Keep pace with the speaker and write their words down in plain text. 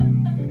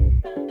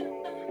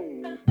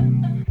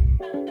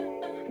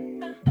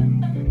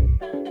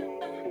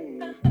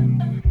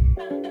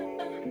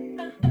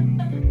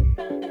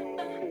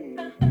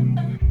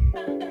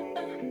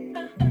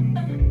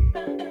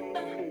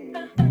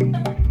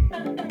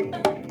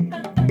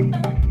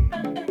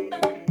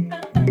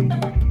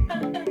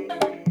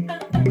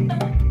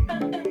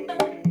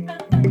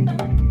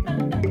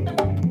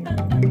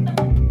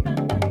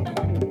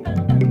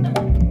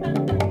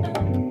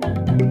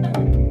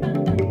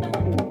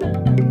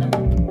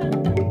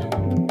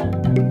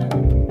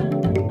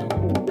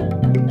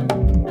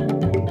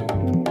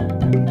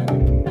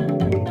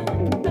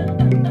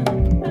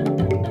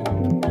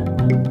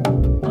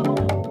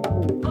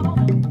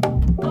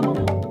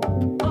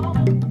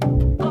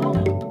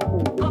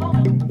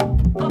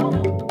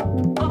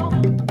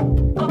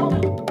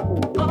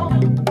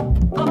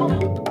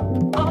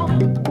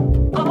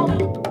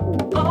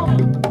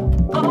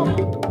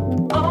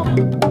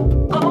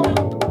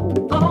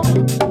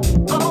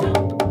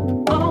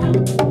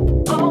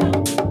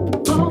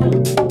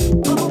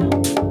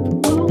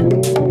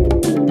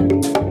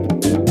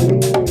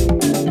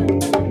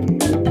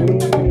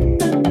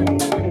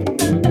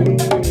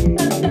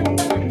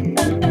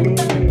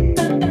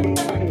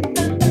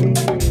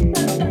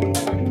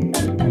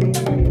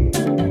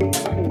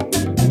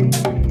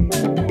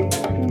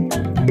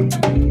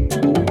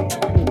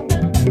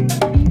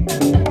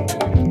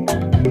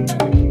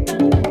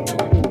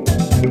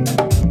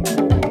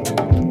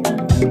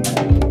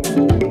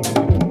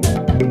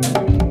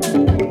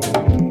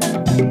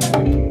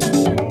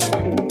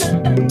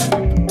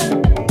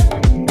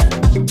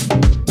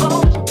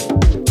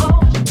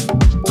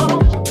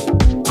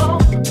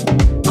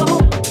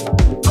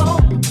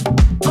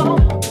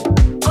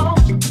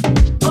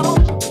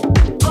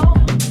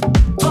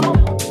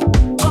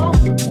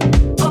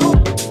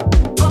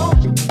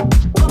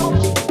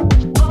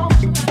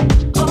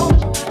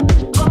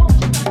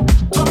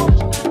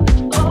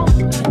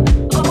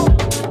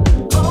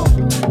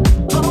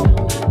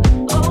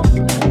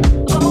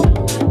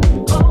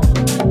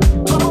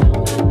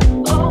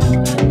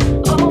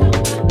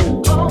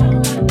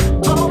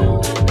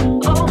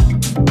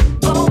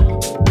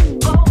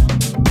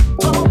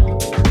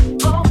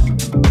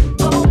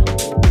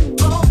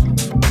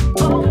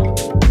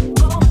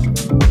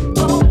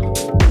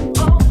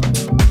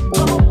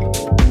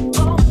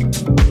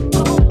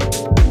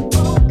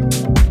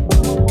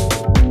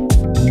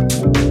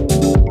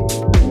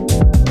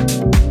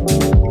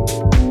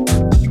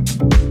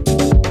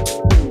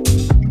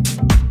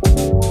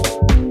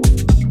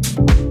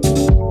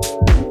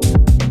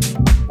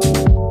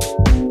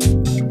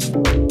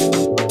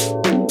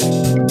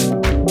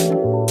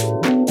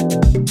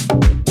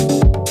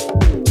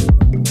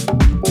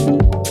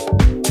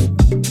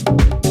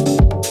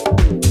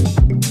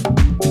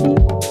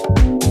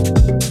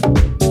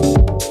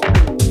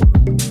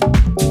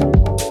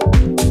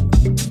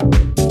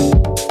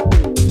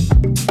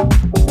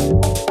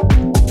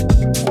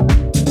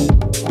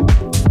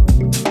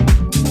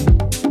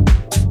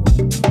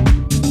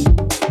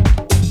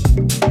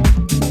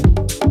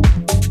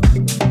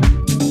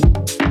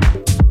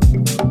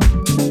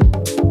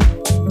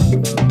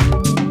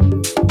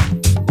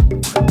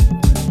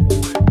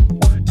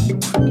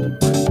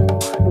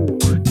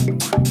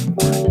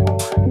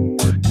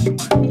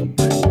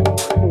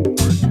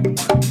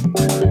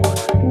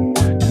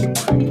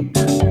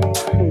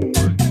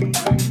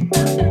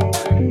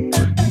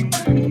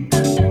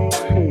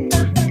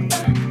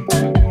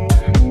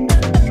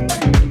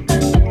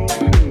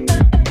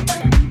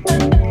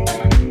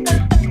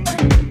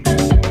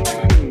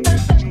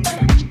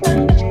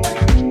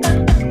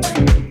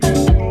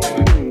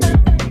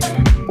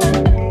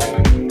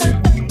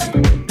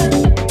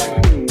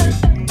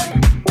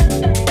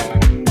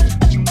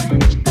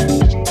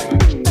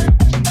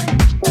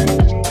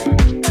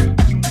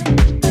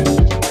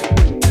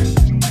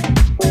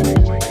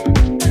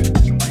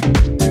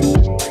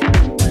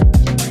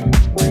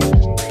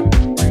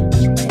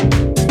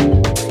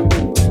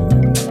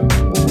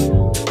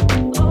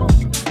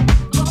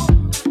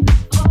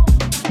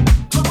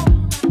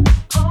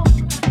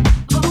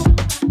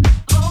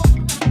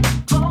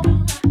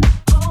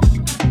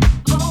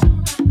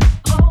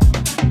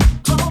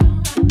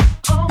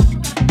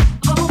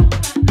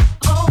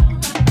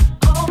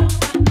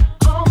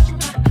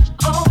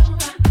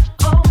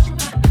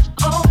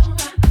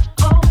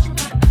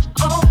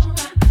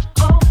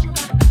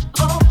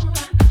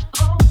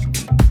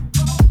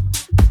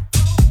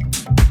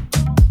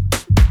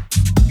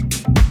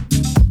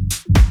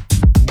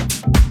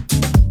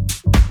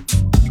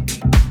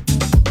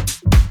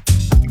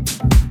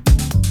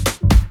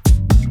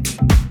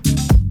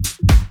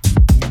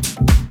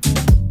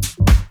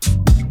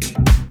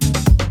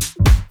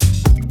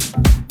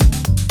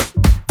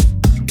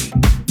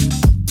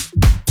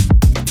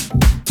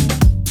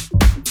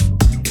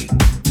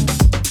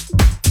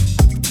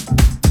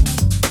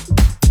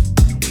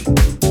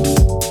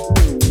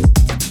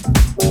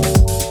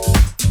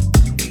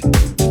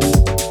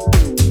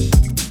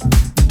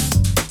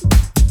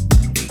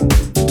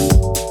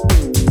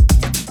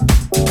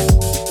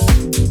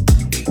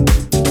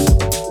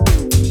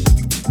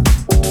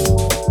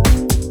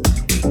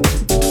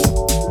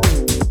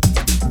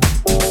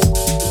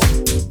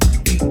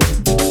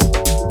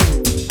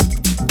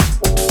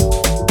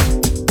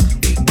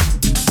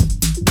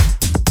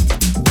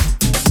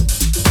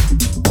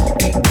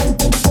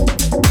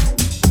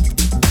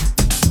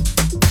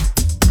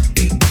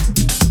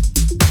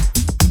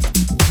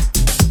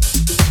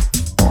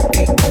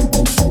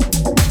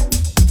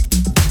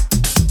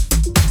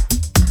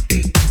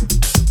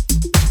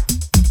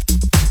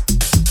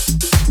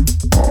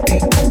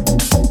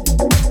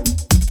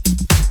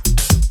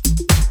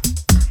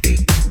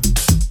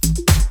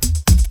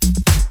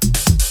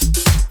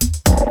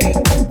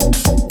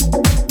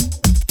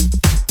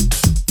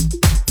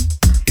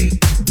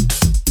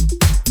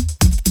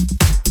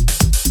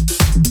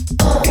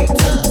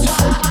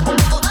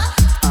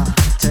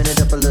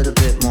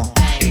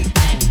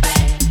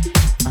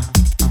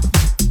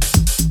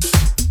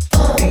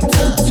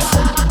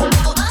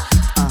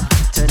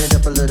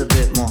little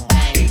bit more.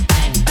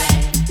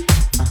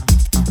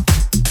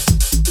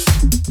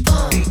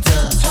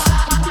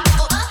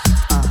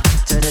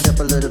 Turn it up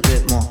a little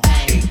bit more.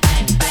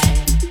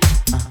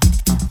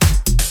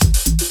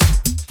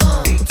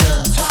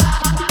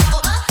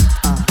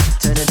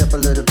 Turn it up a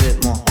little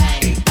bit more.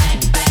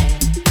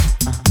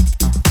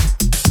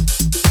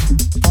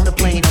 On the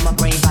plane, on my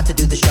brain, about to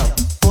do the show.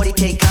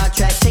 40K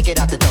contract, take it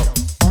out the door.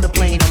 On the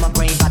plane, on my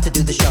brain, about to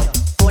do the show.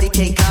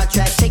 40K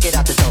contract, take it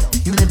out the door.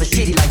 You live a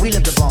shitty like we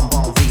live the bomb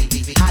bomb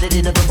V. Hide it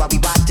in the book while we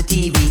watch the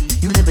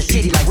TV. You live a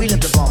shitty like we live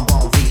the bomb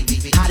bomb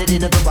V. Hide it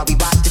in the book while we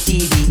watch the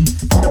TV.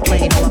 On the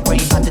plane, on my brain,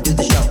 about to do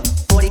the show.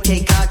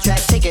 40K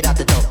contract, take it out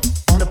the door.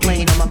 On the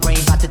plane, on my brain,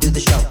 about to do the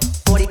show.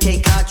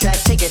 40K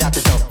contract, take it out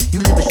the door. You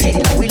live a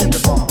shitty like we live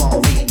the bomb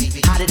bomb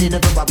V. Hide it in the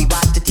book while we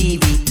watch the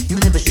TV. You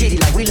live a shitty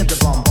like we live the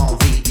bomb bomb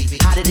V.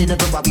 Hide it in the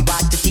book while we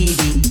watch the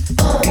TV.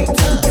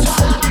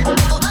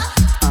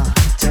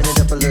 Turn it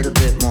up a little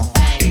bit more.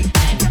 Turn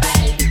it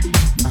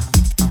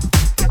up a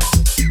little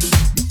bit more.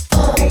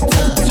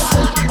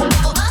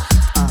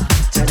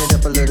 Turn it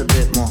up a little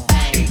bit more.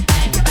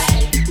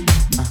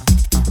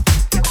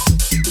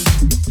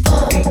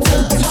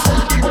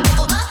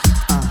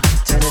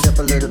 Turn it up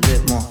a little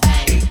bit more.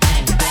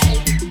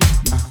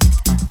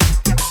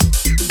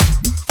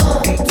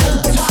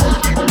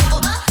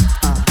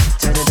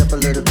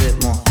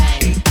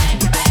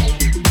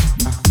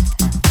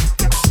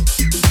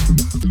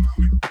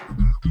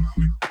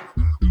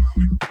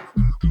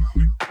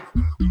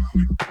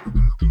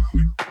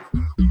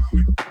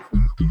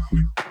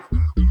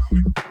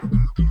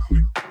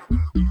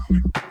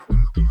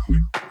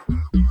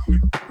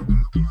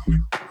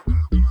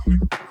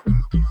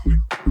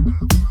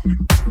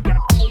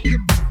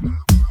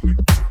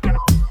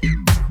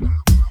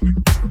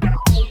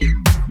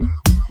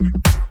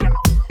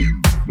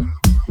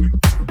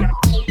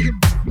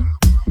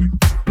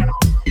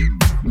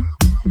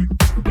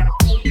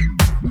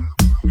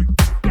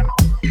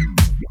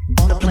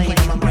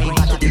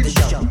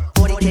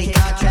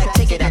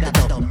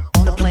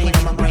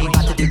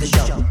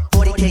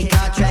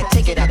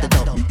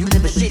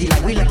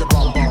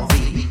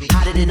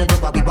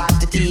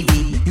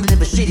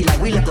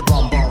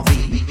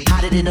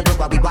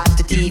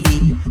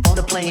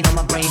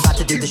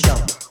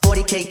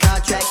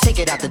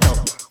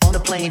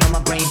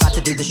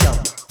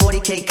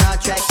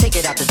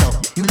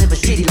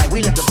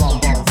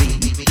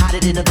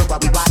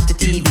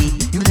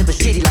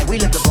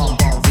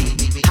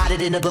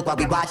 While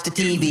we watch the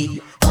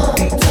TV.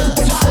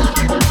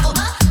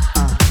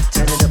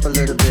 Turn it up a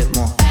little bit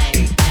more.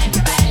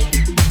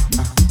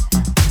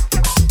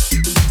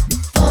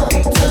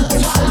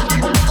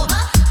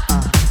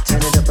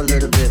 Turn it up a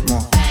little bit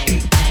more.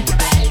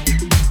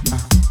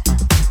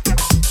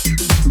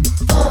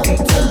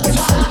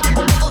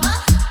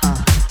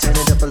 Turn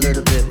it up a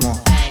little bit more.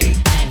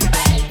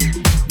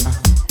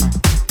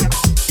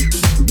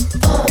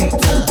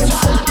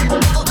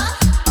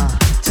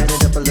 Turn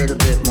it up a little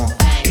bit more.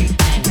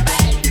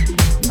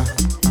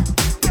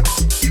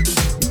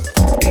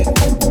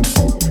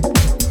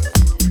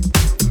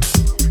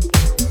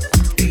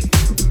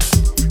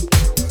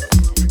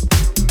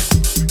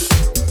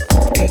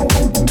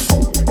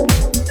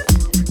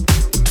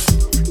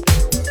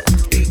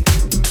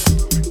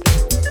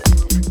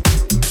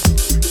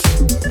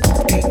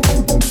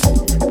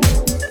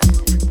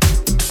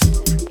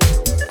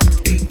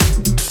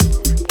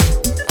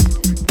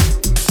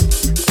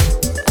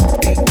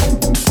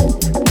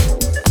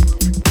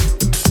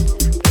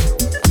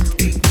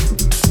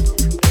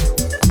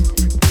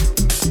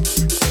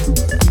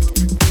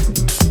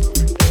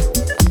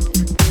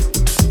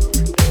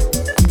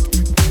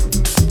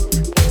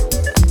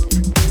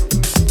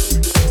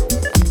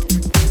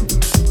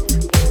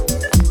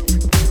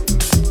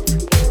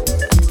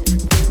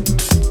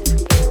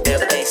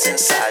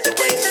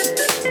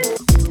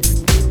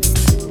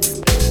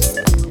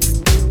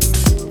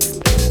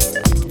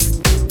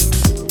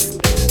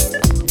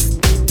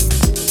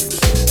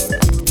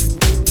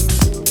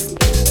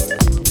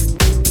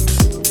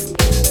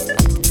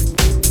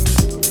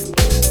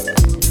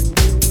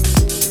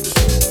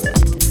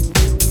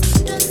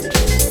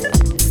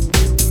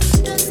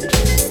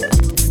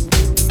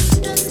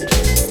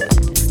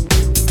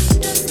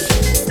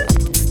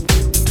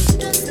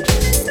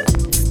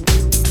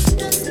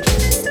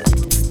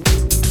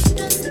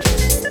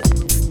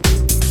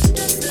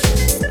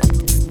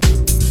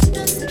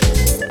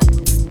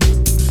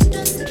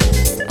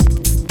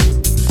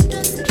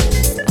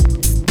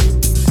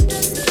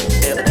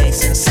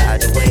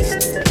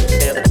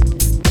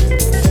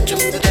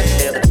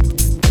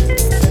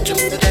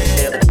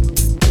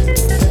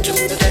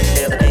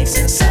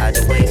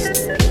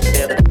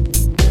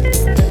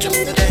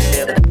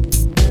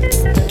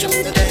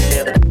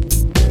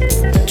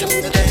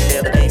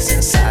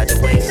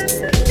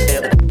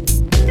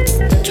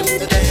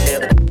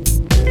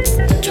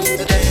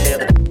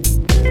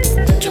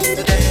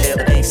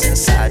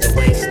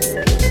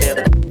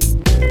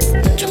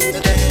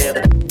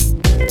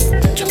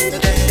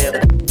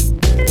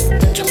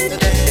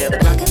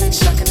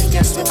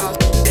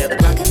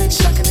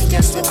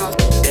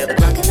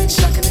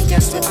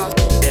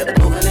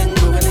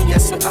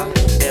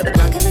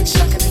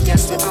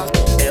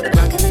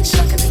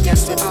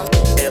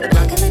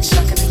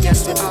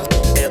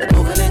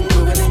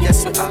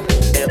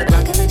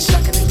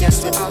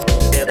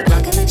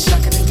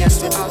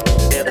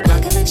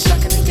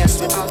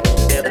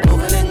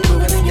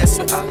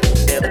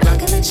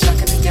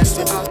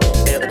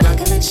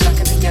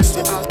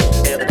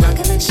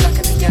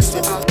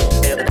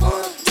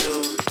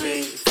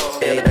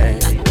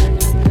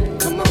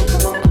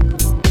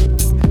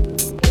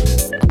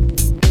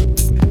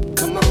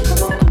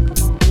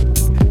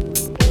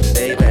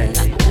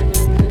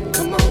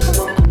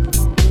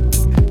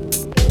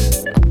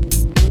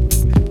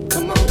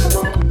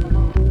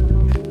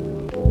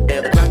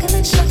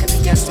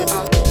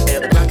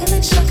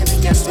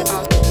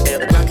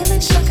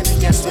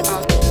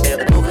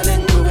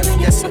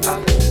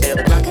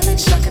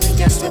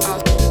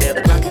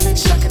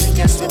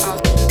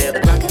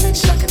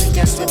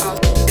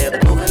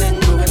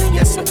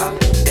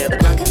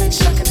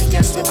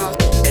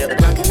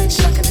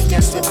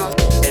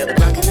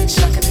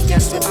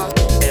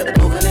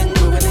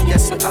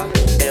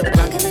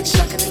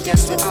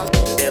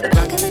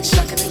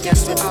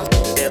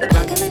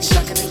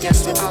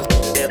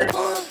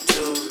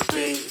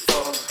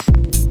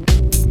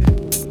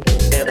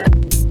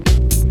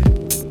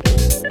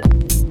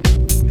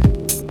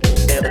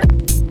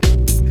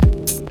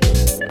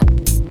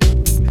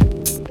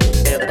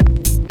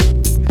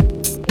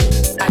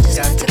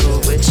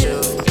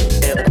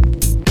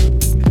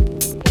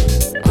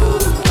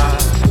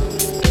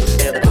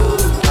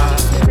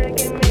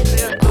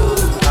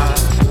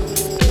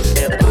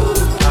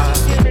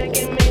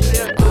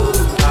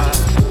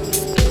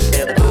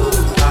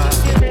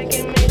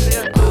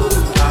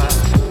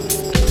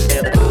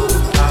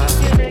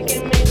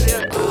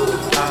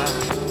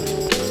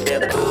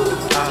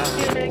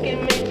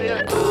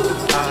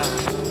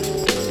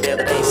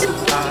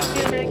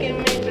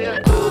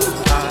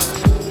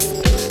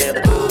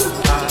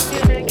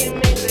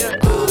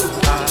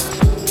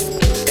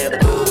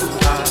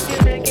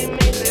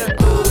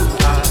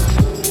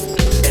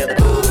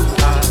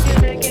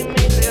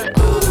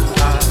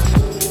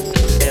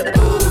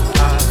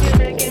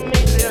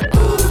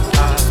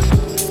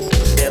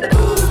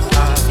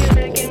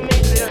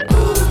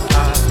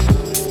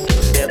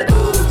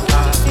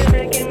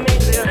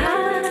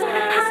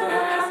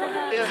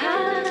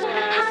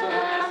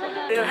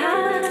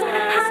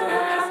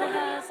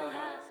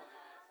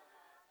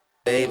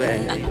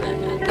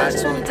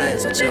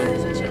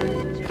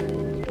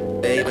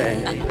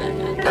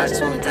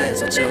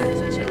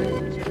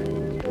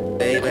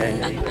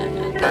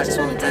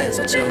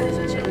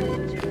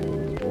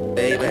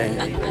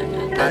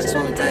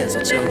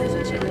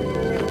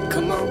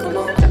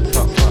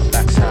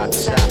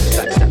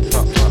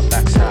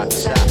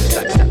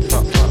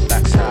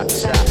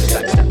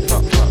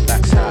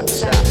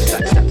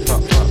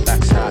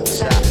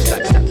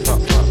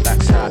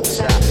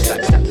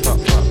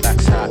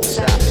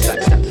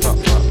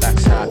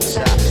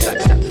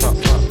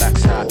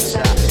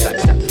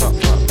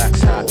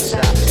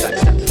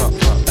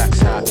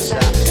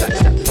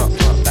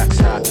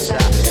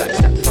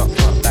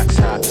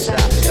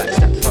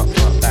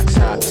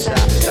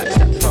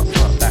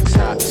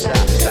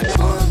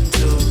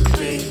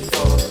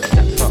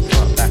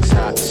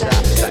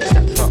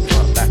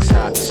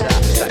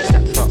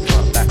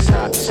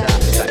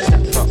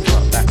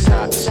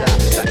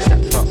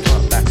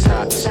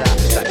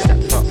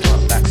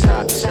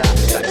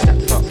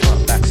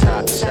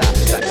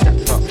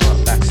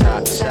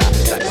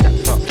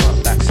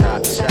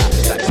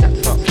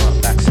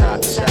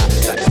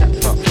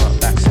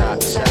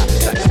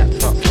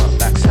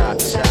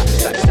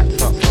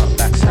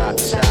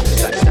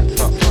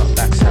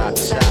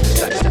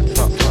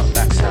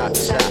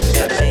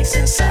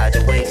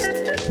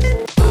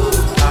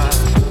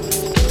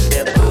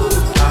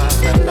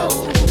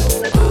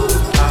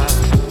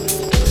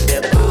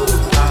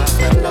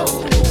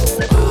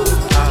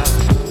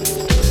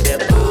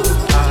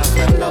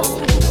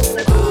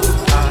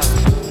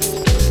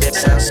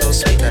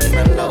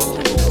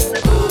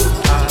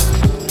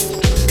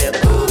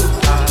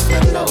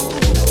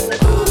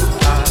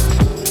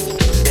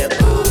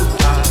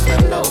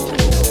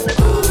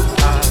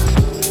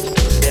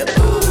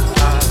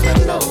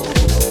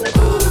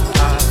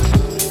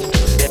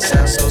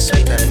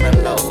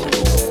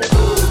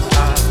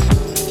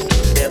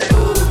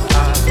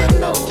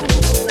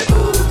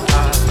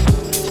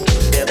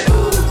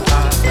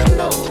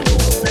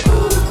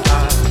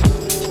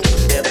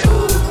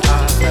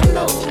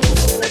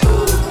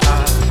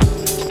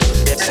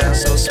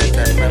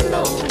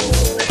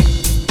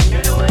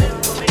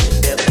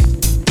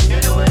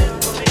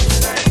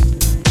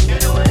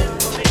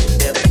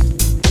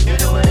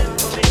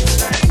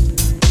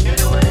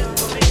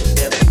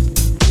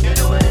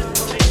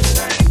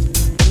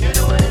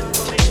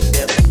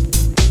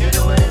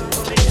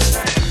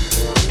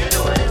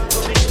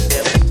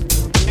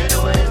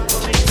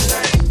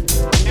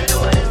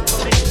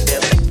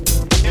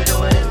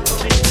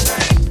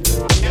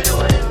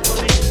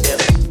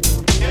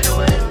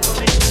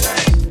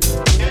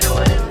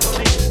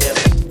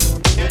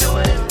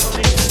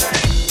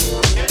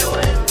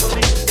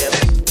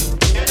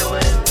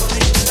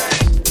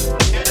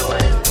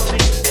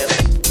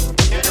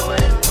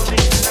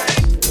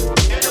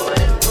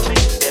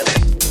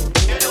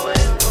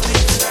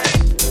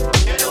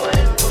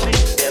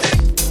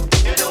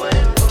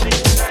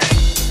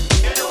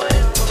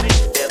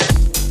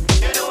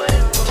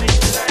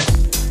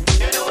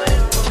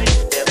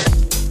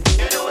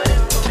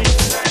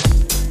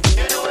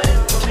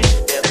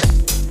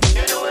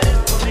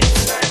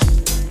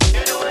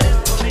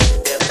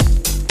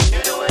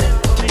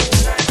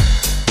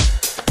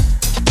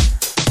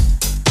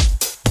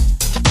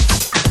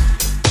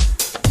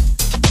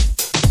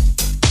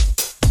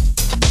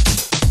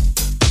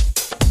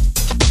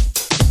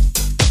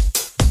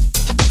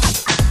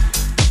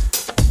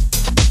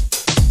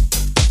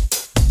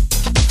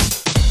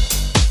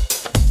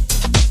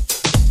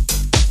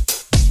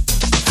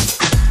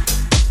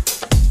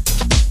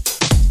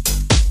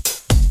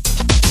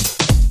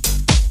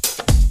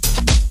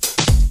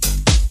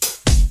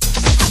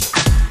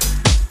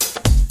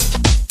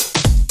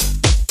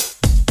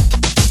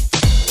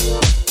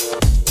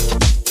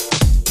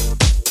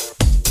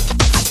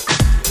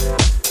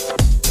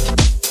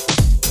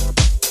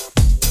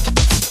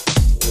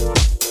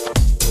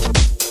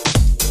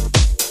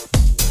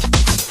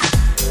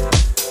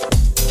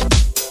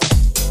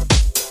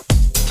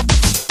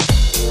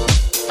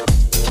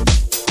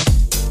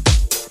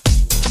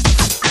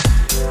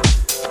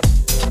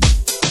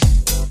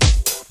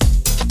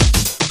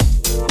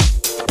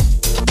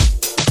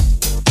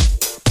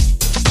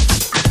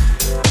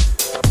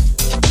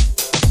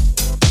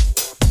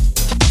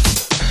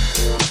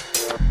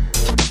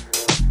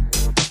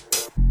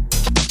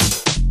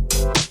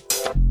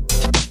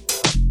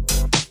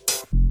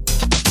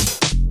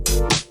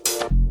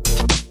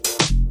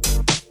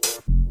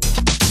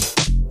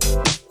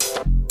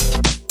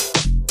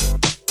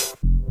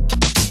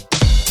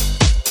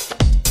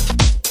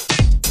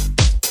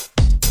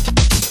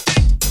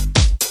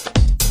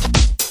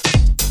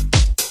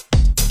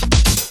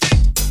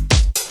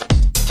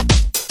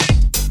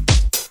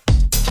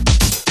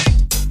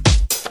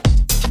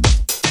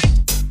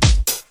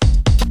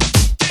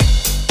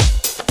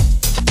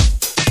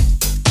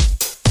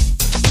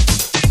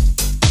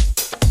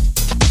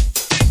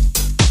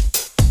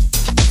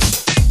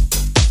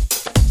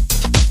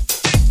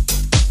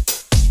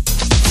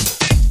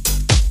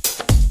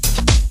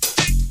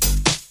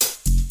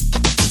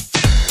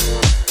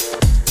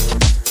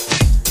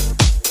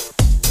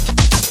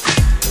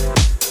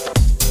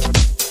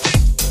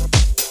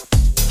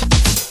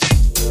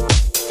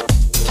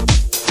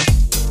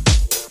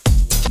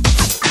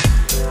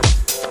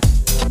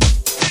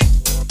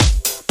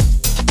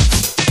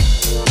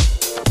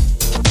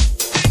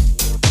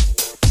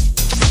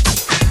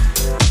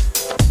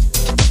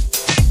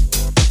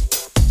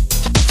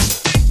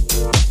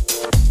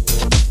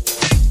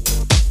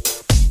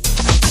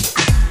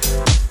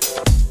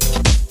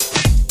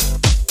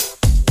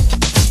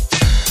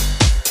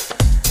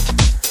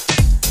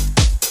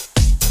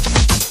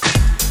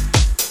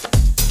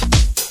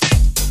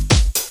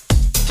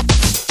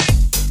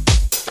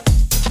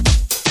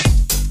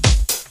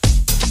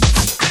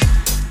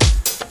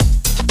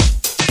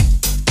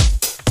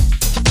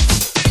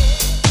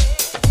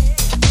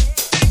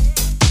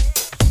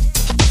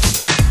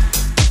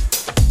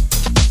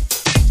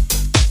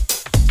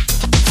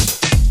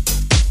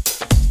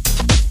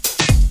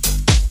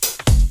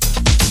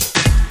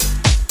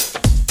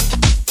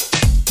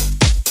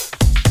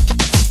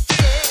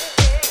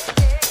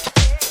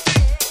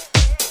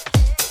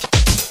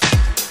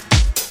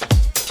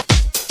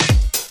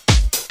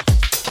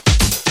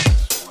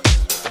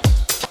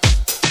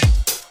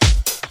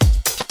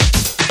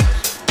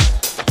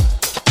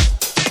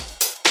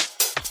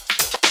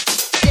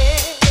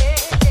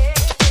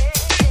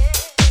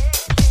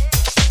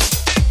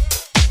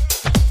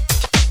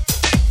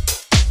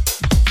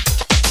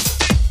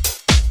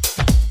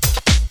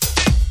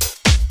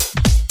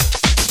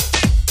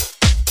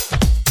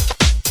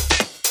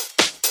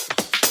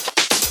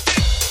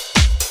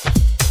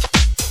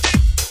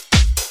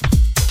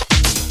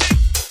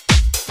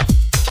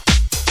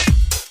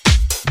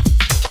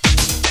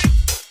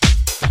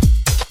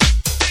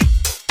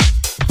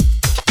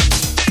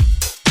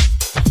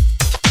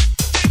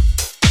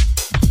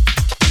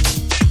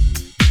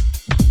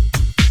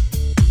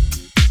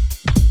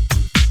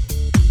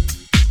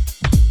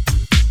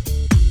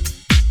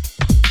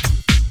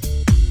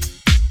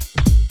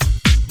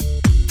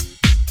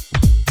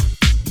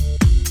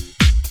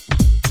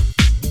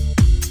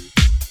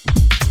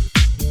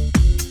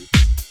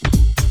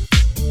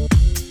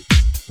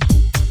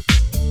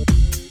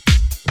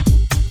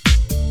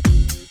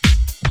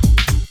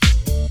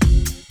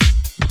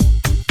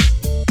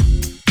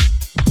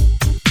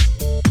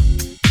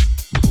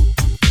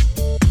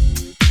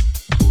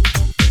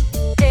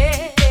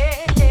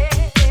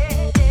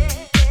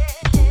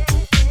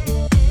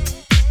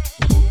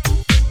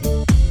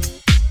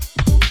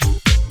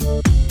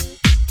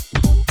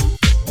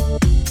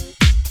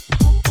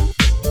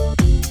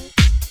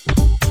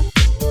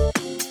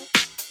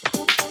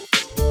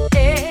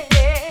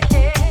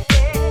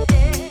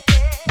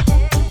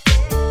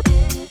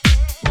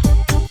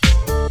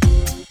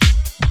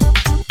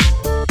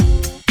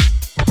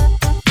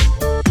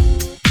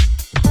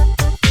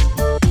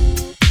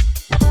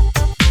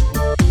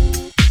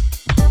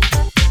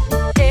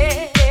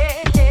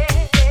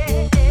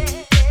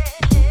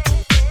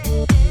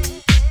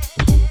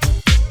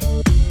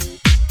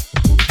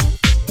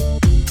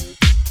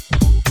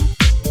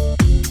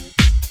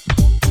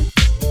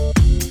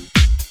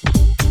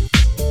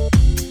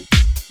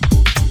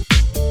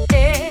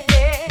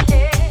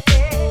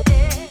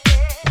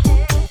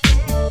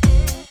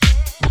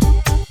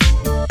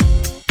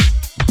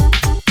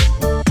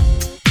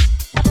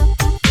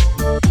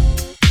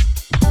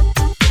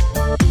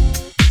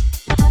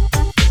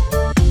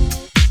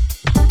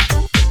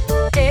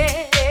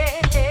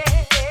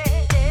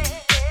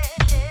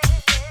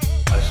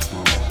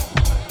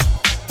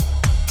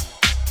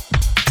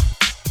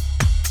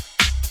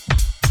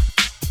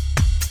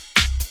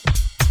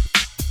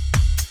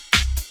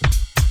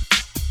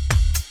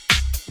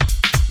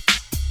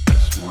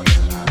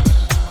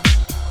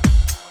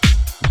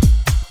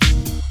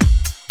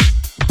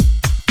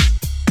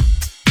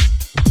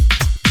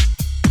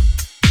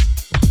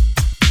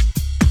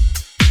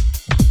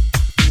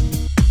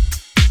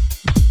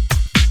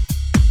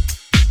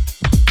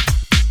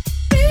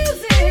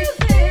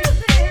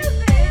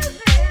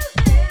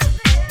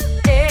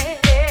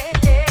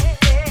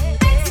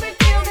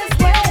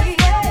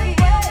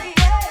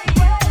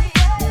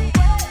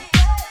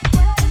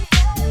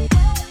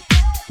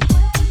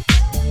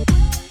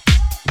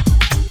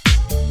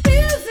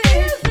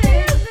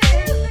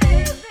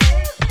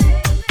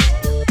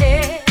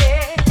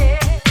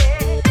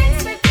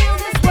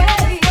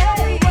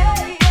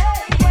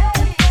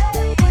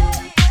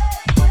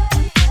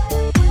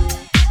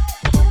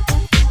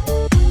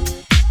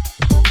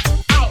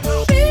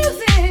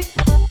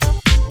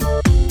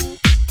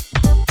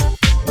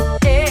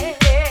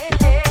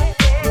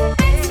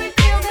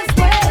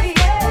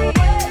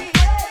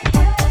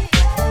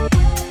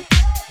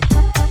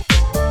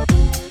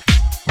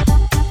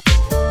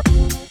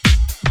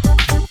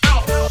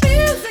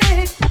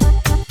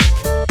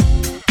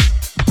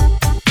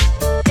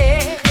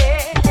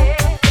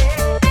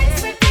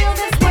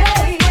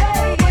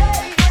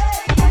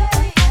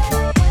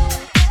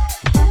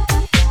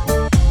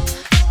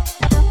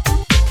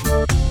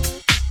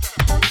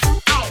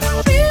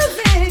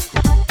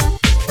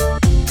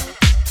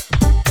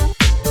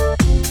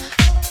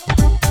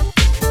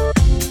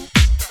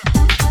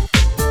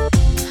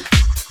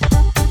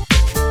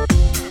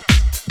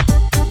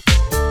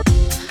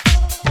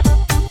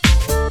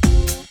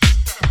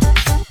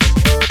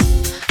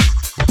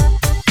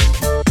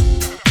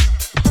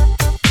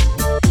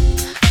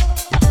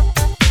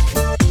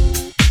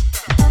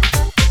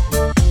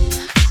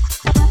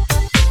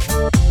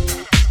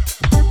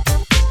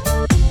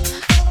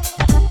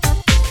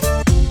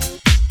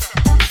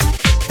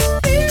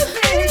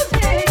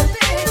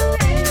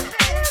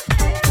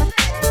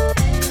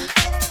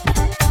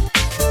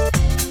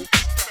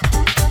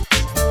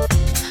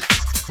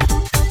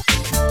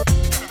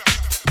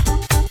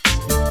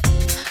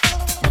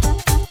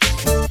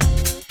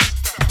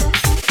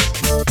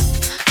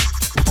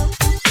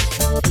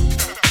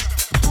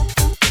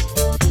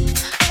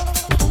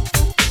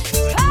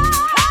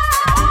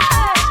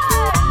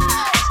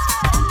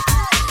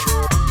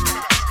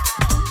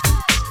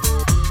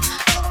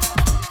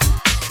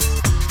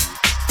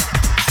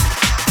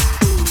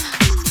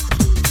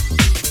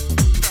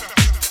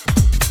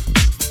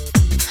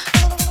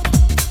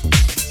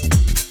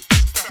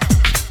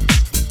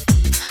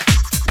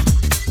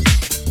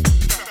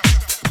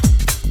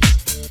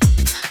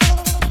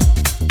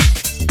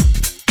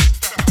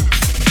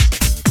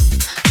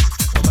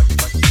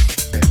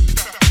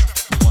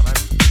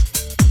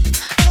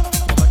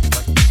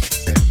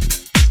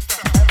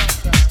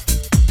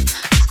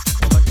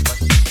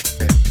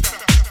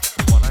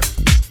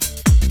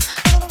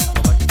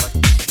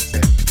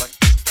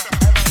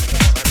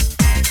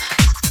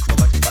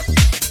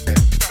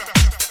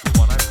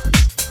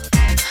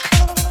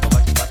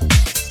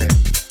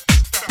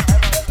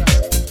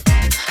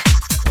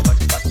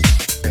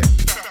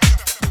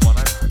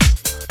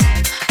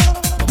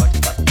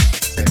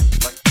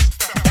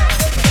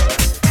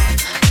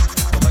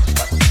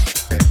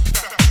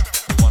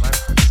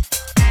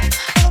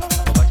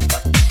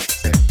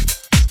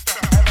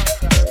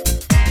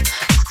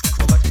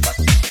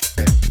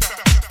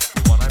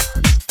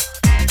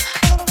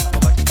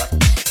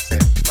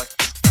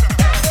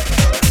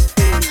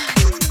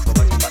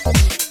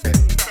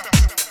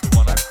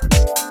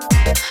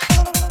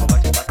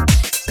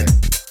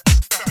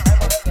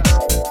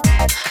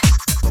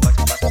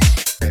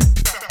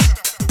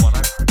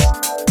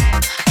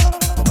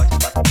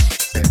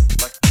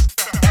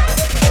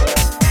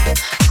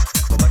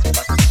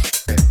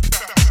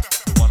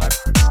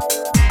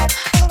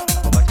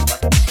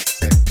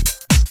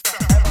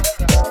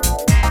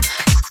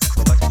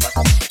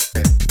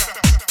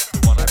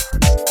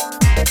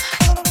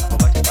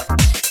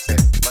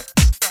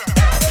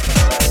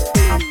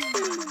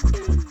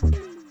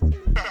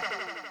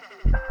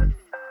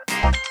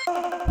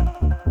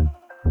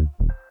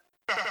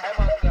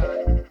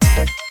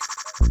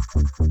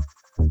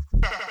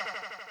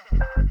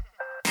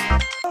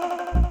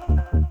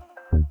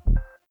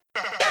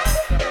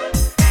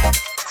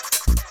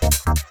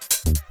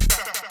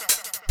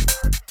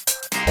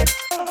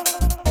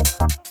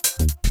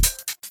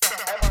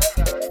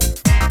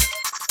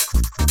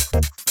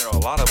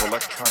 lot of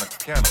electronic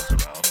pianos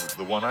around.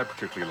 The one I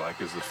particularly like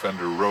is the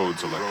Fender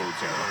Rhodes electric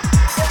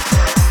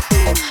piano.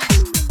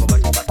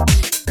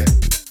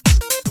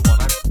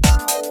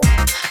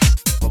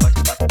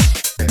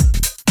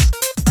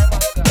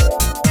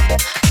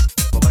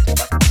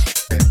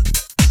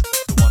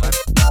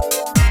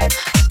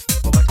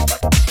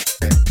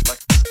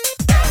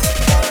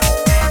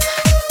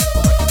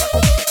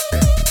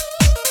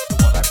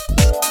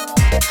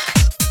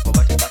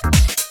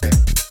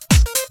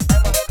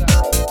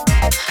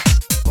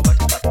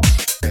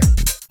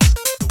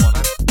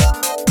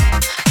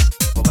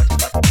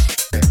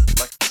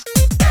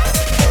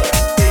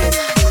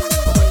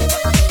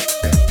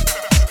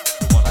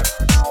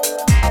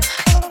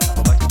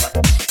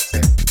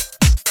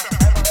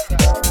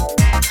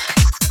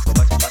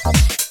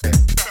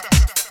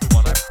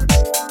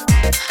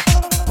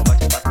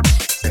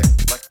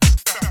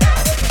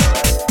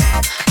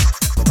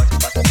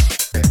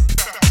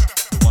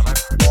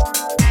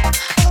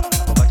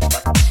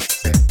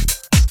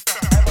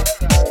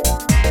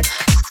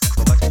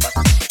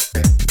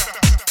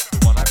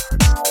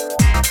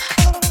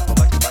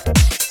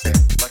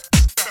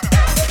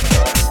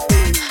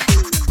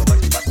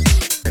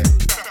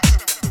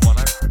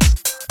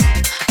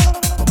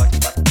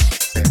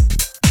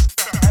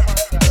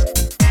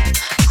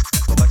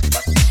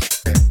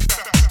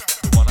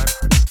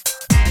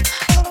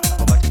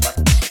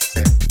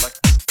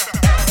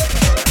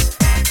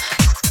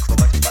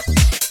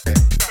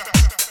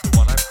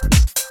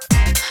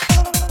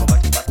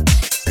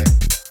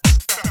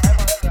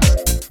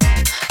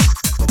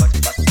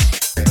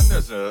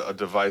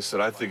 Device that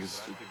I think is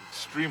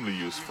extremely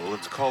useful.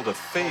 It's called a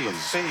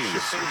phase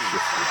shifter.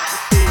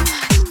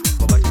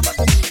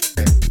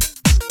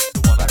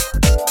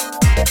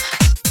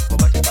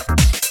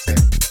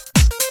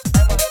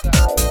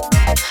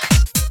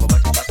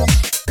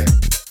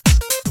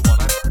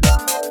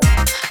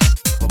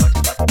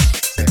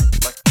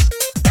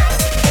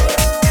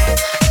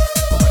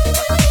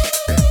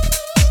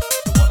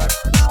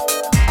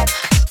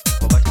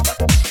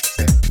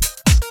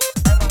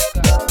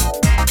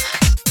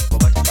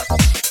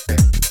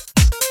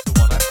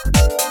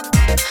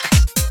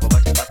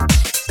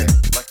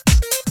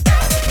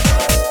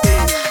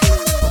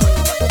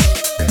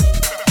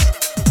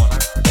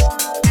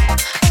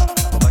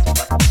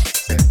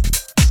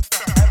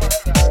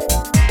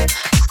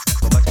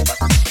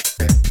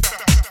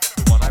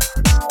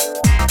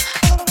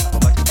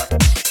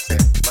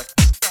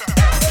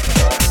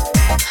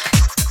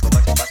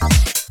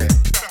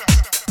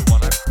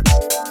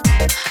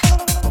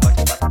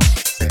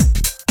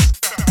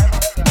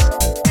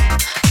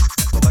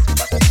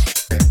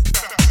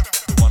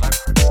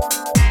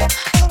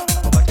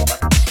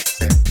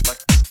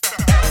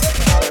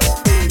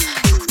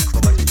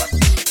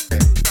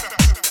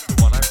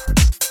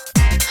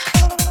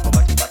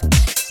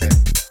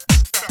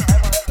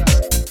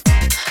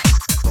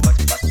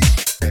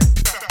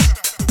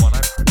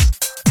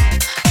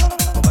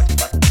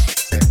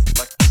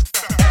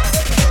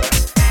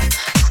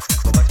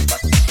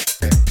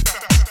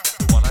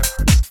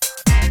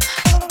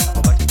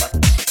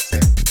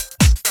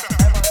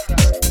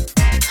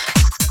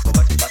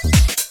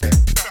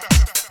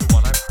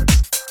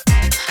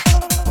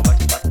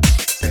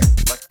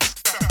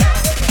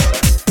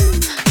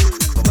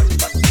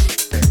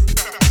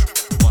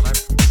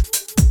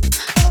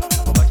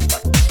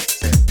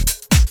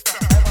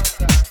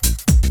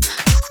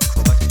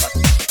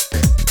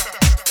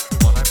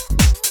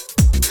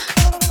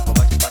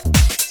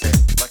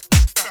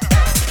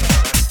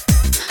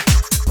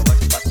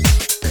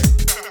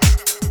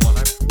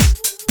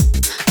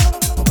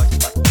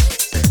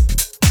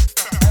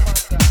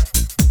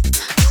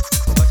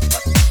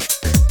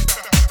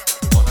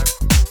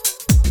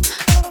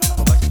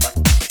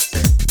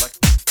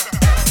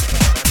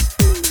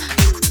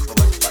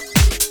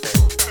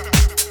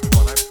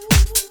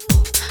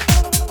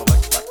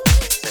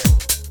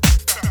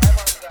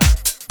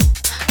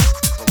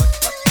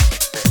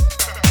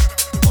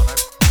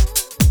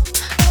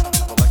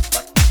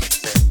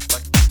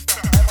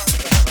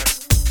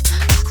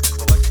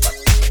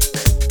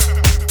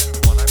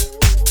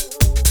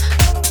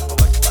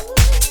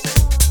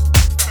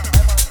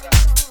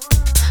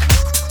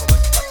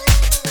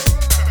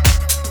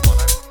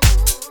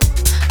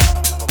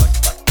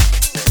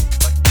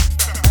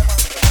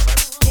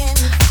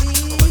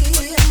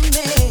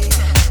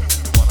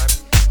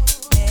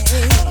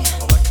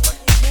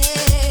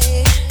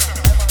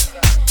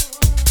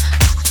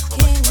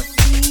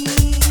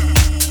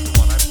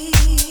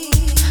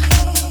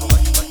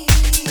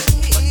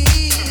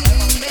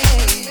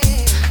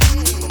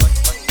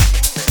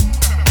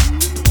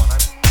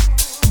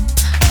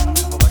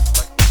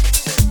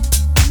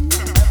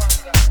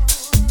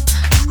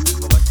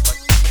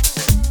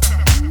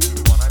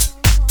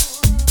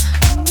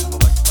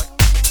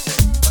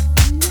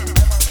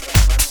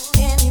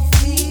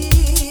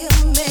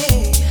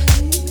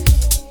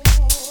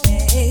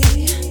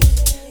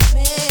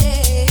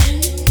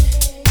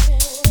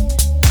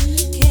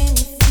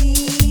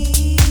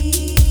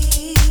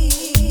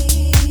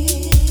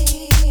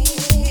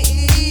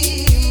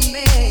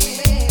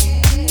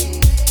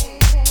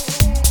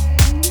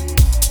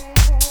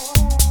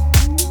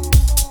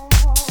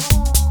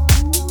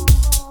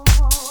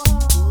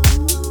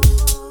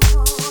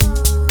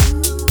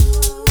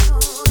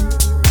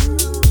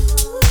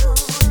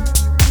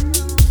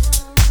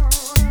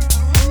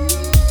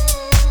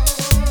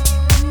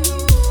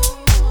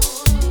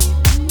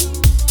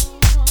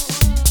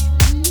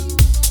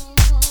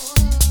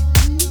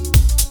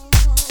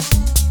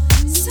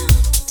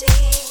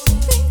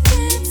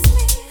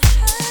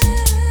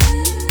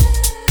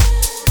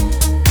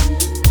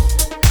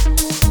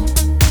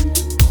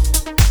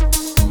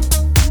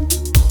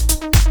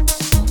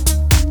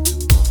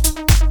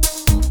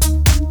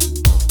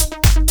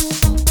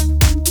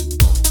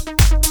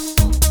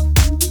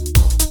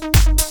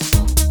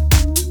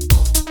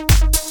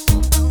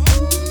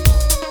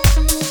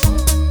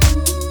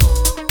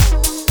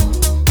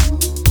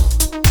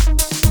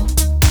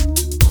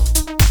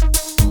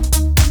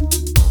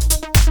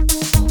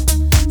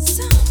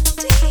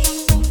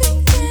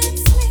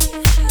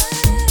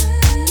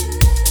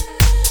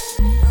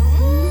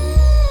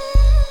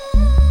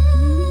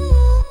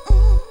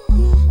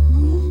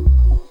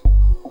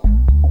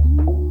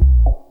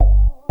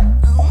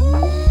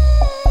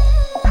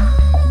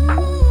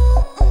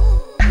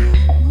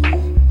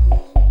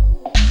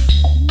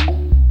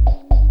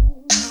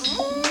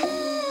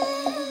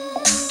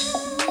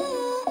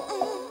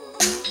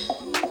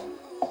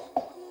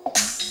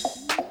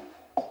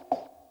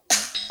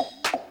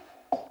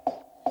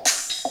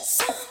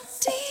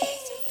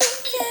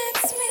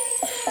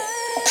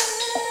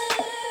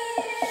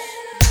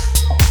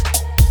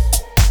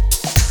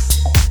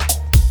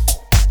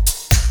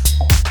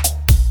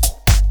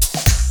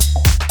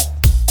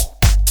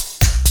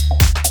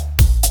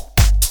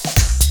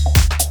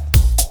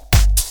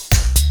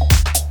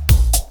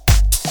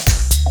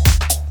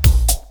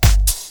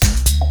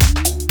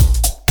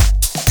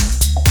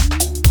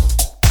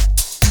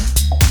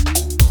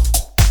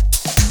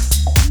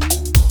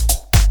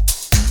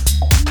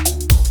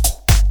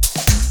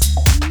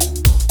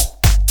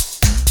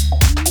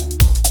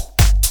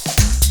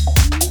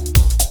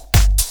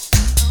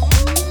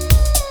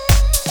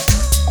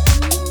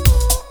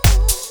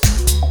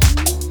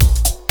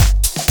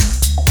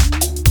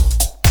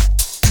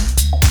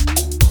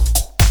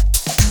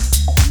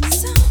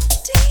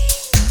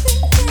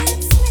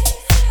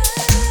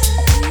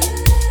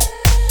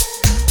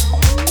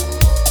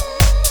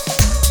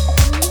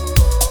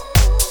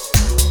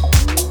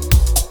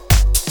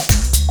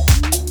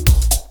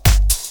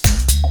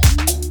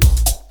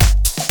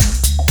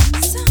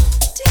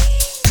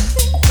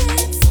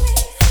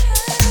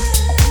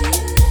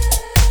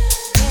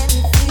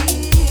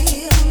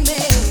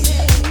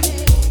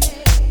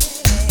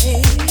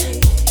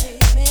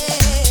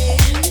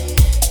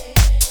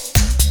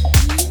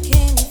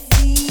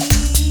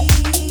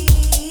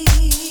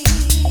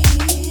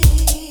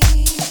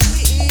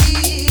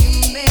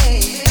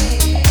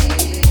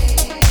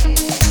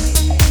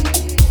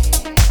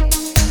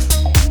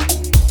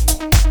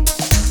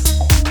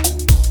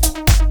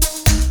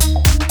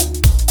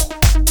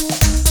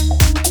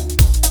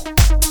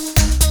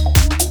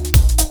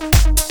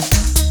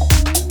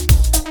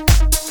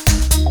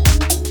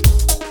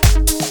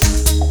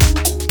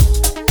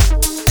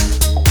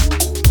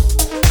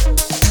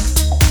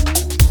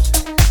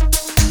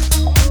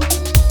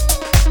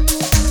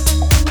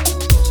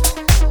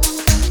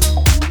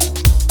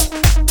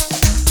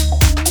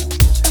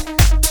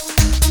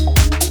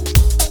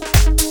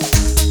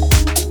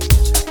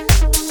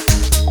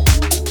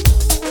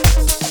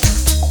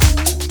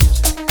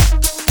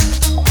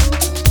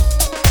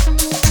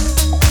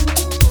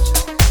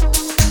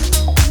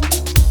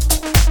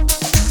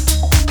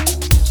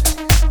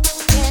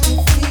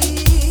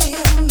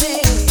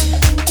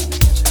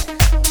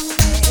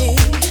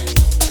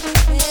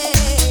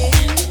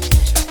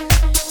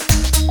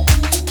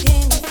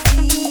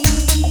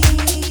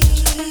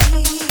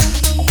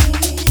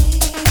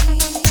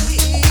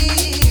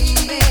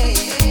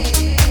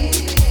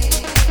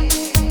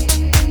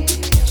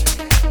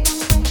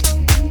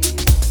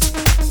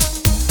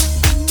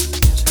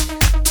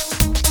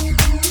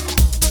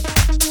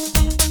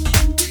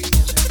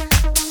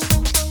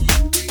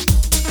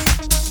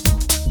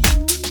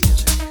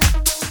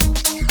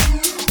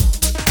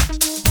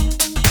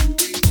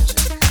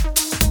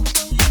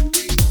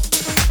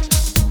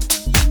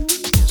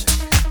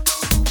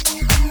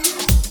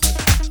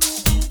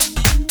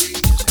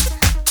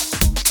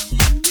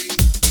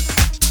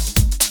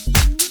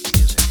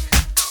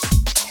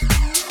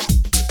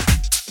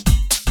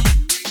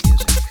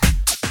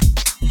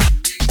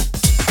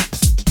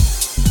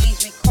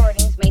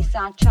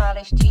 sound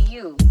childish to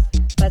you,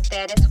 but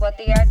that is what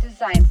they are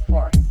designed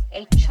for.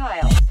 A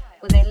child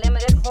with a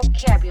limited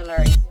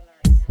vocabulary.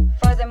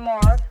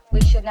 Furthermore,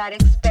 we should not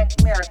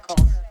expect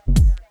miracles.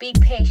 Be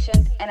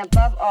patient and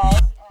above all,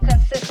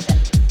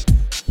 consistent.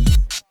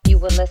 You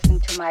will listen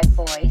to my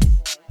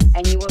voice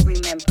and you will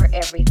remember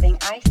everything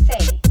I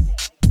say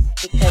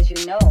because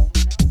you know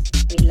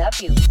we love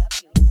you,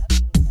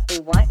 we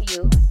want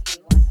you,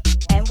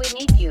 and we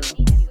need you.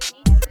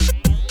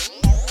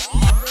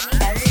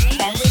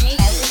 And we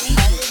need you.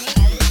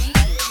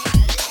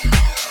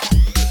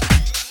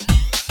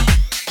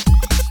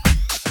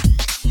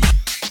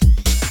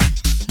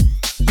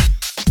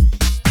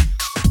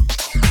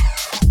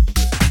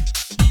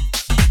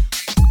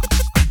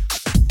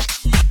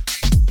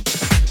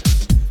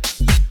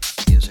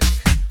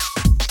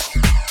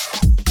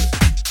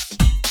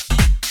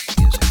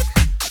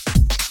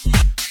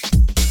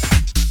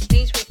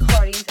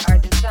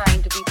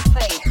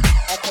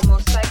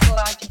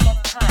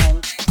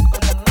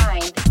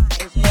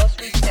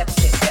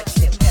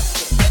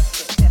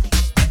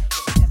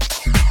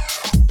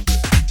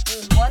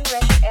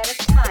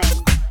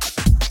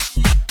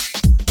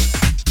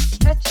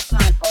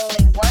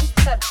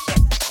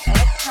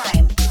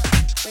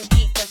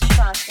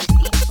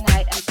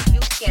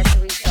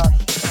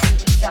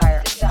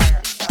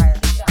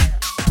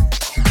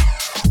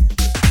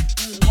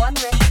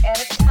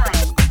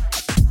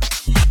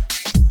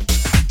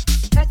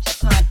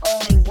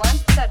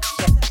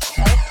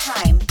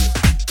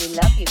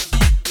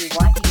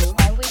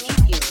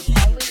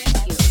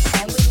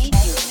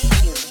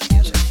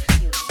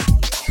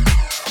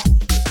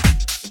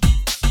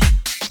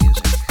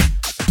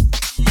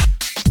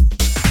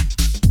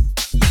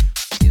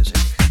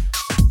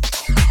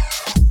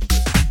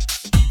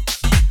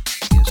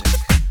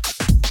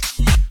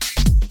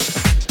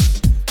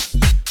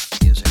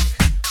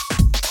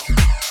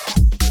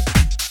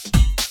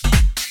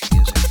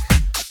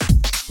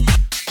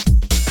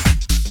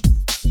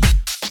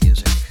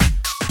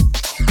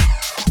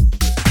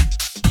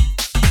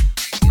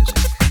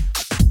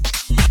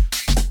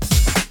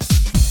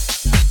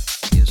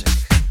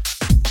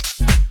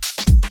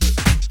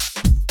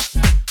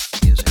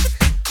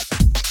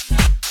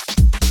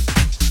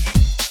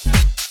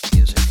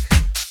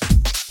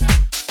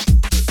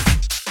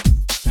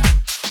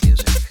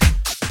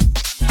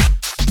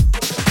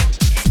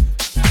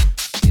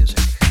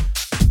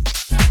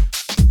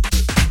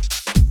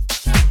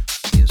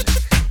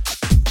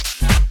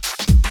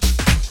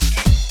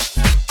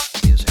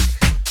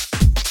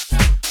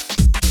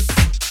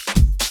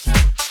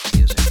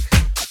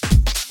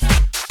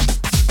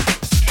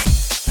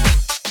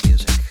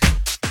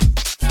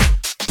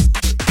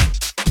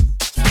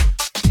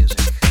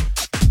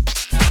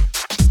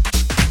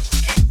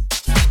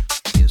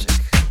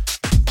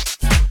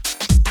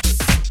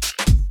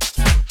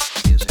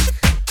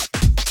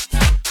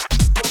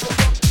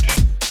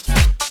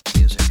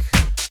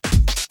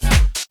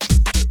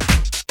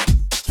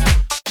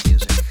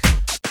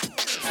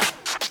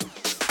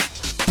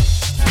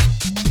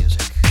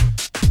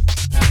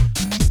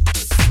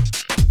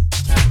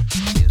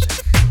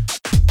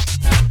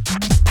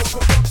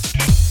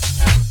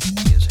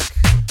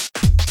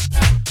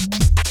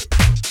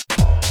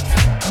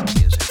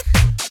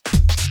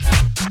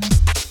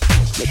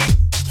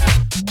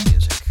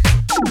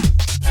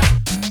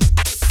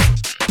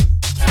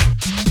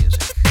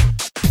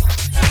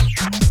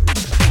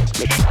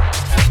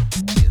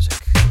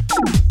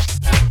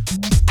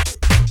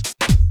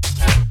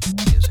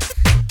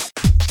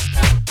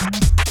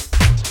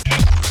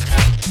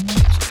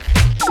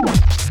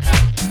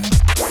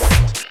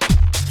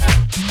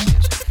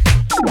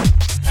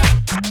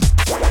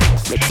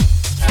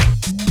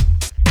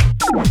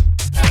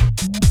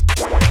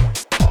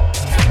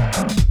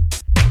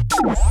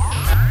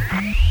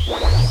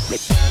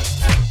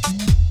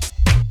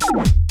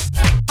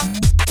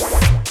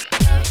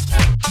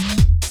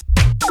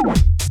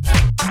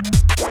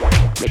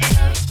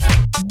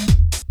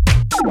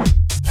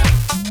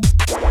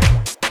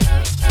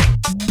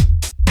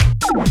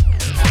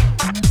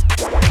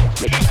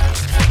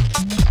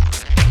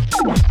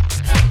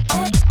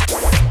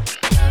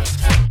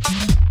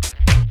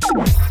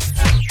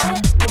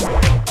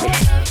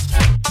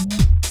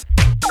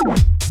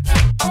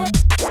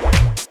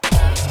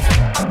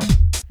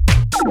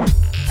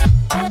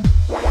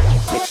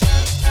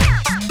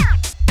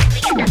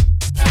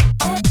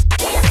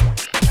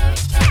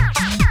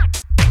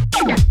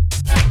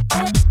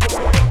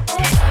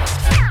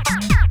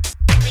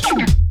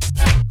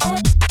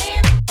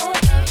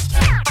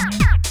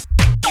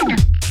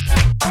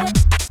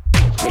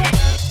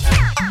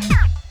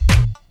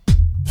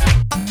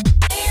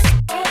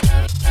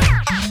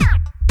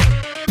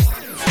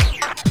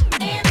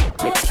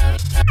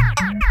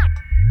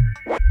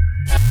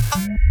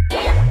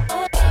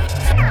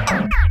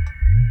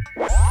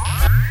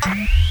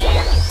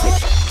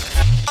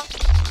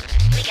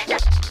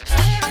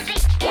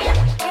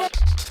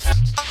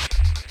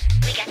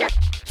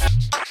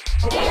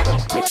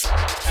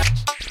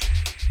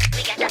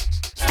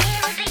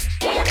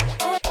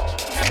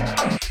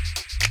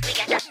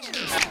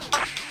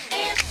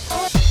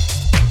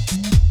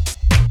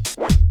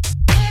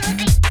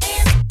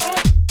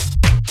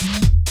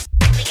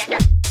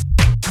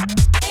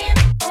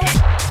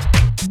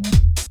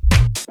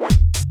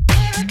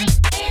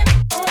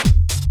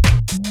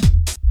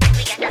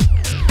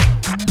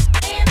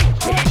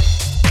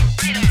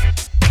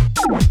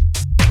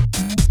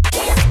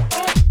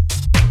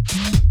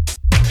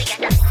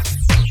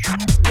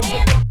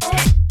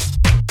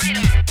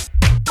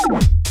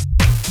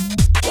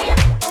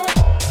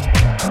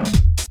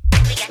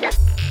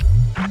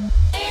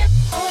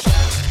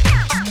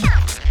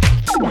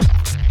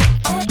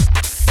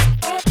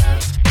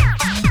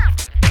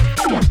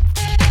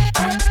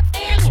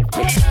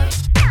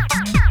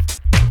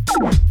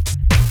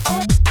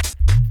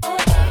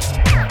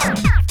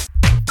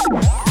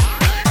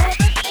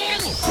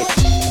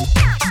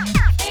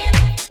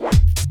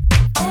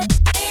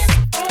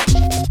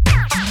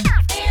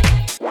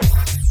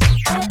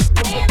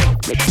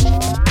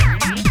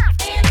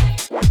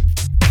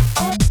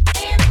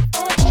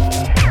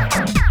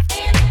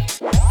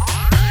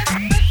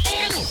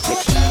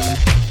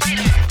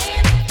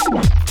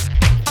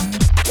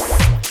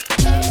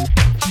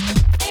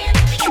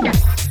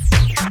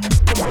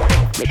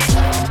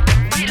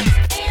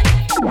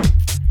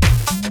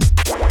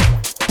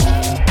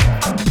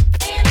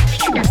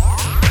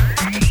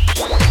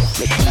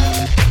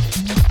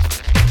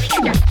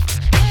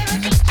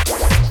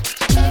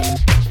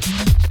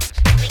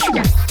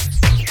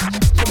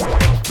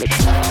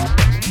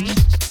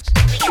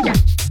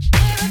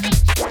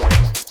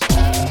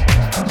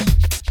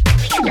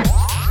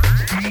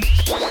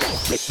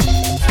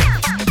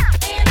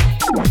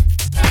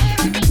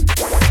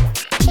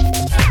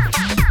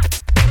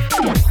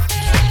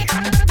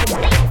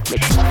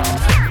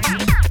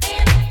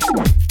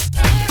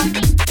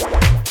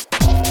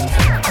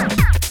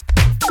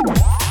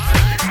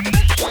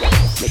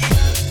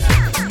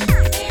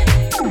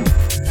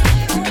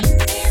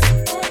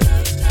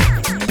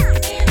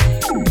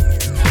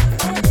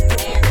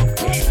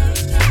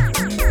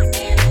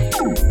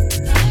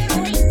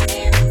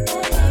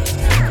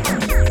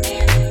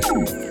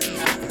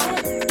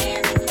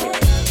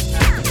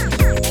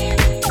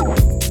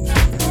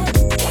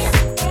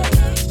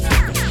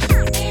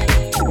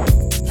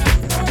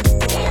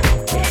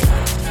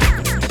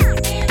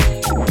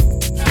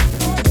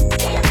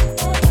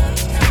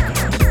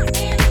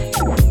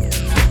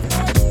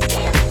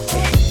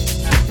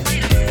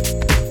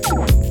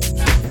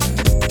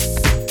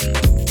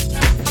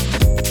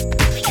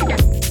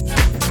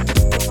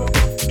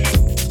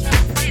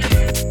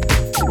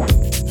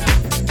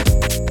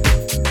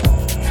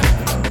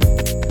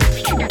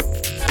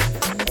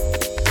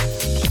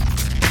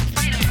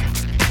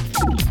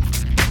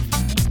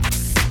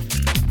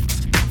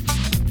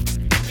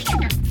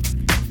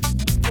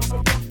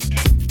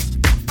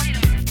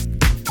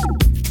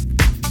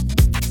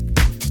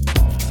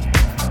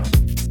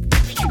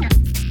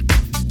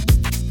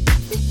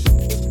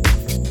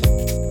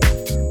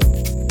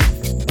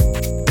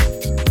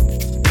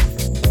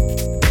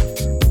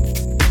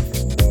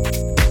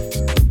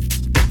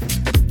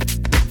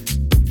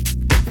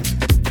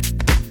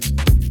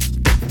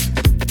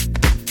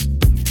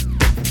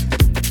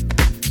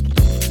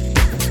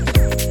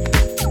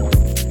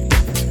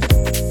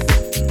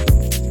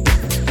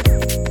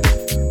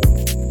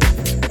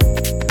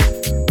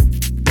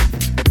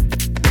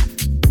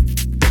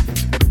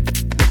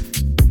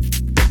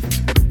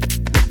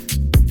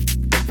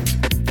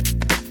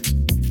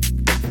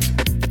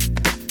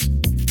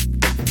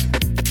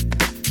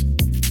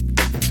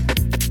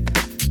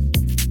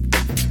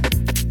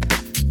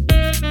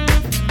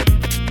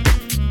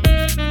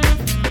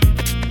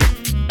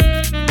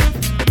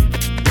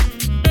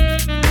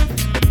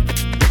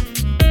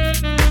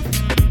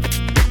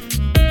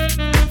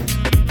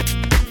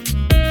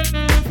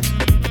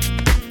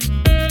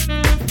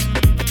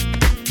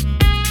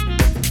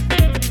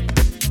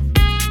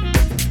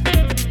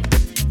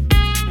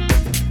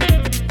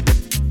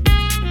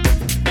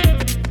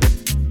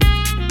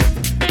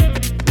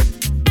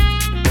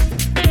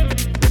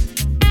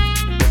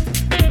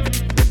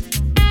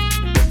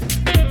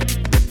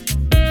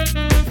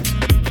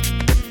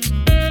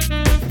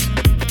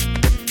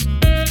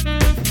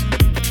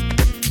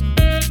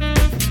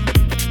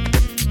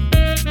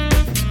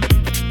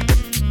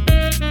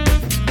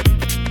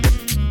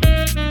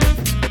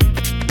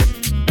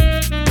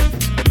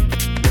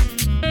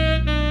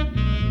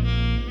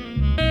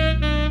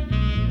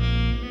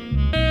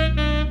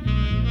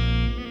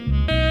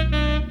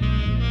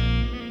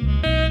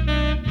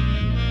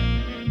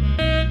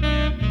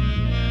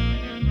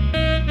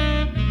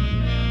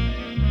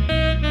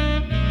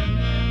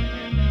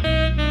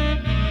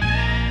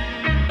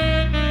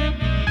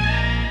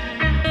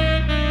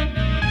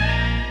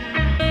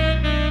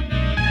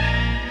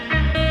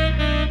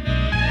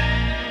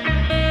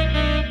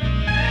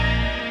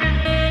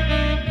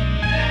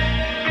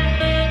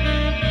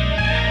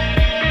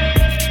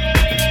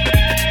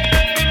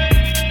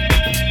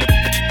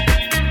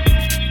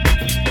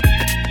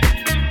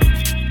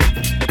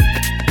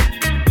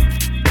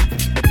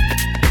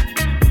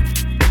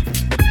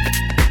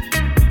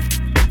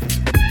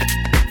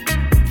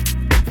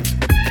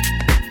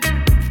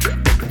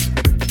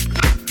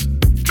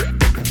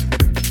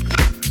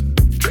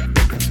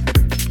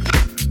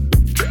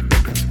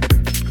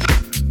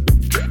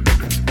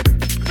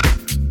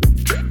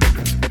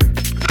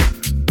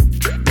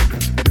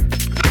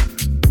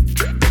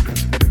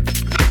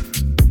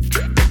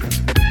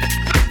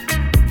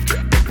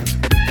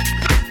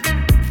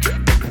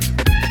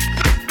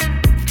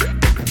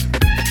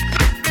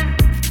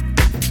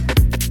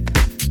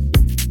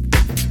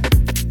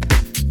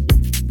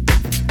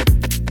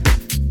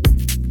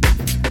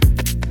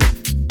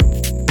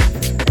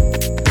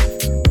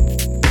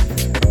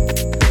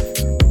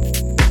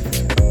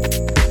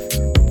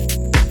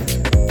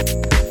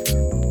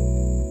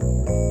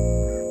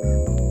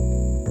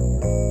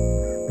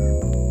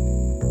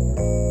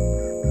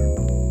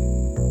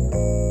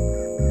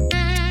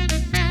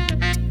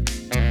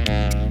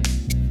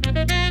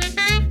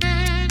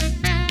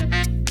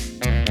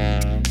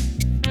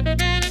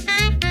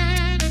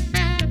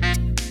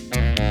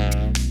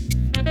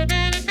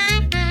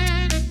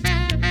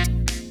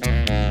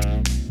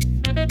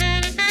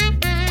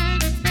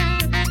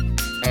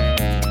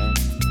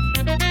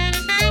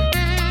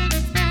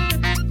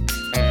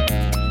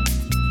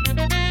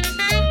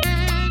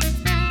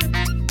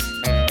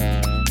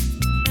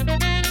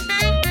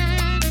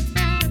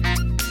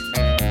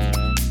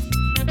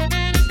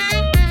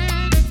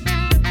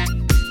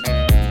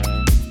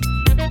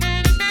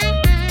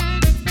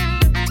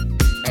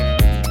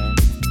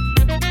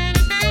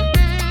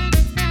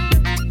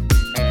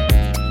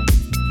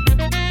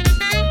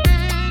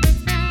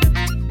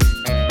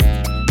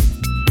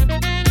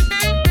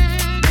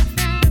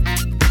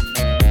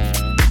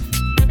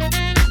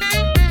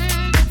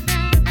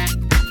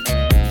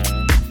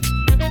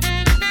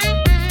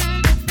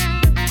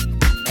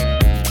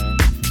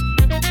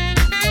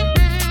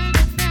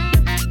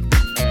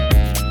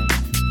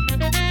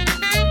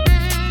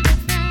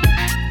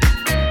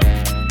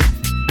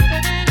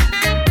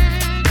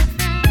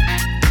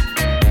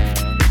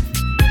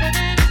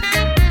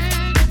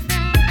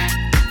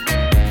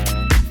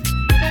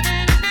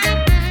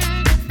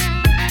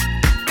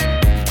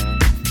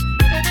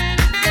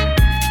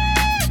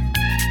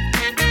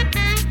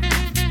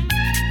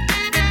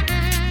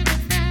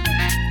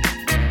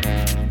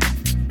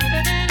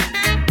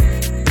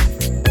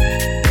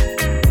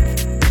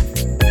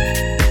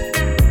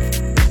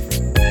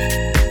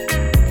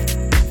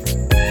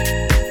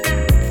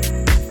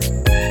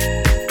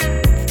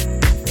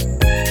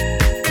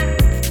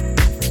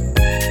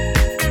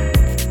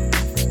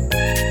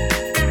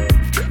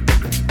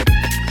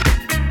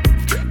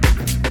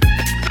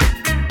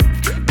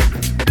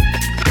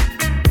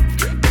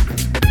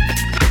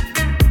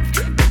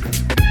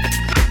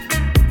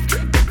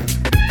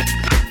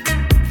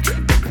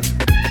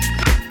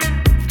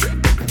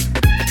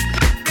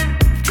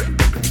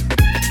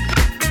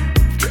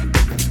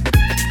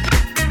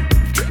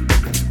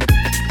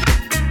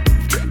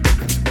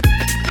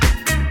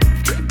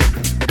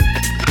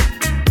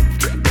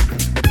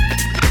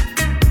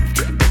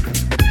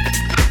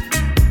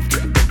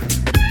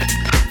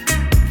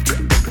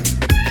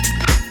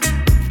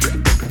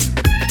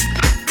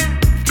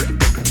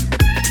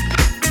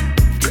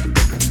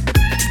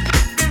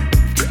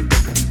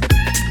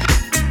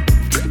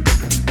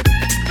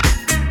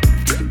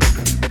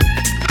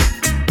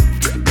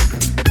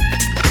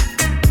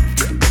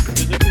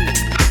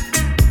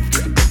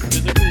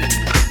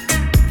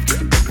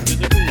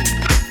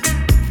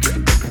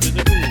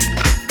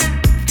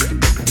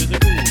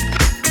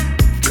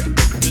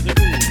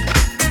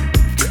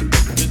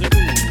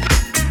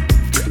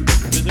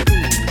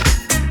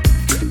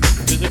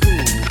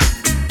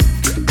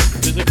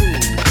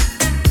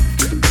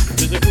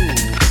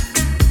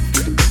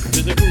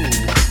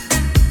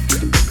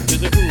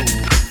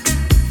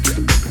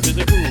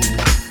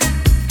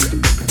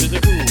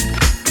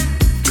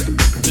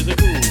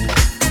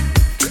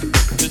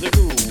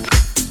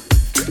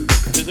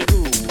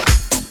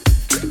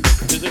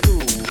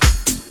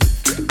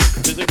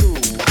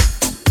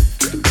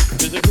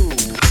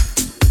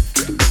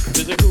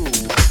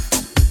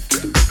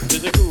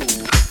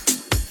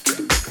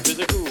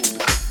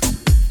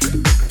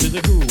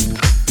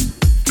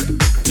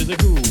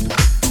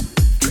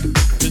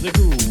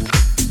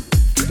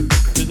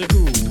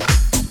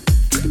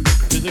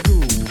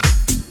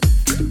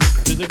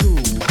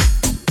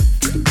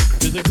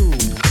 You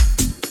gotta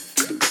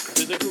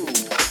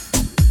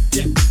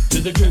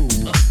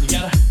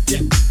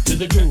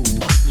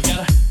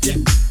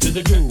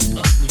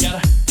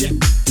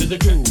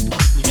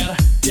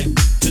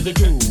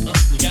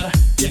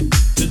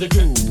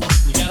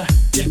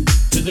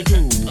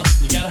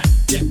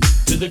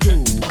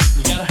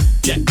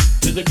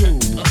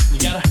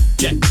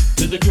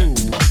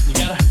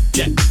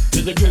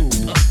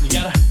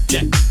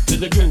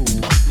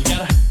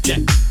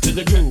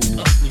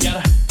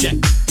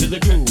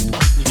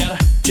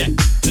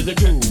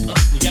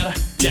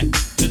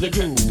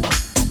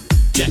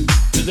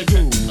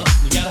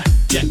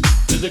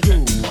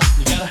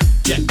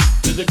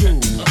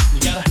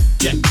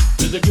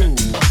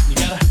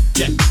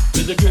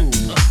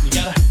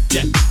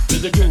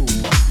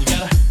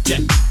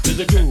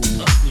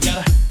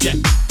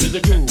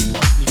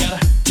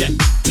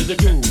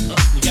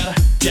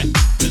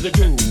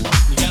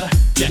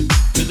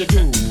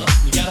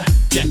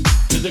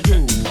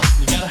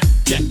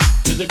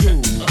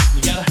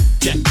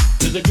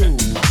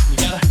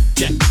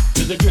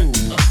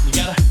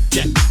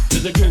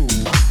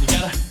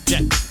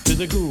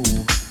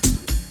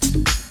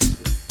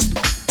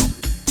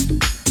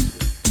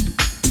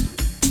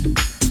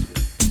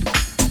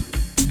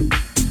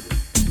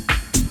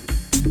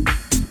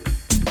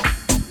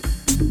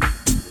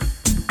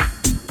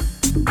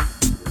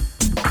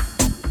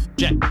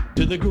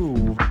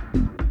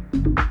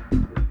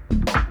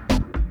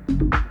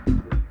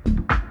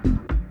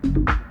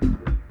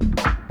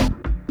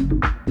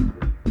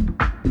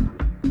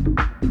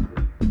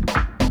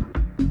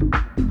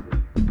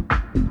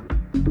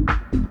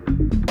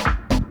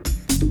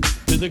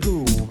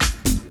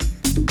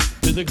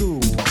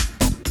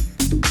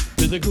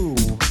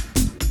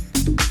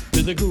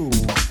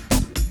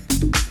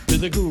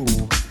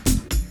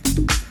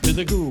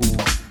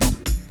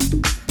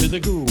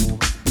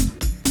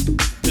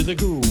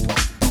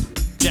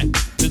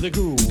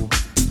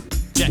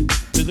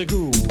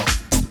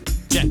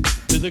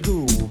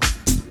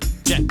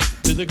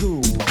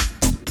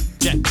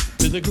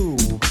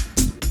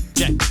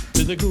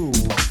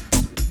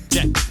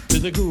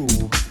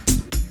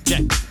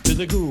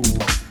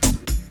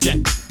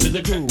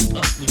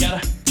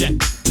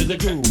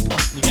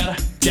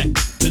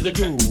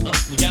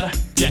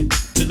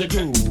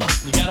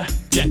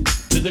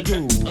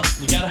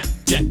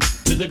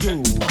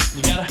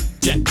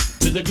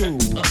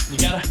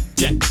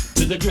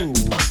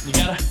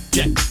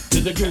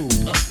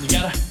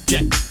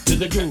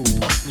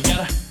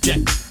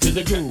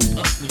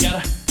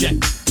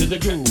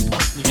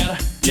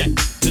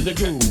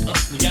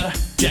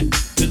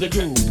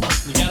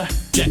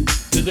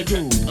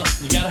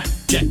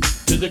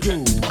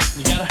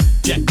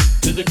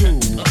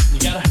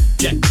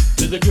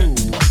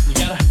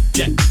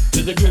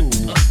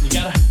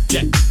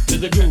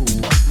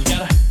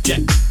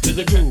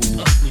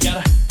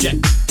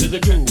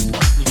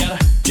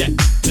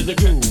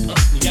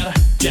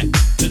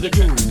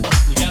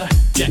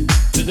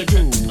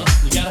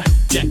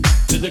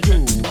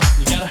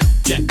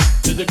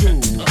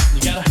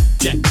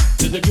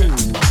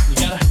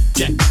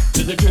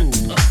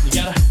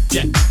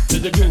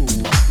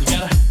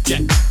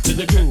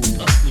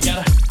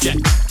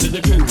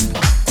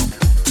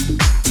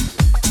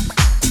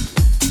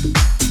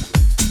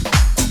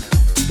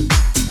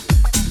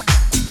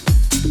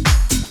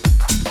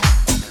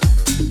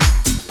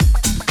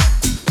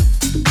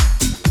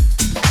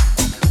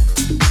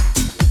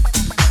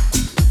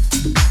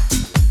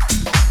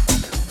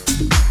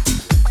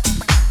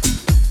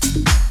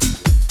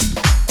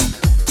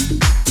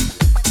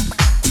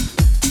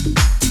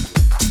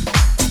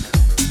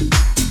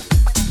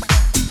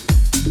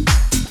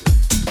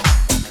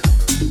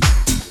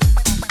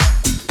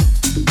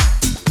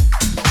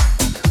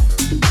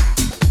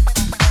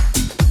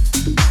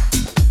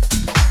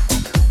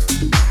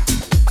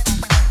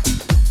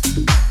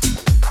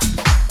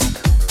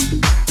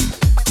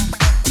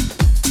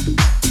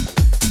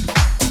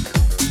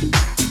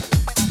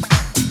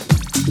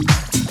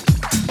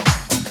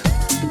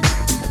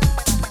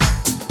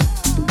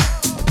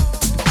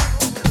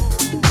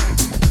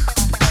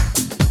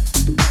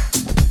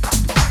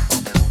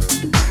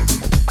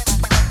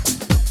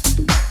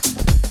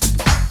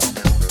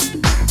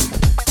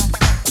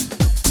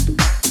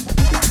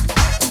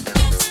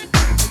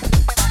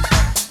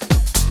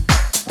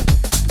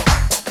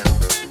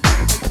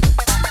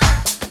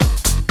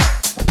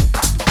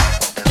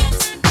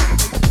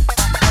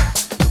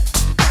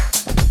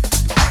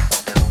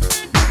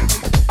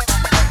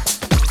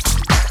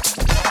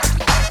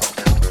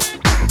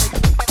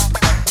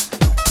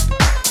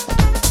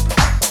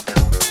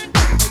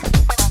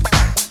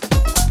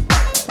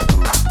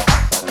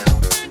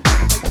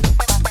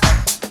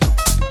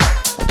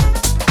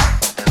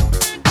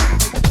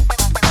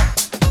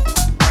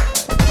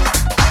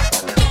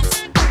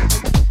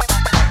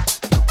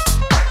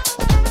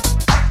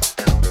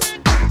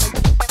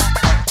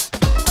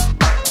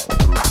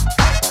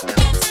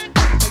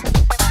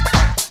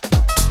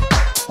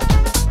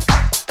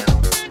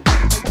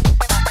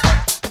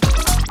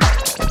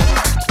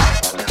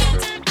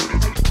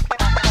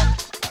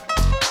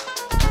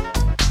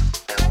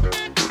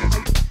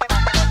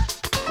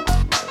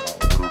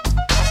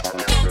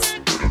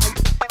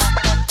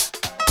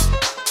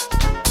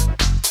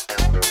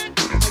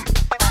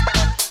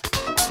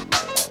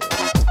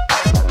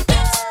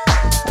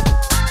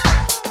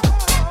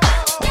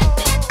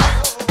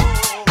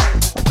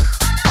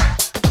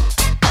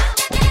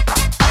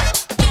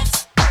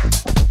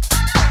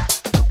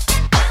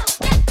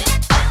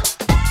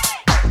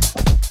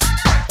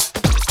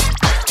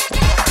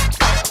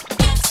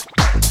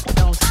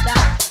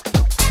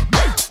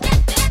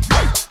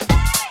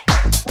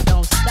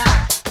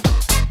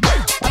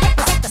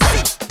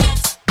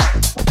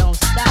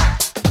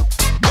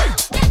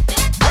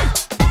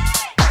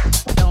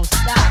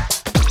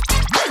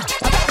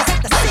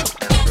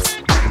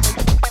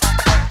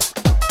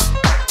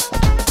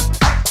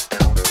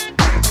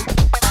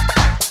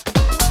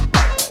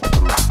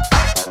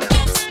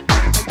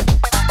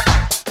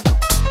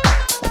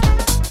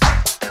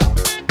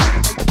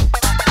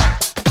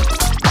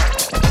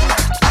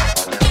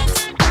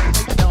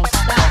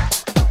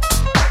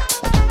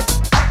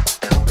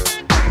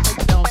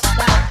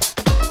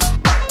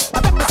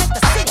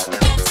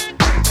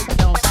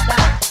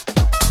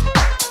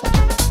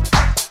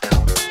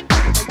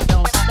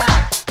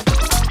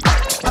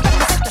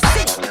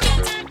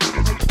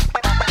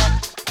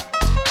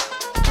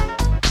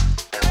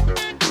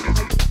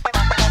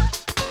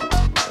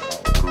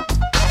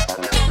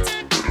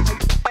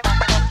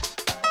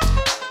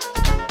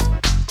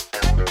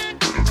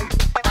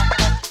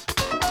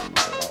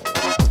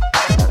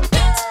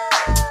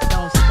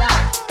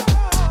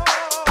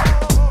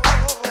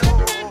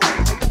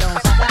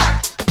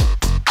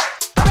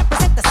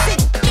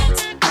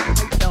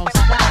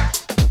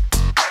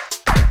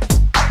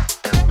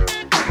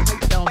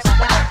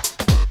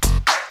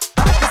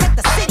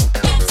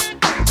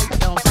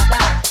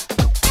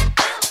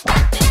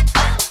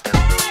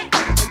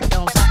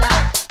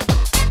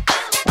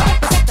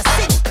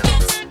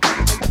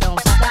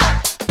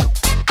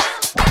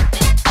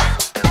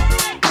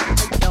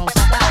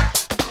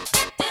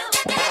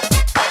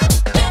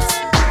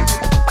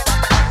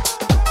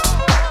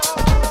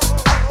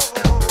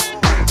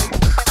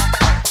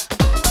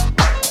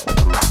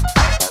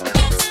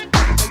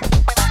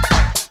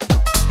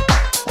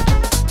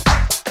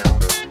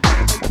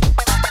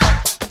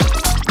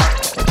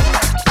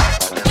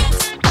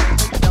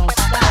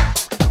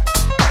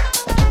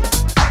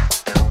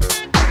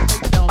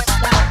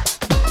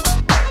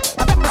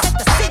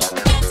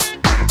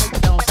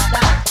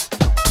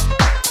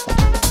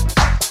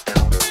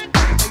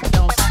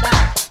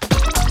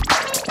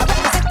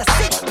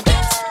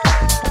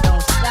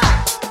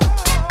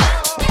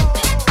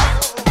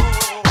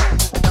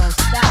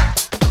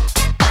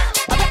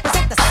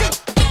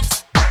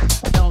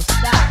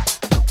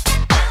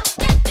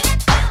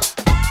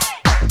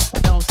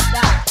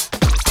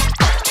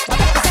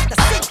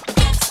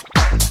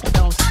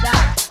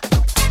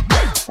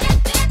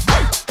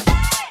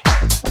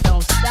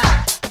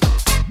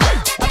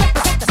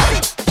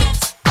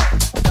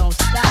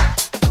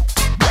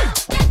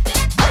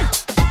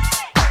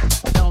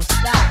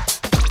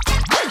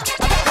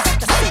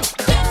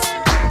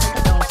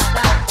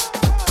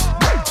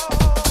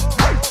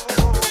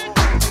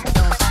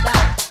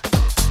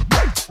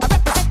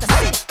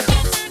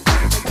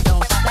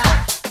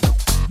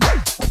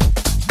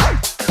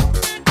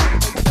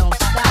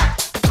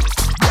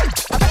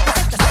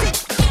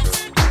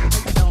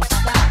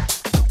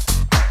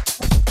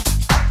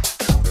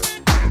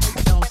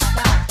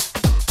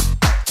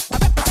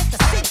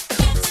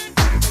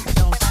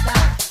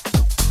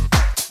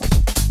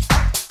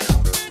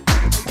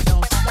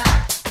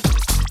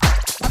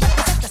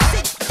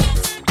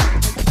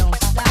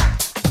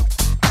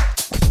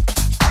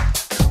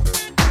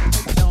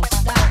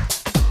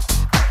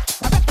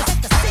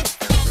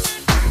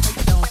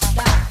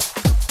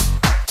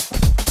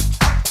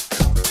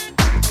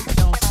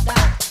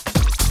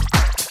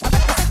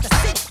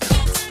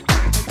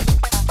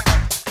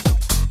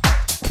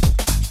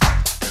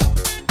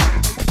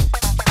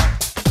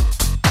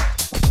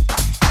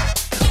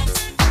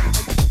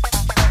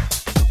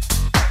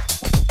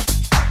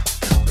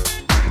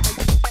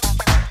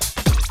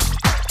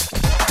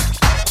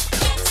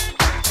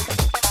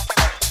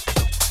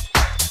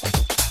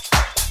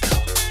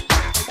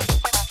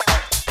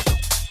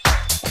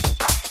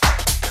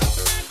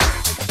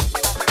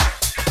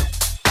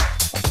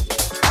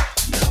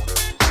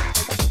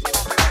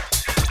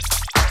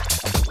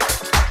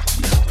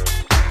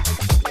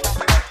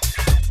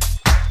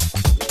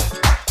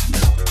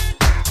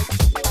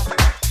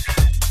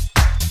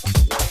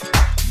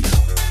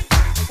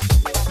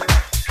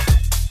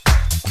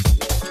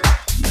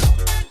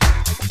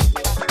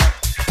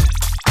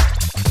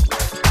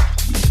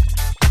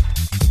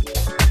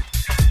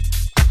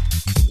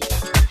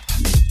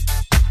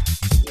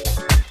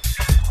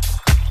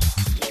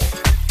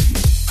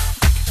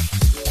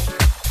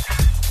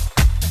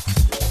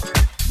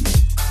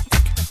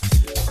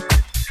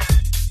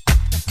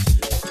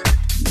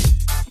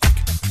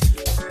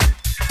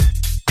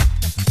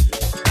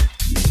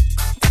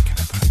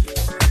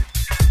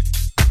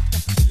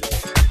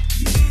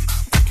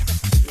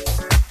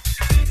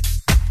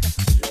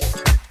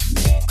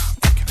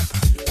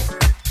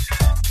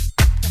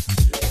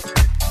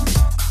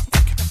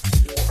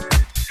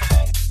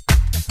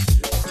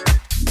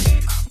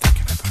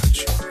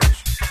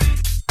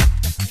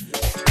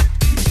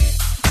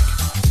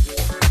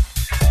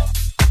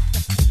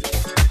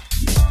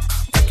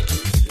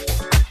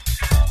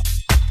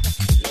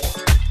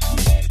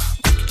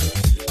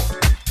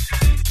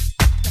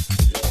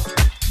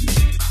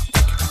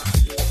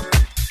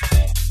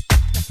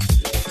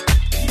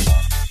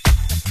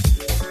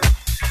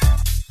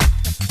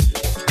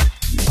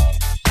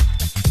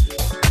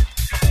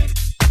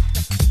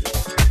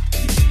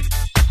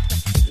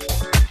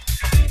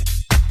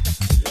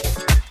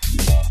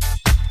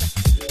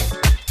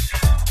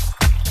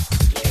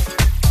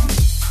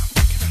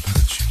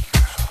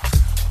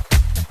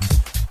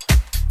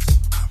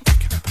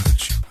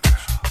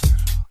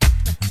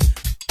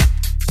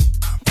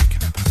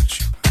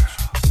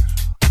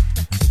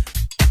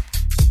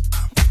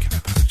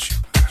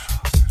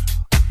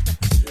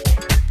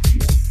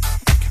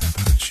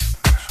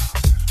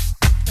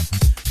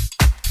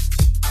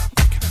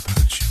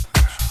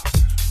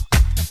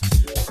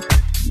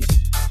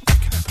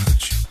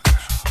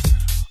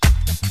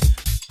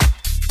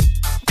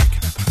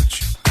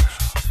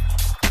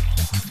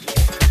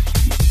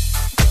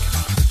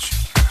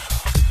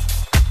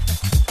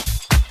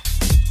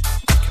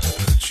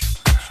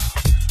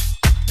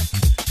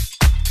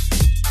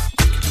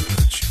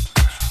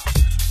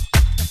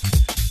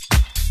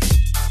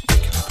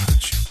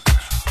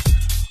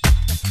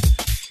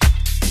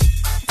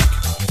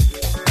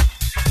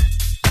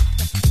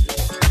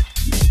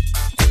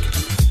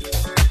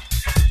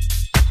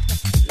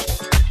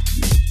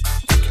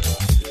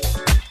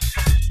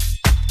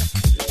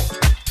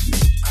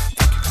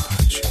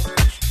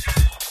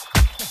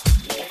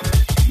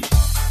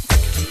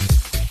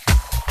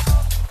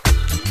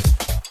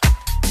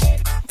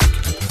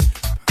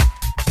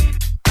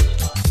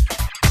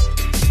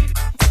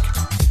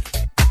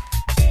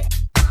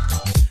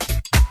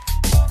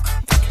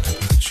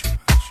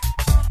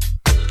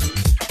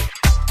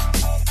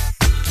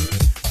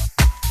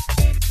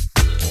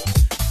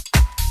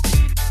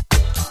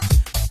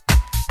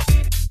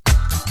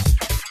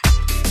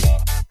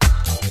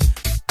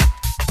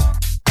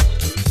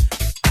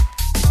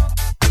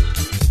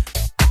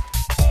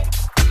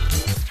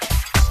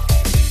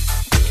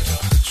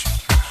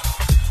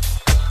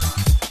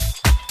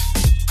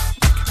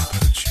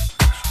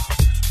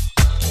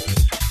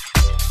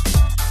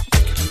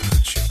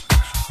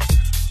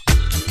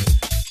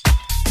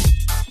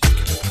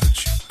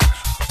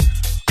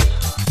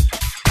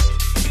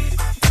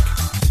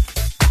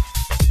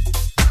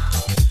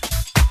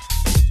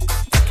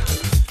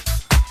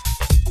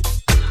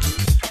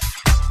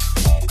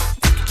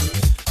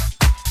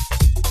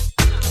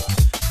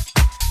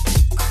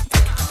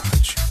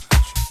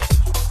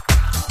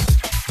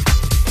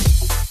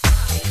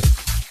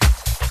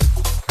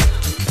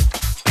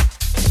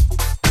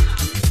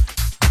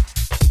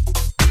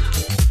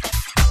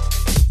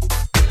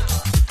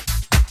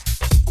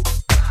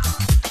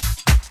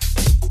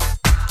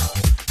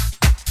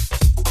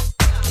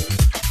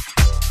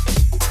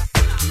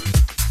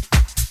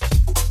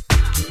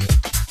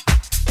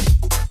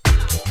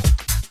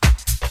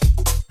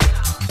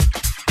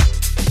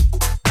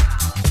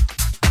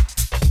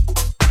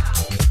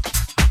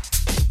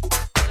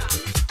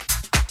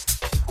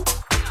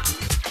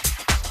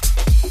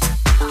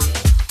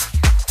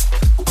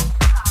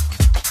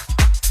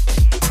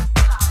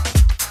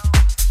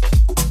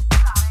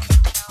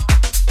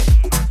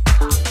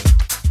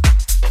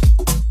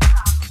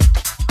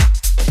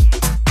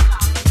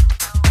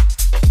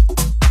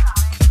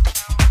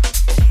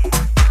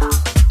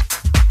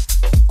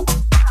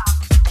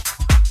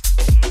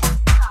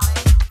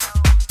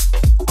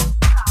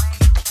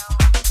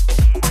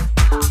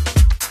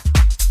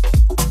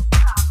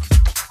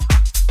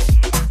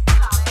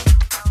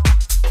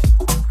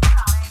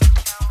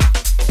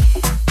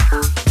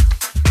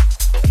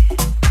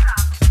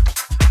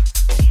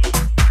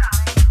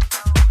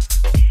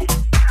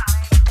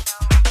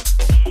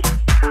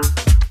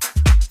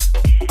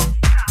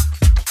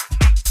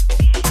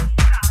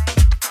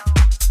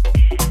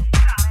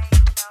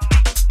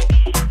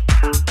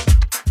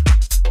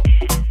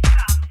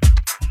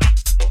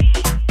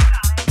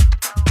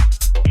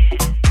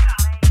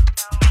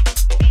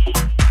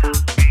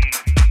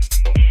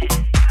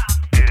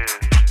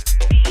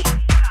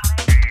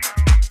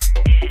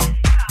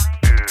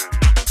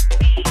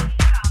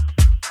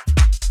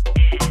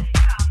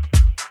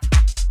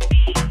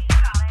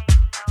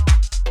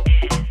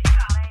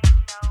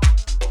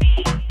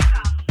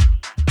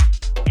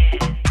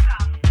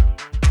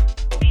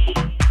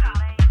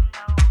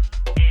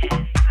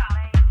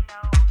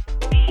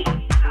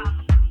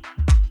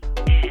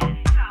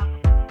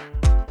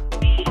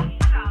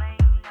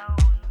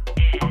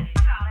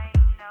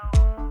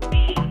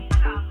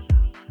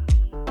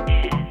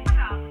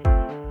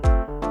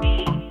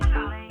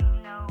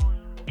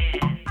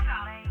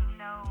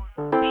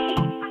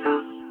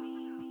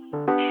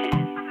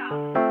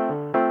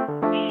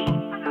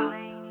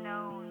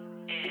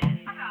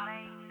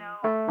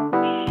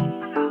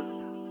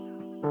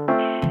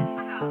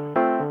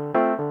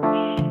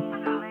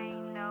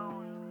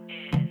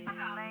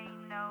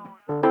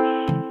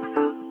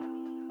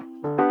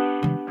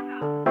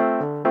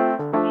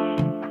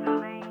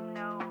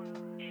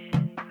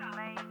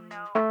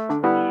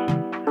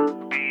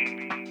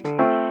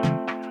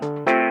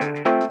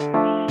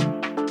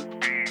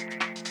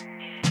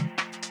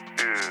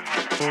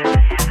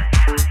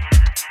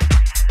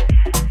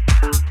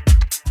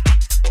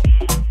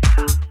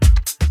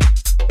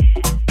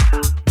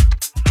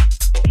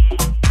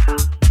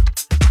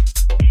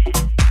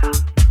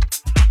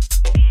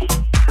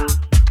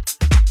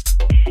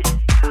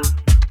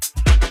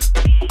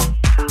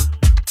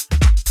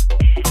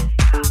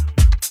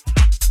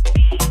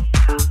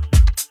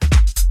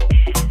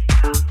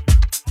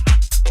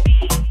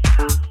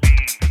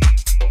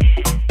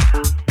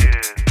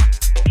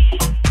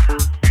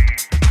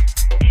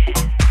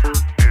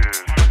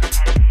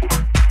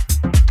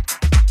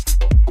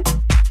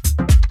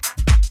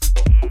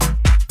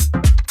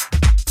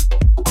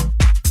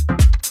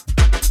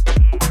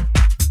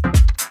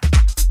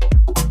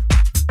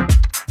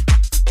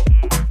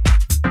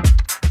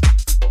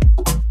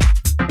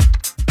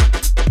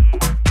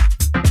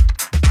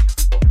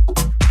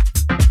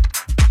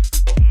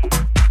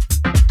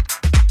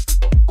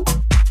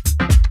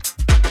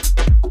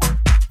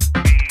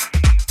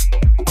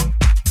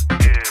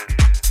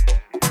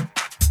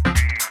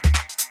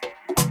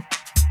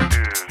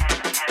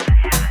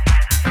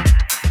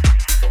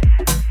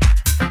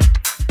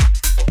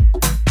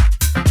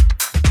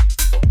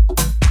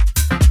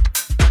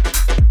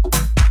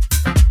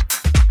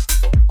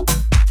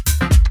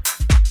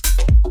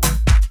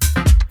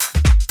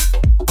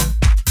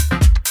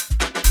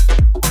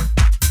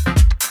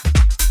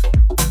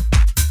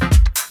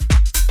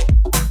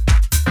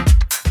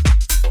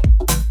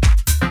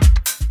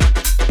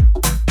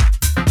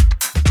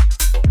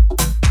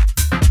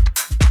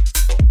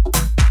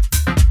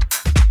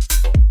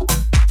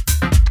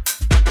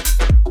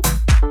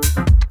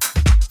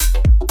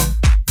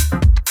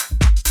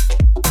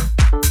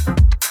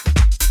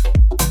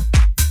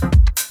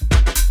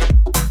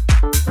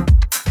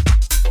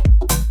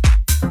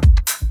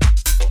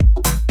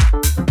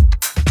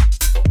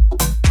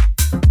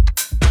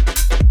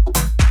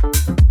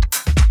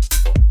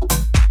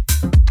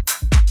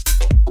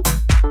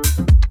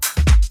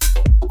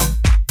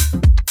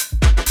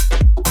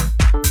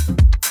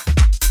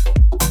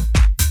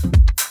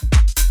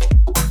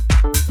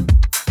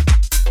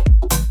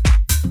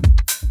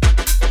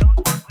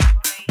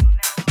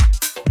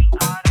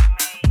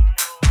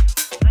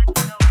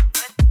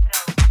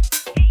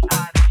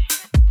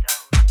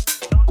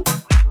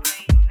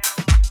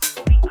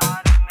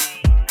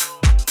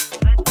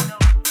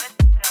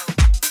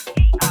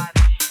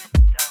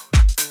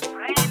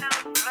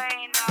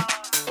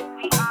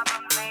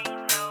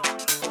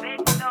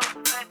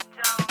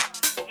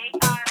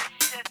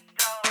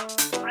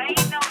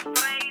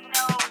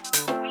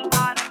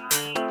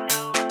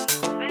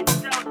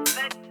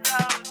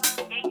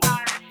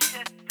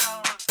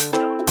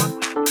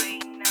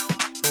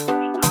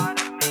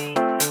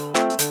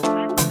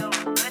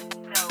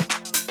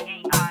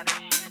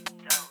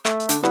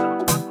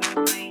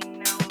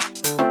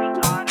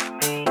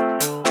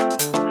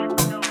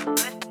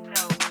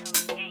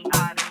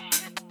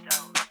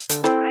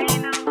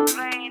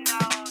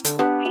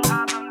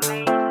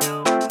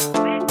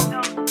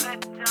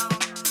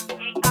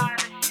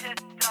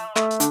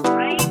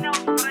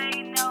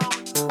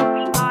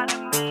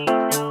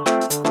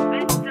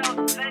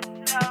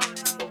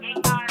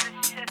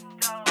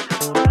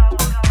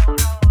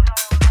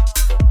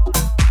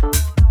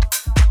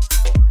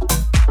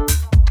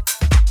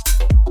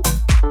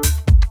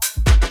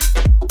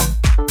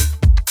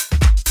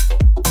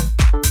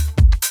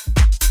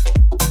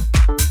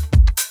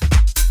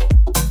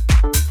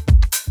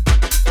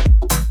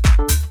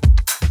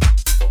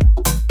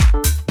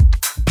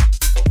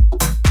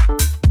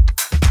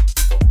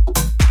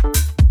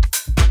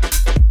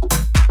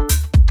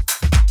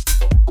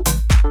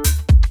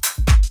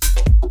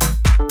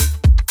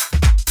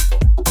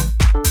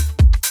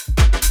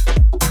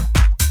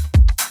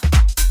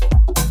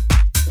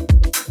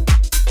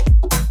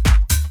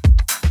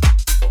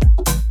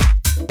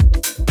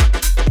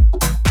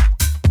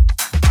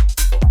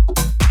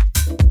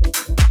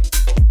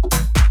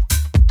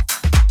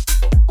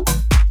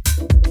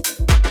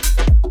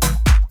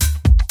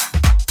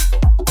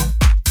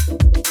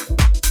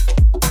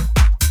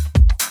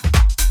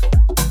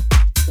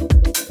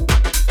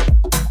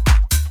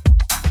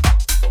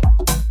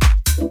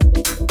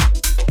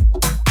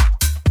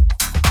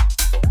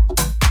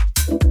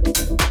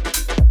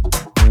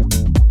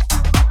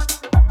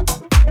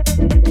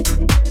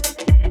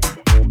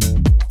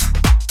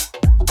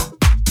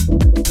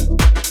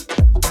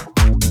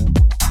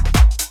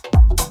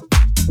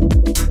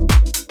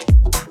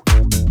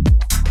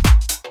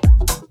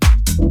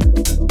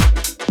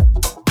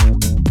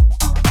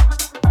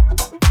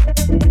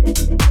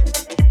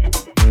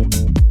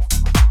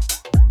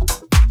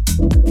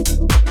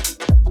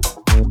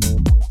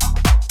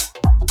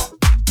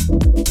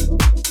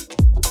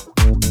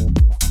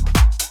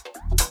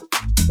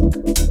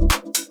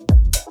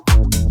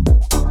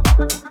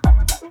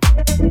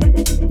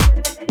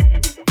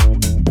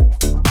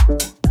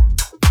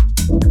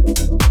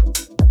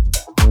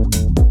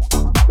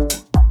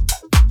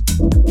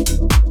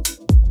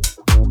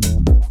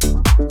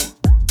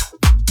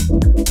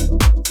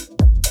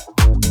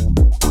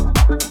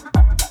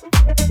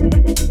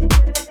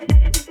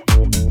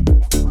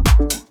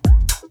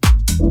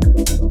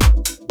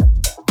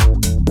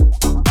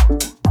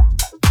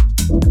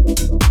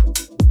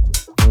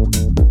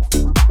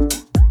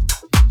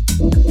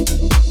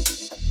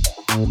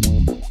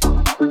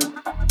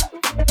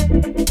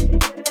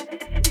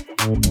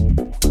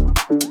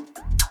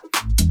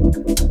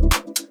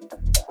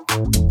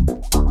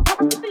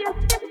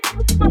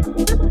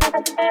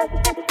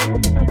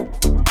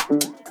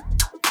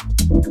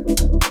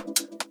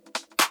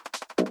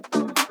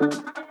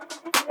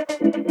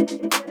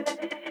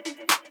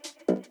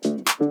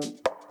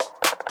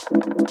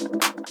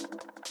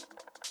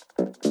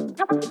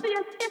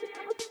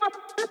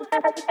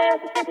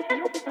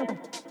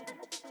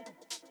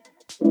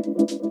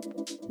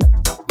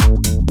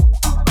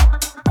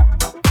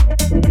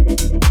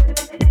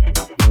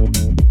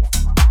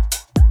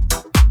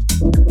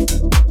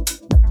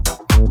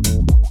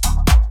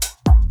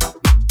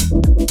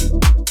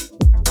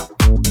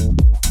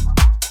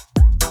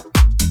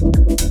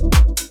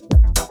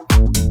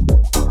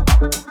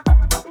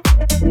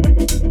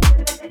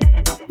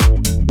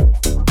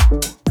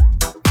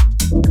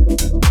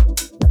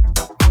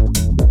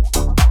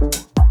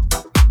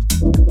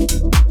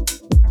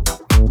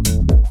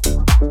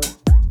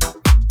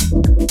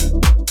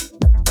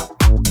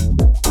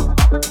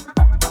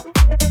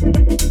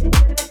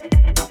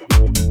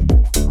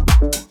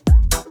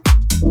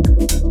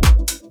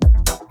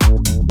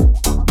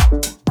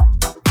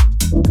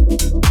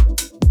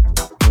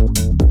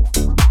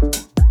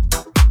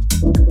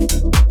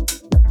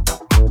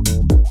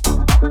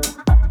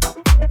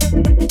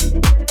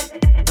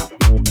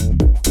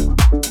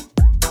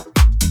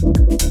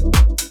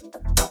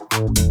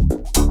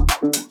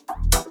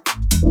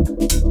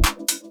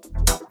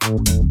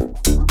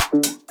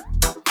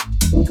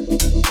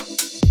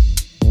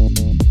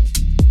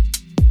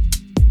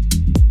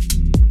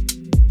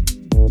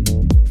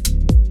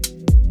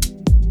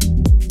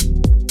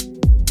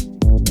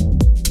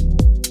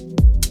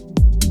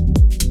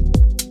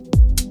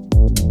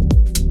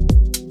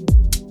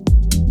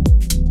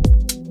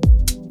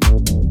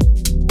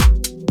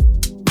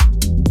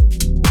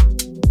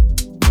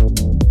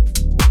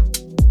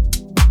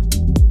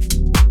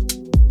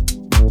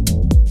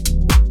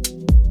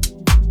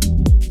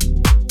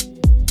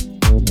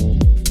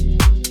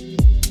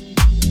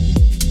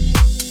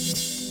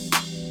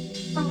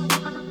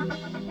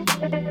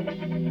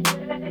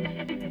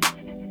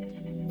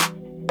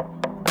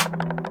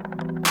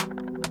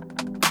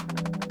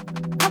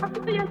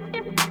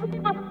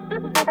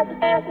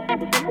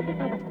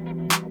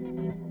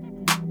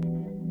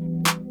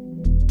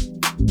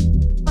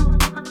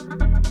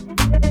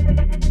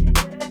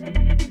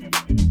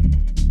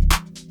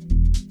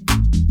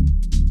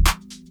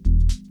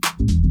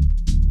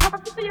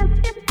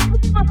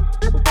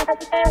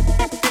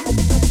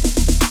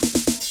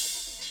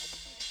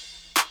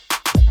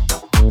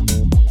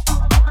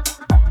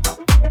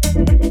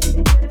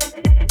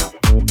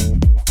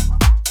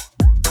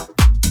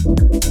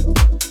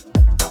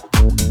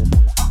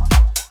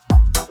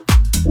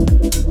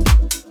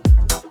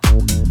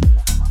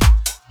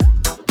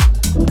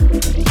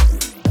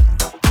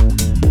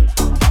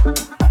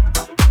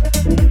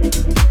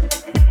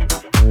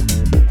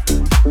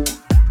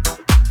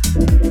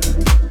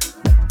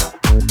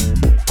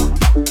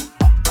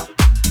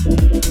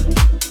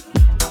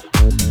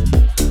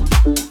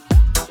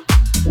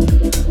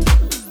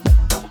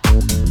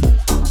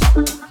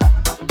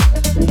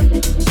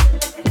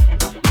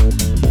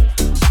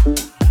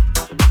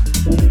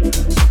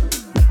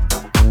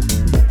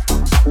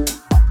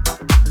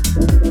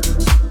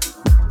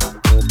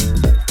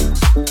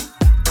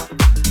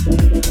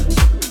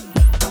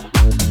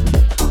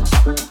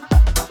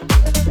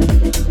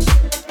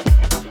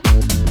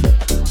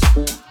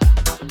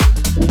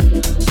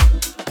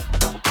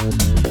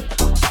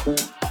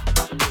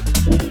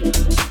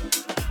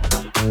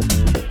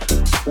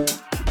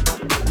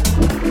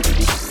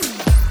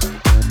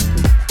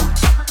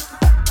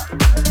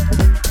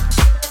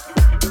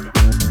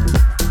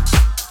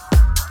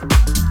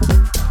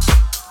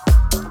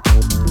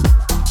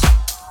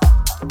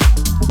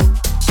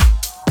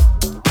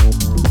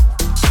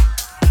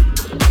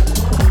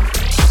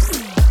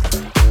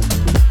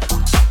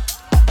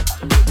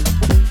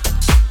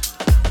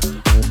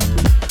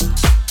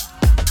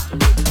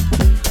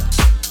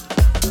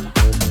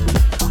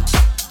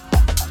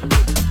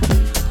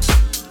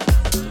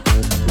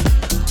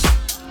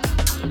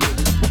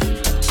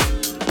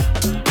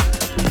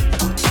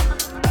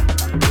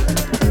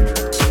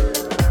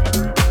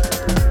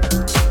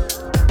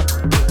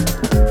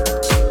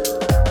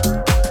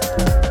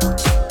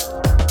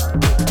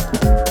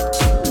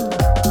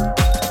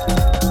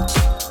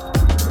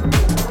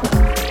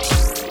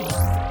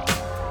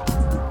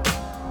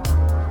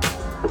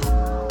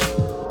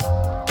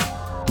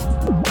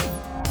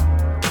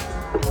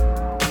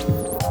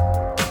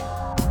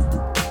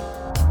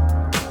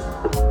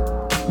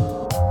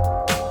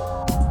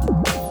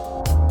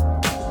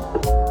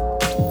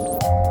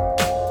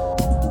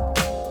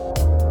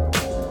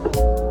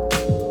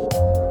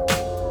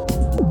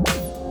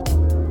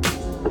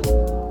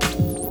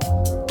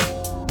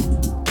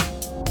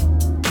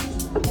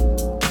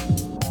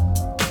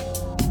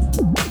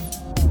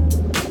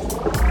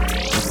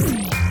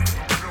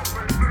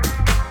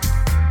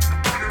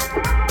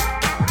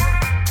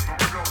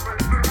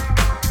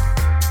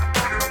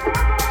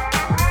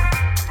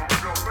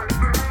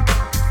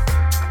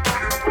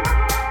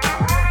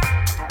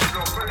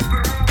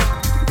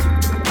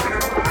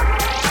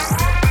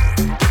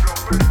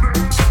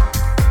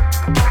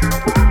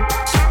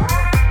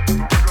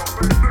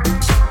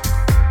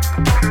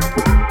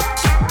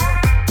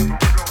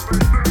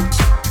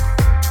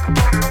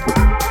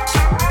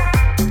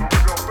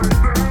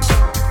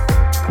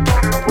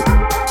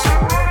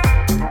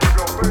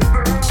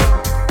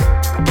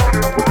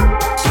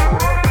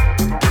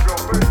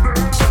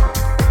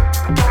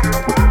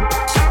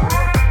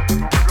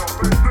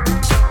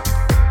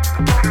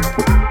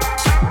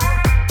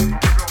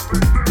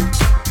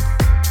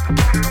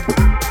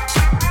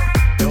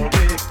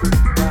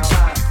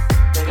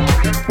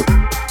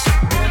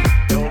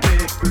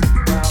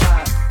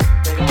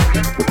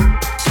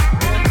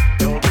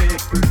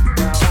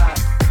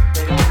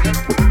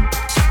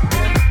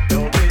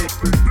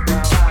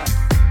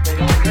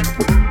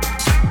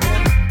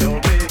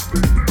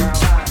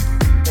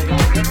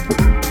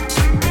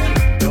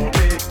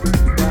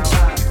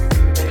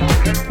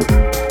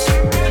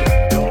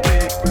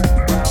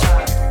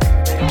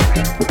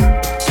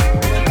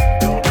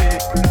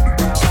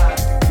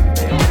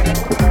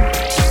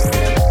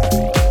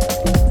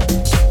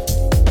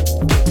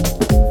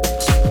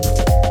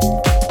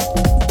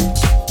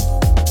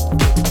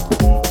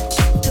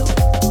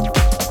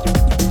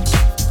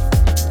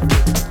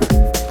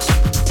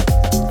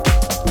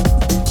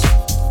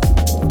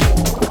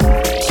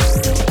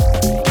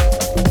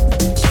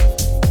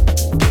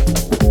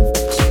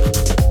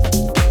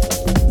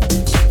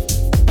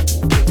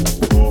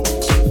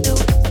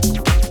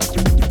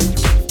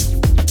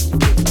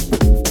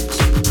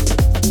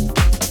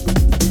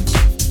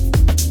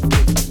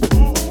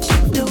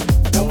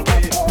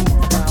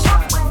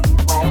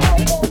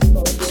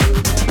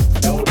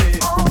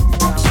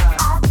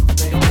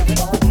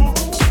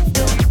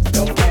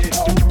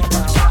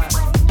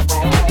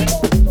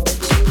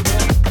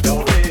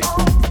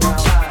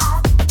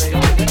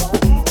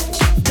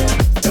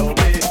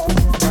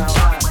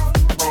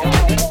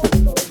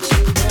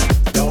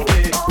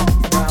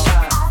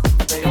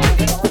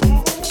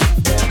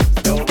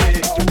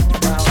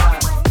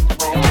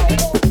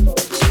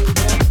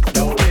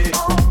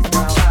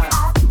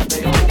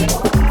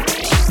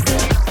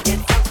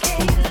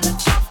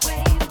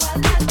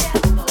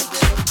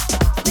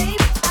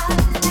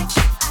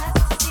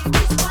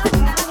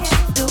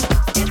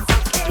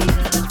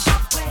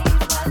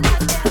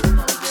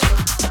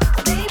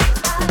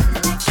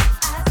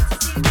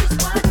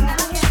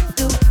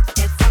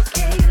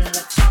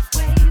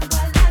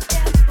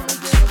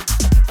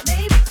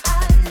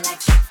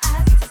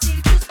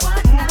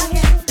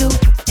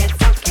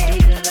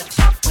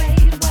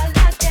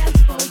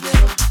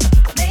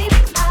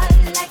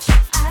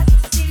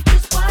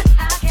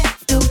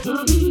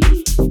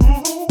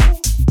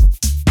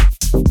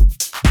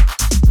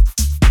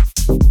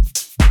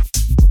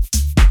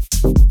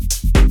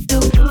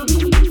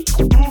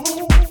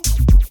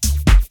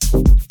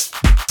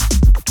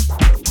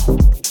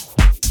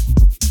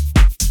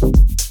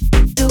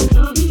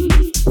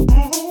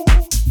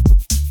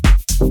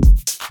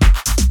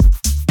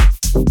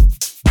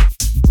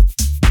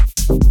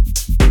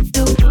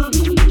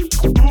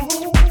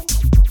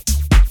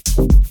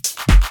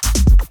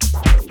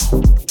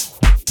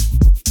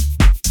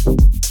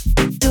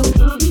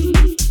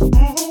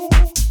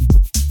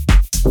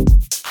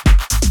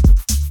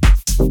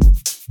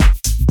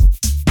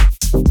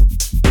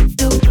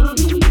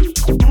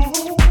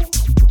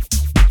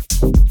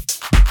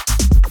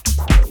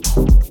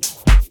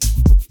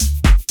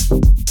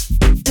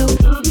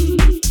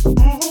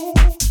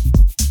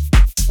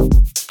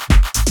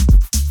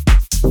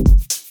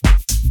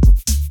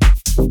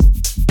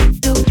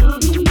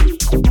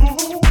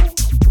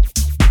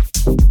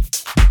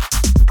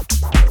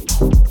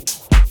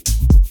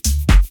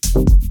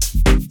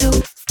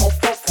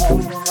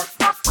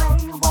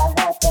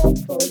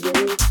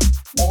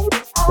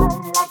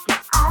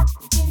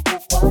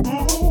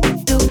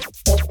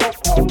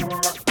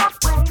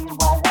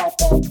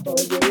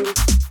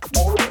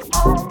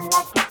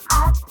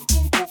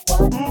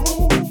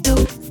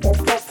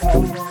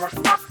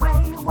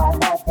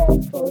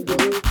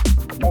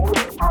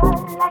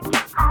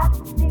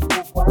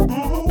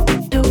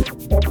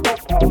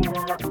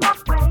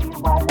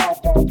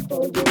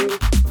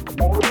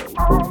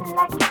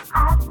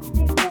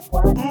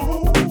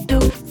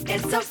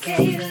It's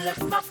okay to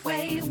look my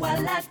way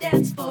while I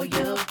dance for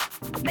you.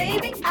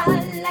 Maybe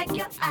I like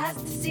your eyes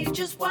to see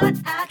just what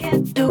I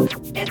can do.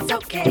 It's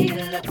okay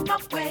to look my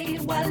way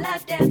while I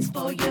dance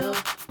for you.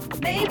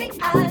 Maybe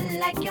I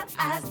like your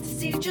eyes to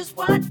see just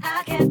what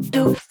I can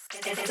do.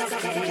 It's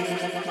okay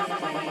to look my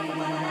way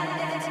while I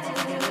dance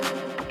for you.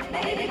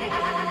 Maybe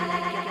I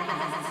like your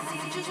eyes to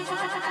see just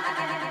what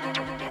I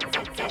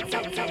can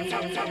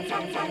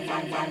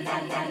do.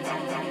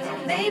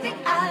 Maybe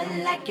I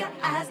like your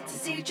eyes to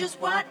see just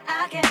what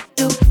I can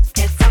do.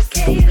 It's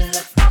okay to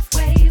look my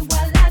way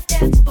while I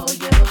dance for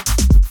you.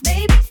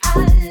 Maybe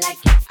I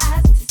like your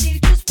eyes to see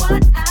just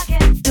what I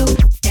can do.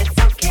 It's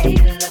okay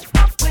to look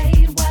my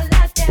way while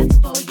I dance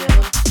for you.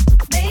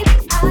 Maybe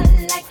I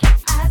like your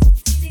eyes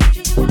to see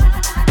just what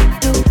I can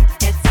do.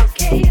 It's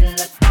okay to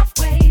look my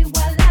way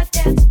while I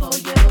dance for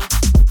you.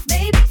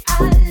 Maybe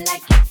I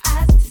like your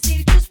eyes to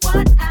see just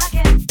what I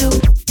can do.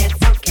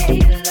 It's okay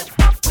to look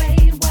my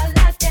way while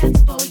I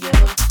dance for you.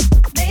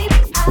 Maybe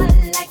I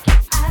like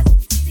your eyes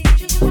to see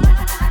just what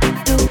I can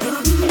do.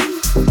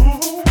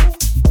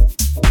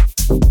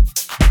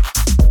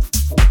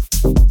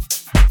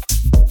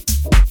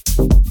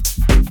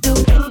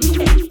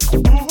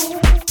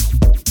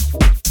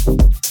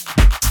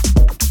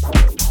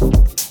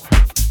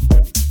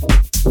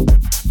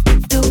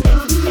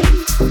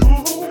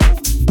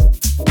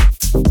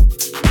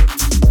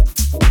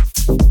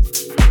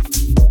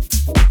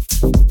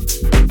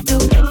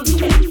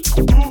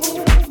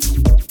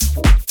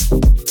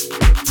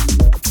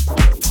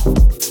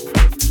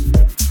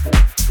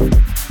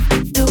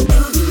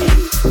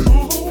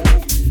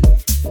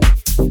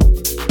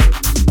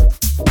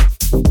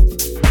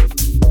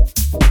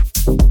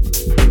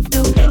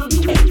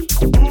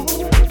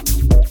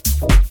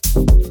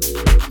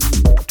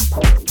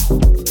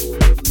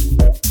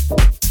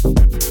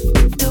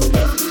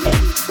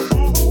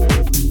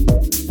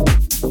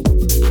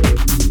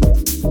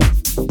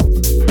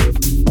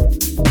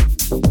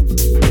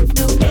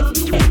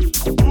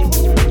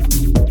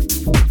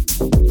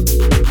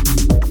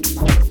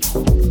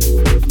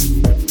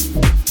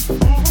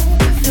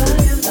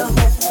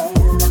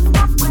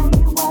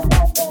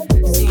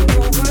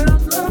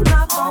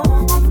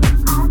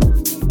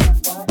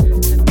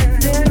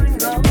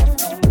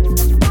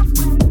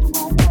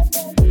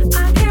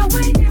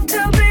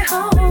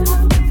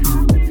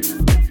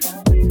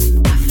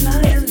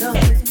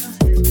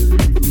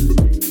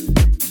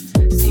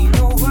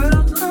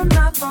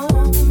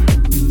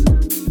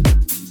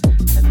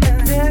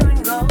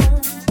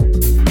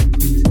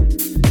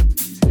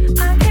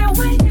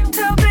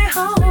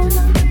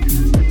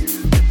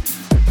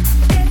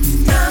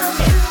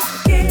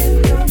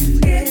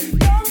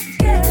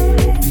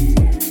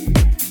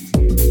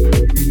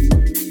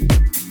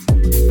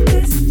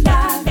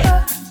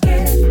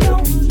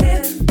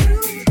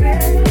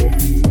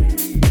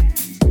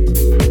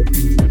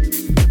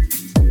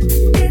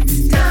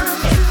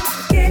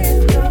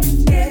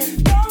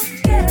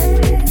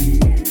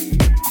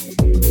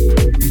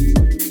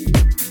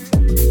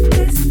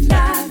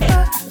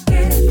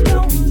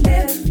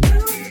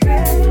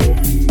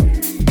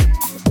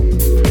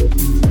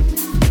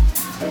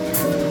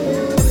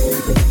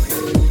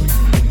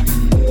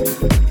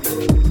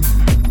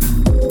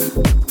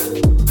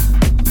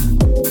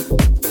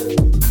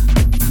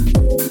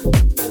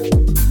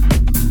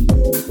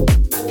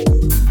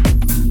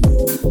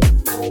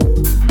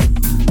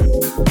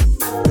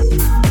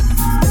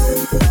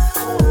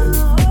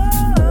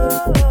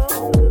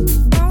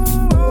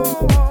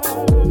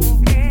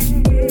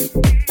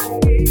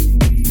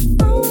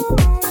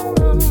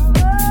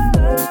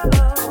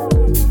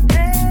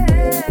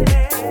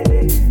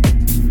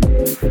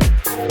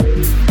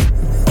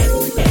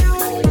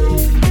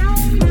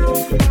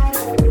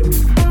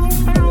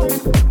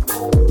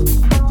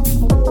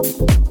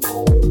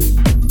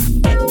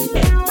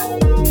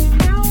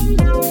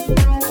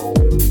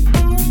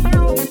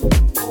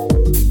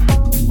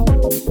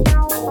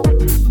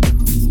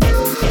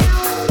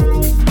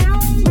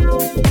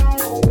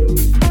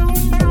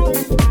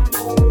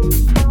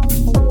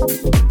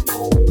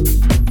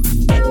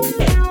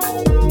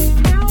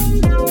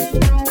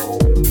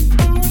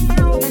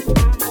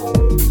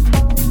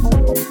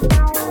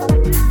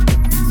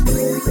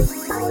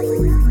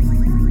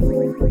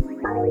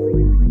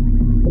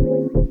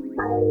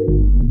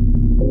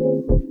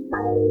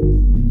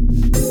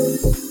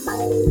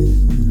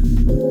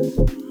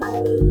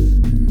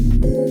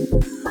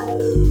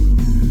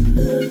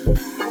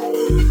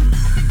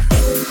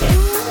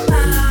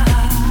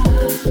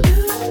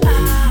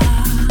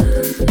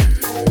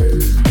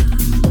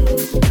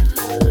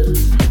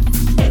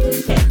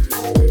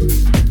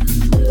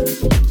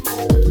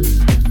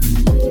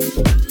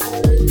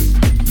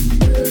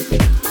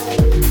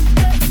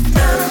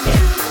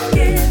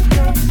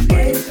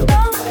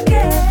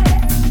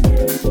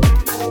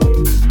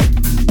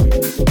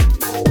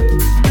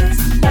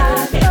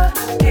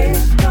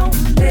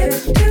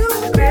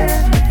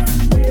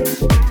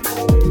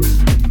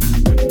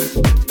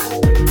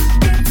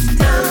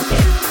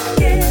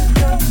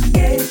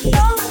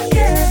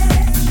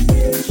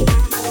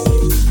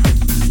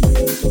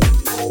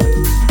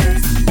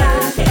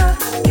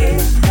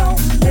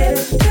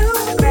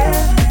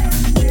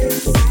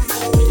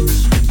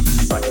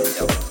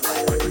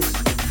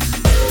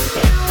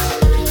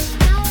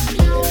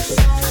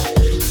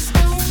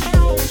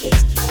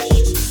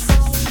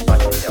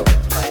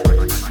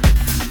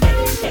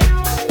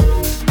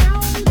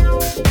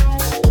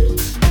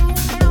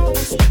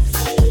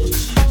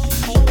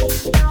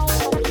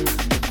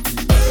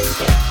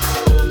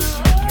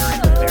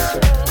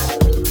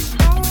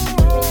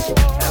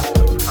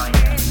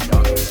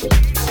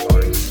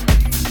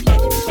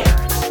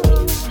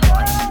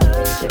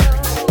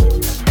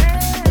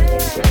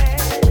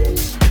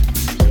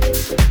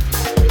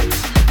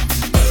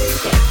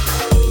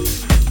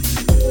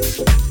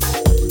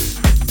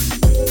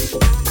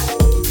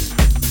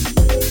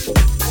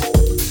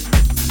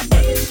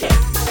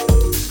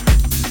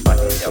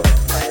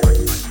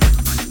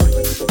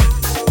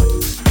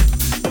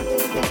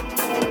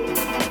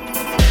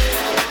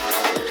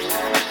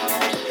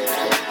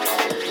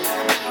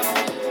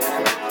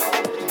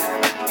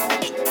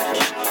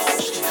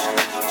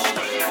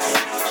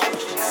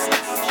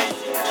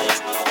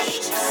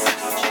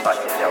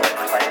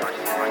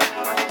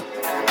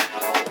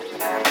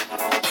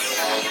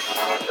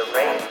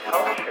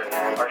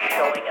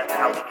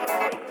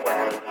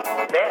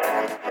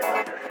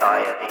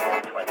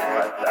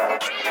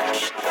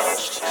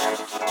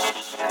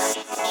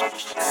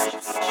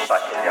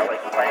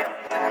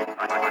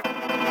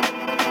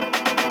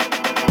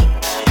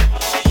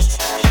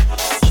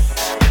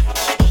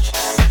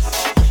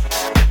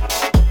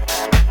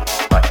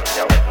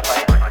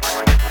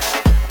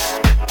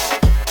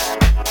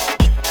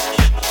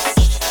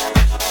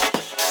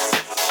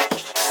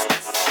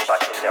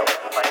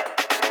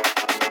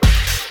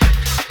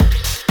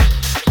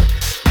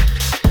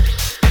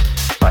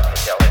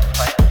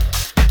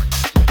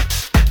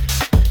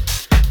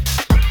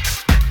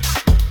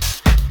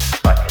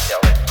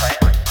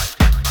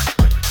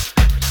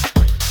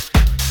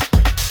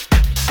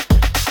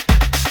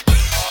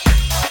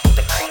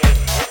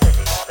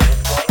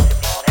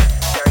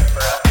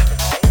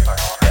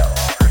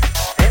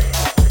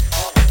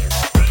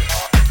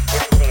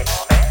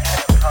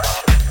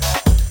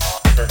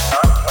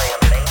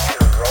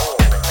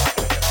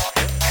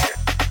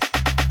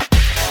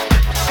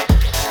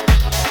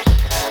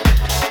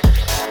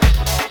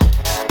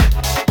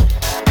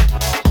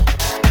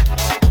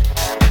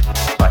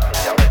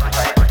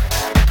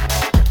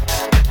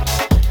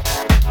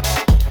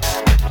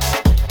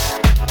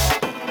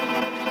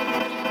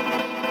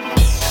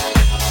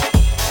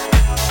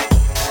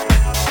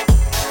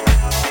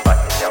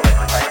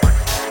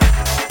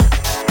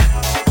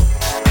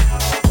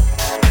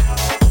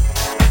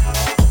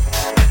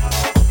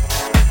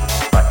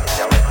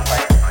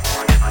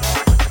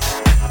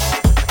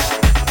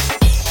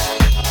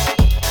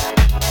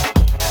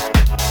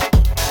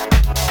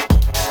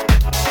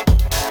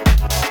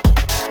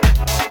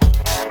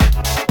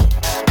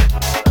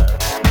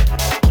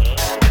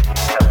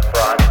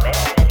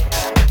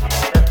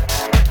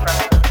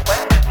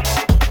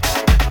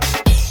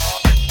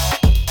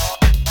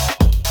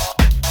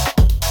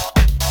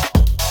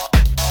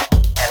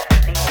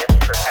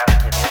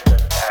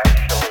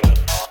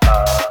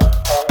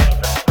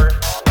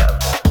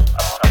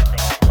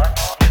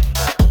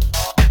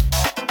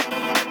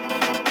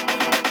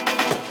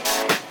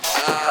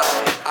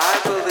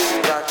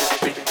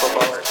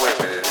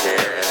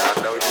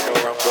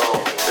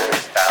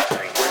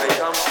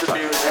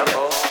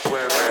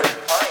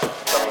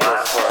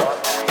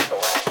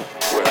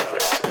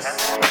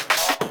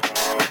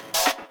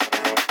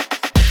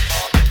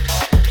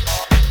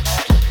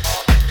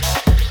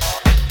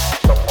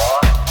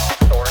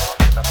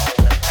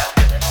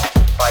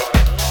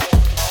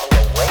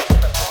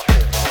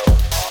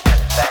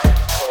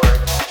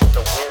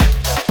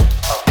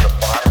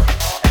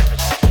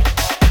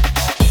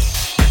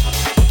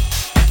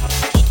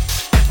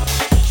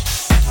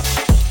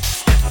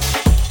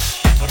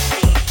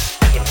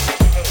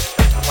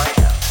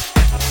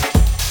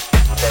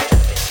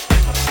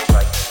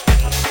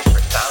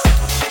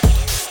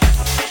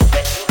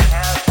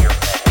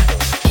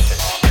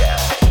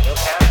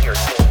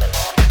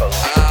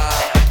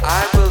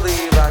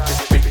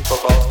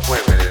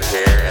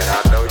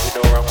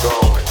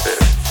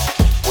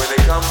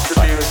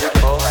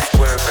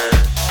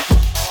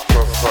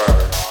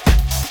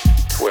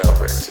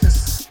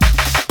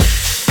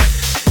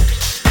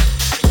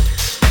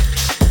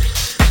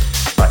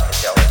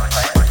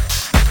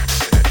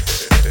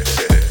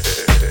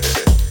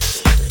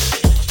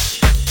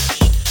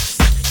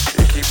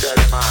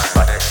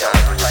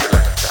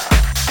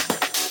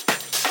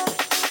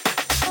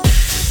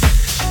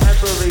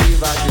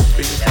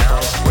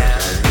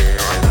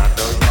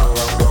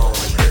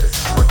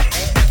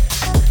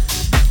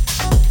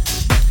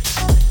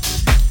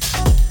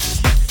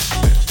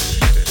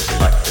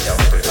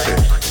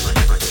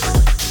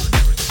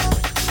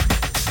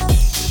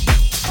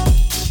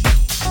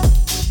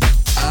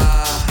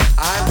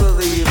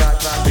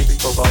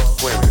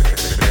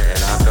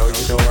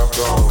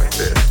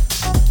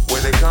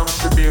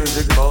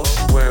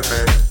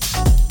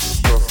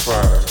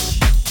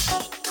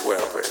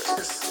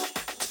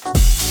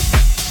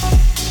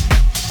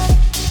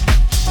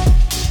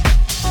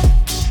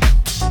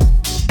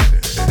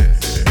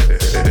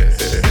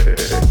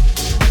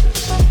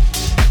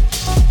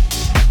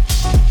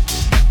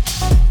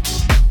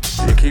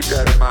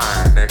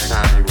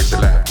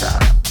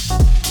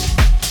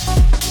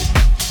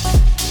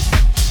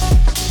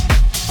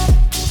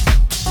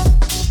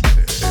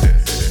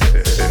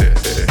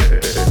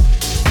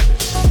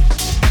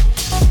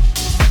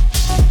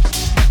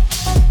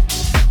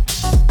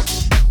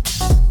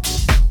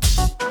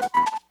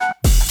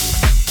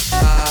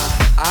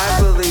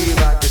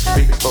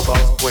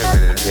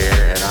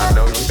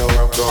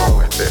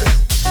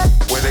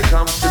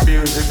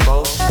 music,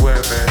 most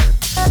women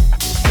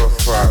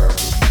prefer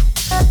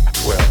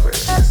 12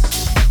 inches.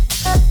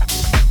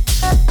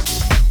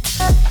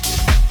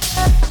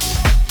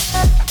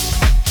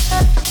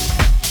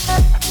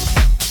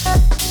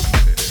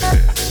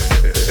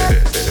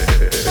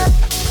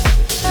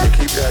 You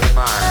keep that in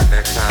mind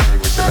next time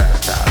you're with your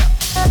laptop.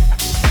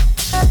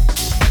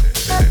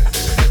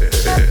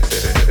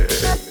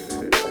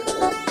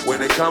 When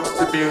it comes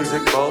to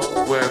music, most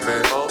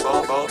women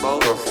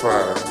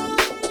prefer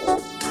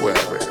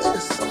 12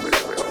 inches.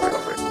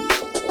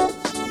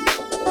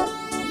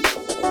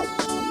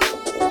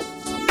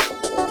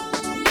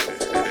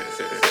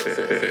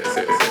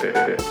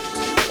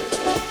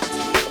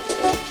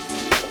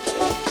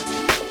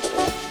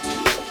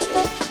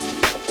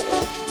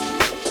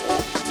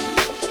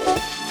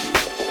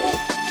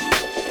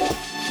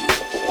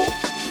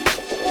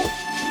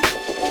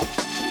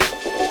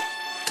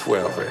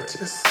 12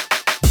 inches.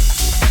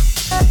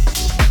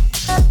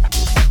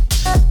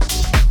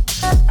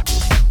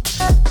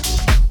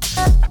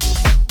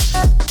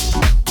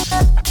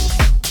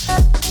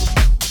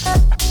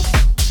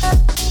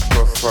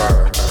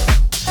 Prefer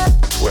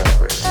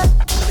 12 inches.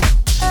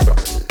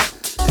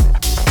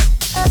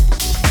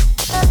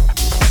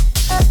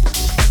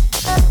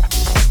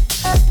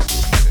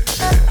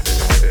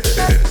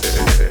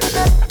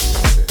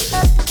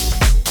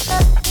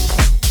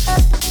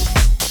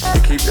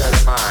 You keep that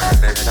in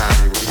mind next time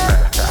you read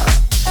that.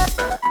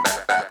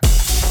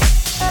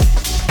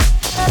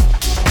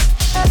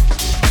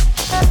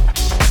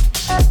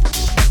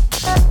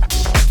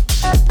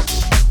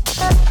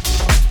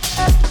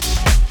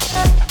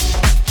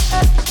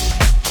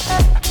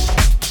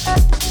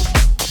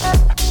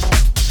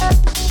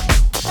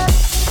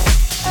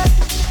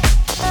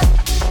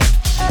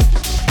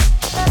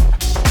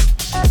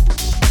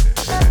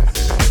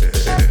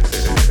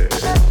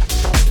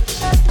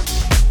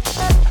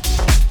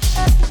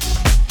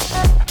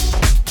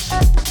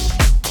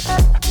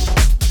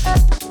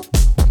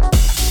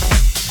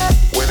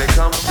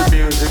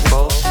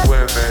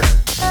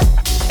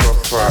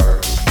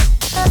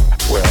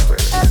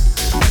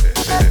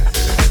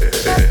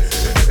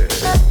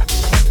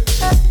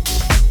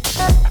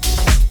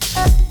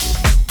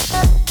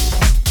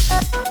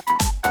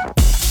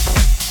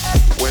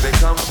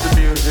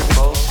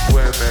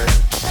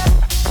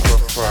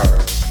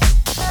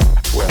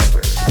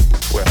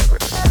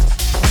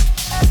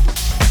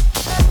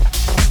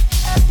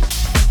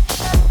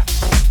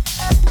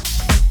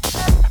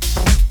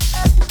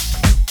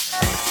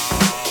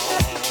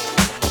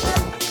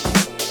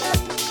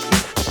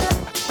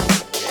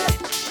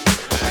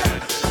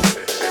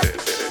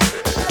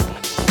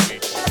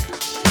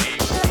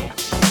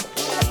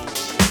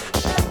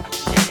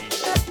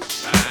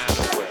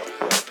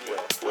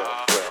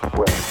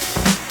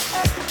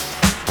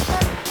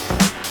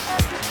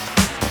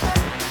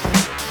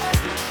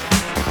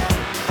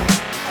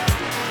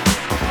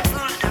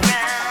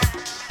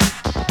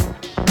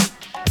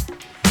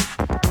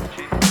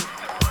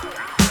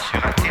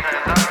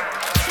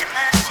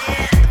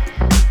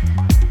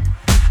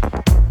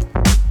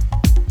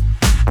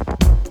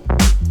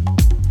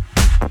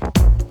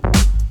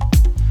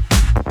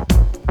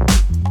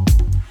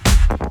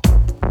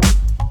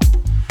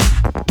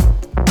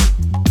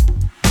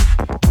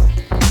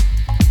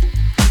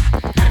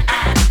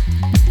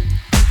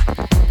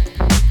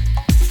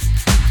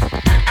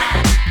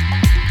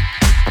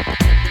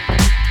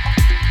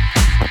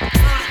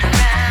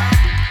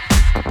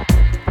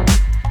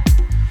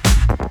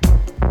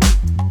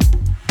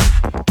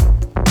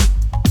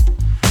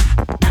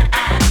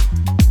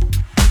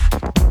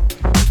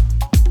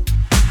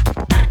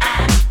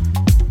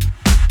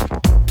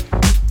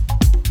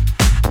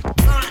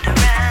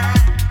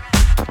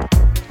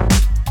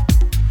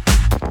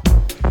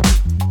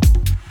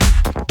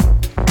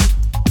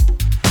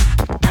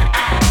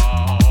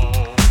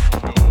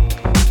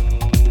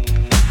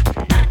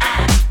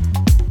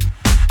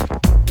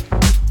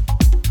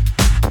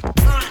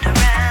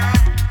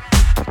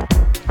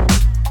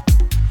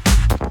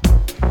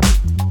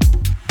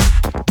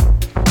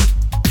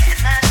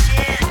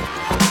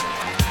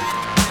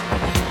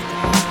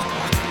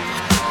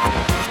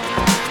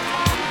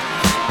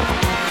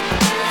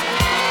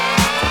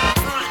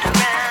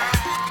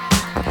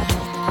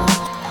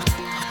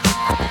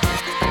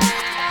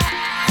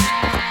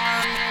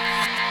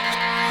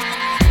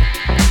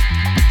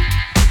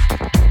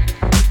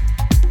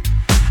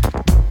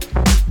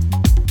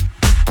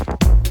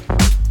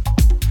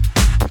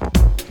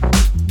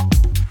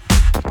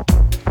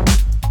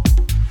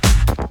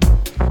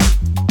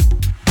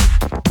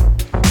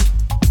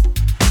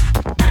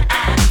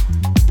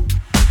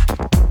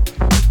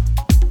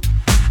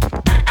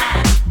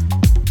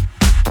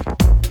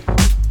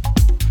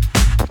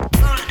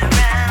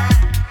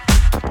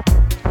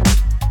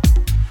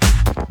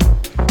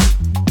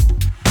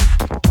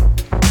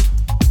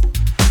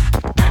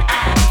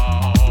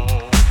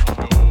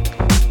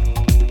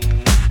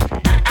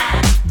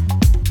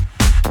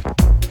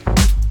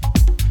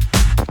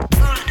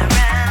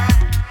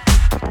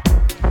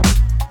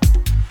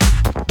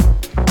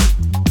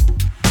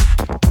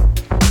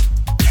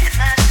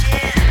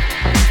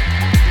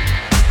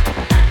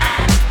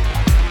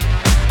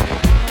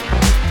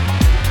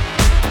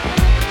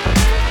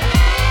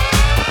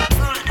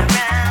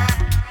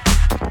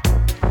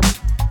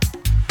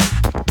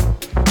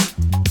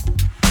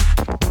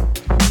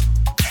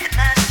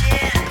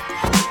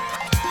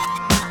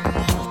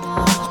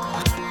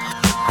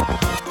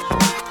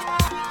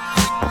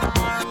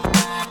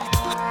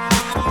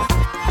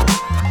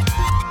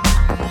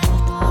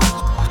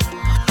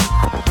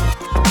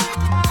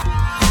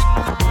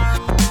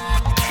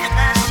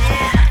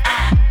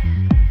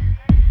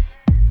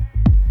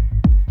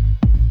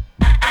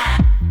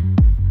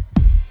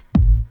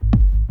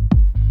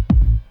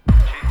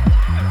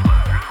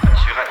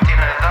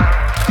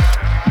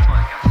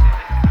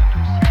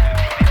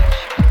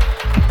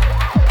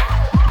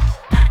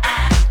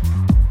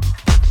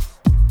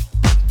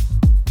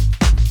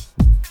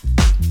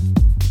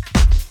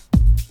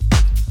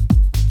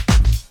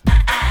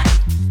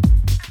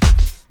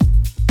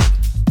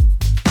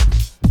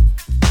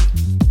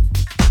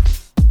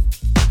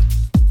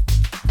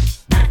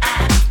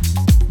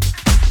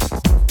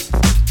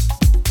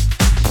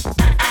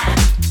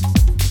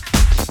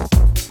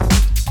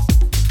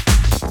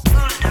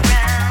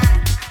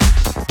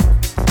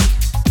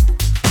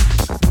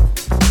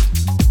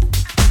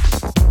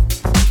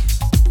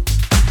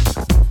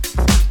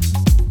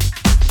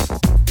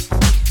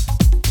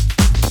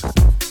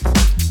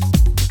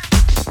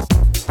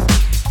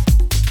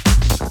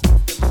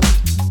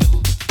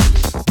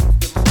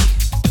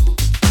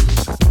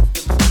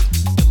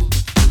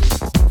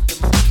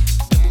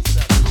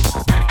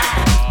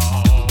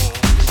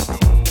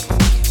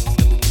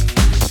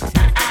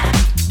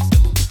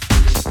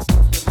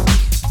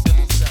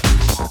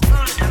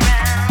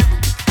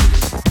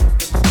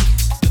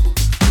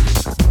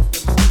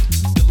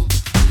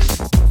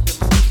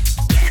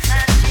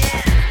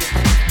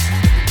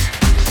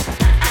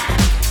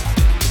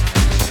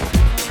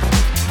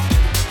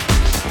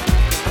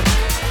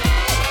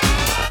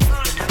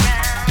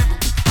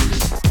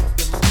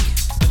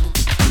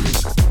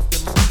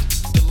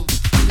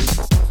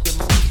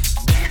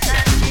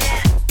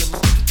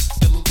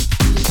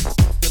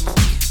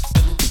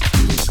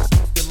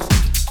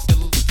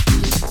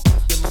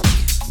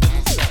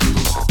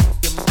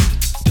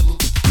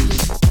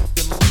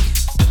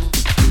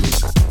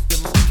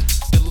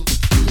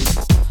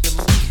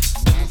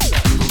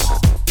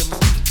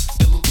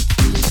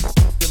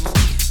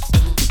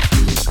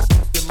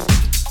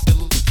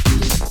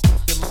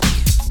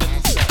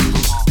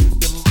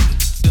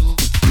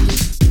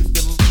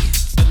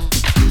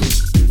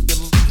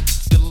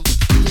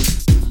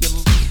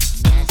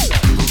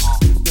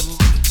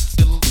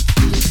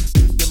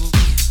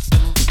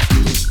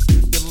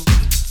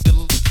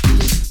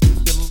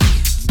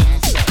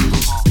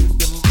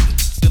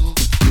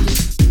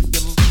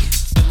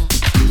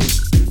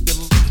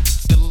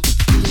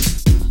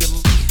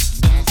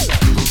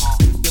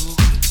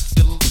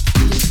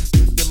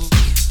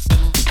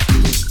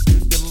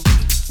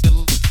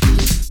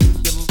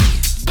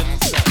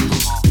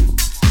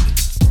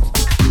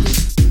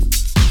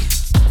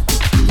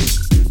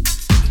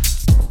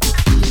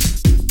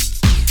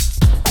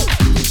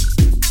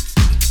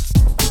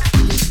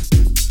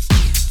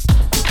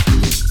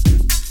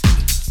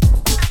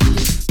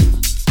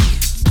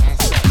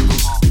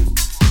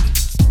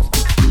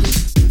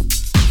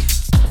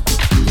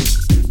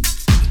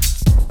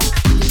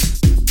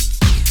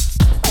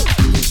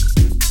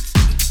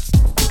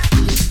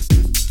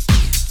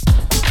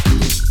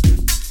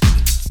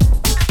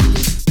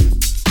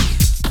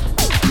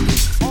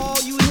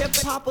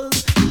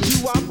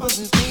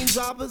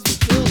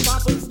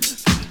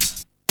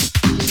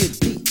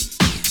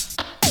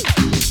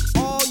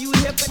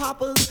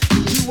 poppers,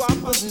 you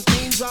whoppers and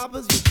pain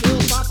droppers, you pill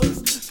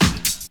poppers.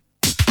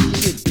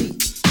 Get deep.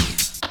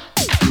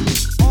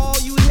 All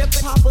you hip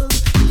hoppers,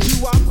 you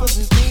whoppers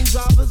and pain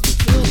droppers, you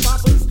pill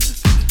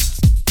poppers.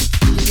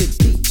 Get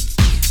deep.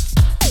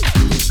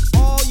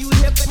 All you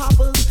hip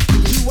hoppers,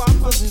 you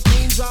whoppers and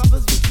pain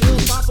droppers, you pill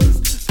poppers.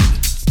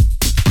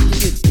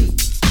 Get deep.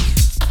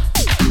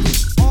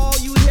 All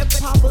you hip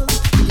hoppers,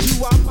 you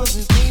whoppers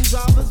and pain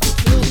droppers, you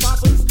pill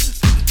poppers.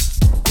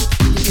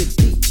 Get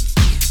deep.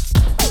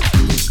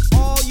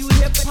 All you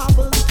hip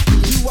hoppers,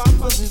 you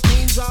whoppers and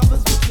pain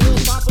droppers, you pill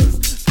poppers.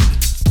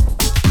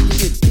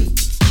 Get deep.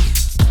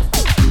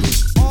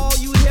 All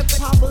you hip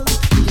hoppers,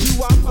 you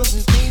whoppers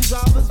and pain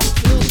droppers, you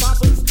pill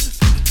poppers.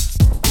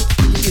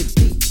 Get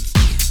deep.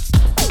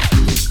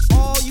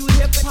 All you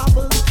hip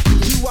hoppers,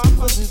 you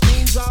whoppers and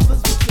pain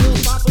droppers, you pill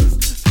poppers.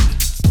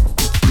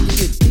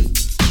 Get deep.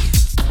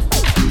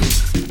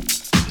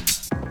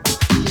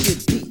 Get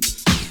deep. Get deep.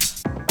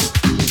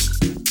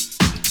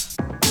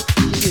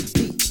 Get deep. Get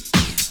deep.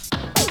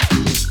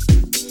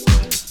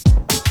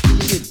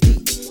 Get deep. Get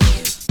deep.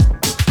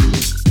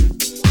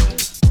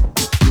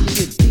 Get deep.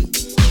 Get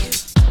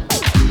deep.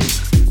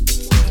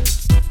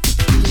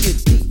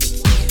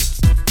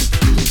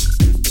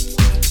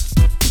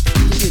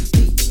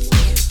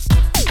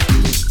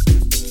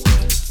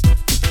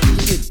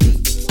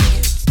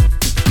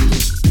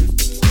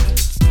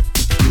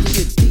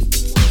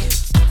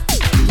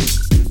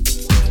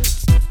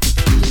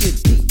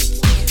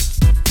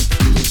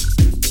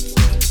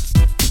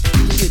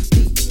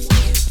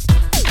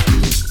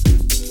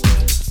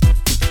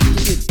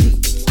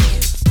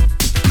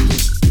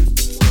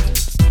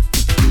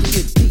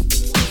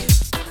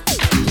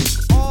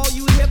 All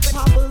you hip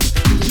hoppers,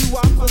 you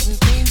whoppers and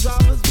pain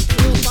droppers, you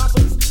pill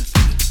poppers.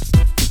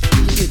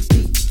 Get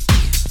deep.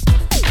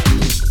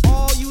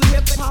 All you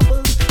hip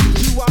hoppers,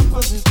 you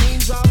whoppers and pain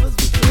droppers,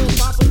 you pill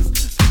poppers.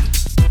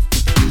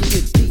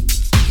 Get deep.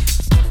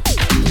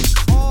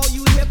 All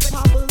you hip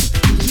hoppers,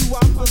 you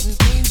whoppers and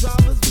pain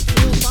droppers, you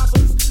pill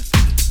poppers.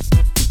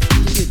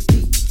 Get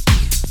deep.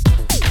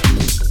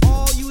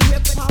 All you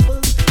hip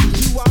hoppers,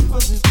 you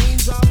whoppers and pain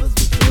droppers,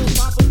 you pill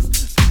poppers.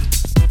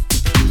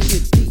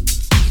 Get deep.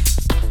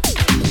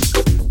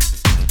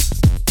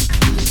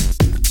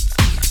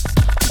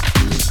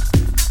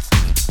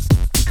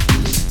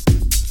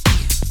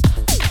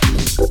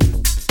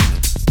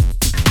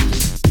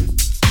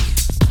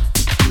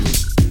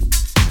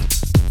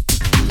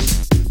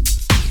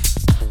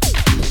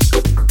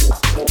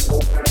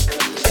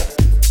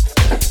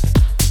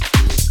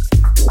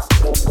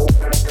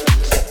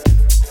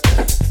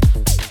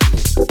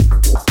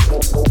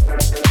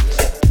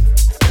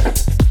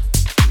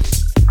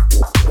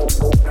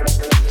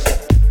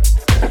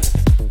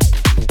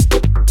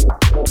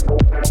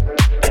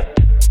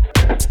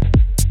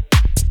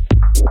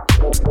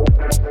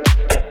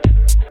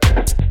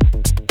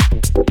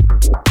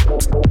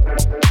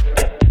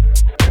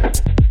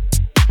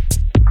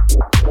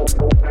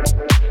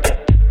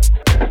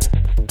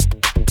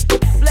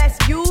 Bless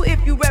you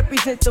if you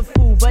represent the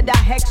fool, but I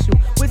hex you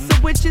with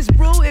some witches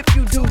brew if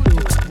you do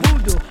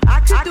voodoo. I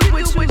could do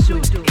what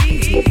you do.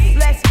 Easy.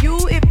 Bless you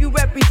if you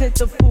represent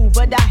the fool,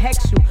 but I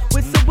hex you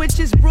with some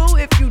witches brew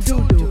if you do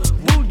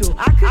voodoo.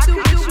 I could do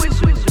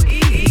what you do.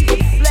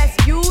 Easy. Bless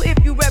you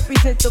if you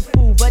represent the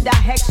fool, but I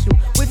hex you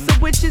with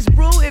some witches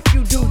brew if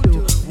you do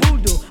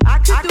voodoo. I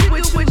could do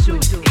what you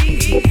do.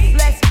 Easy.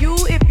 Bless you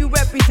if you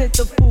represent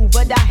the fool,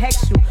 but I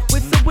hex you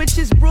with some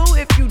witches brew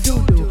if you do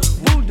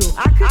voodoo.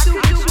 I could do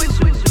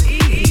what you do.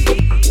 Easy.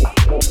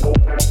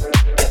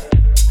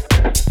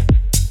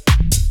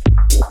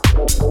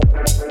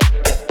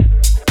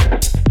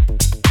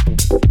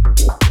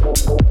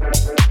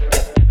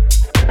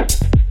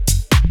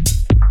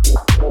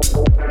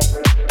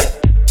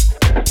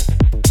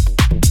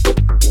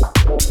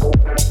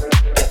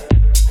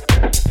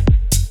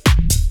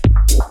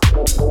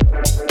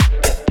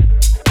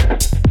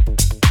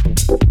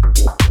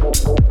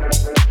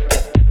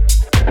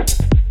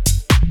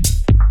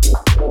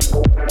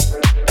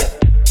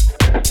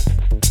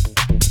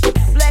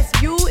 Bless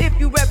you if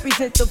you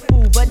represent the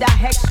fool, but I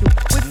hex you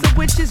with some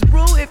witches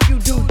brew if you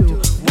do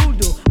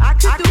voodoo. I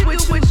could do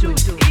what you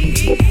do.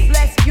 Easy.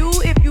 Bless you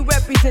if you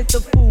represent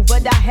the fool,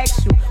 but I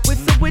hex you with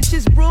some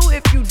witches brew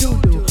if you do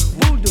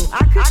voodoo.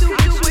 I could do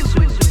what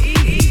you do.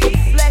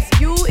 Easy. Bless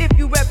you if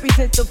you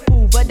represent the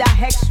fool, but I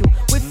hex you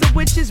with some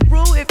witches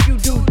brew if you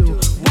do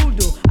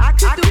voodoo. I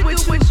could do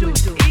what you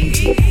do.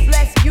 Easy.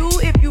 Bless you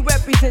if you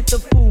represent the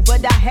fool,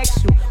 but I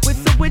hex you with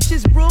some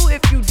witches brew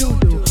if you do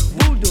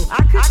voodoo.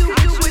 I could do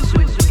what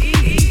you do.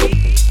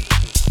 Easy.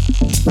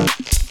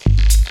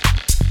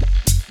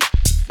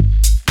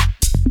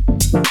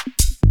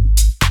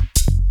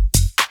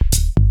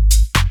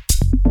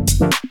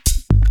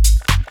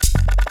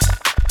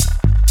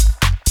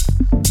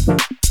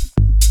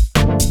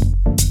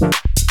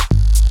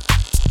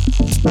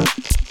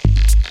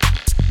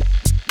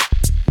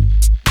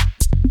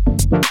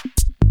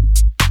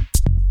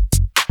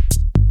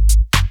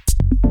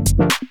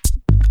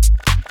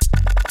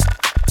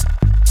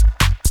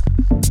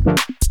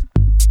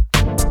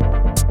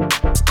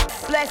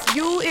 Bless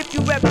you if you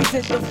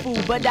represent the fool,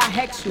 but I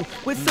hex you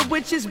with some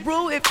witches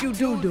brew if you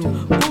do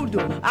voodoo.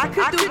 I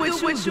could do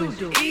what you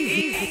do.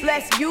 Easy.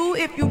 Bless you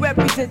if you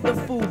represent the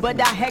fool, but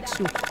I hex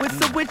you with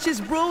some witches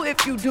brew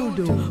if you do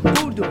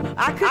voodoo.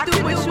 I could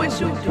do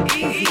what you do.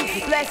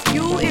 Easy. Bless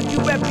you if you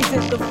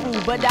represent the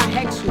fool, but I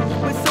hex you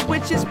with some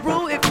witches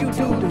brew if you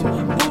do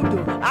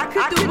voodoo. I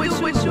could do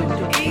what you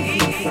do.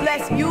 Easy.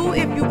 Bless you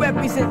if you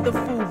represent the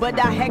fool, but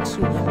I hex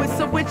you with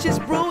some witches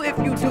brew if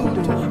you do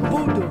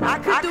voodoo. I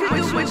could do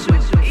what you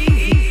do.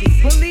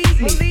 Easy.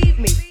 Believe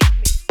me.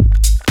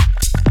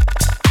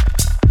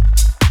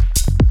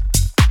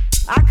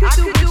 I could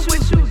do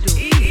what you do.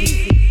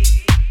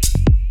 Easy.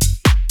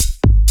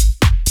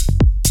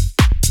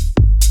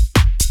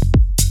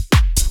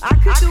 I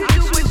could do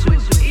what you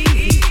do.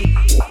 Easy.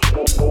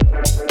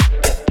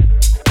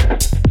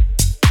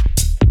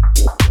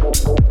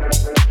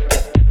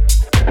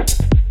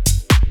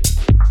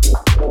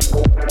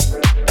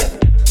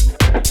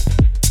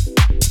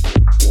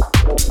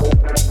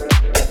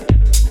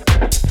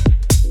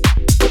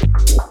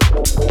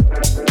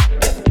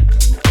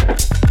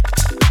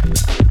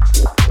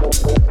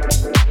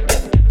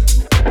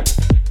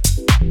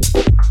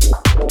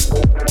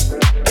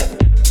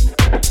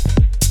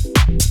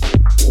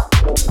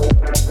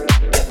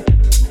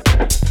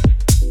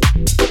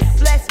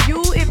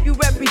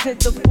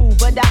 The fool,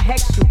 but I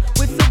hex you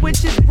with some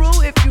witches brew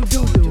if you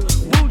do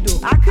voodoo.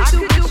 I could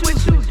do what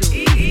you do.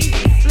 Easy.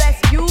 Bless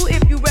you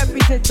if you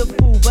represent the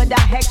fool, but I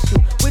hex you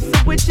with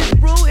some witches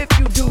brew if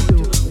you do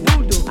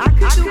voodoo. I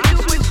could do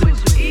what you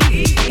do.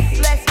 Easy.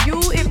 Bless you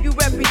if you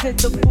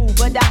represent the fool,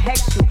 but I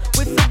hex you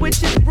with some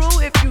witches brew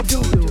if you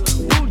do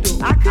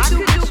voodoo. I could do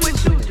what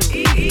you do.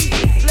 Easy.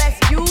 Bless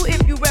you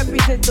if you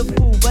represent the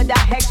fool, but I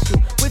hex you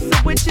with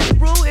some witches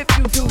brew if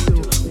you do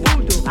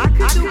voodoo. I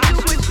could do what you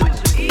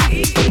do.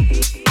 Easy.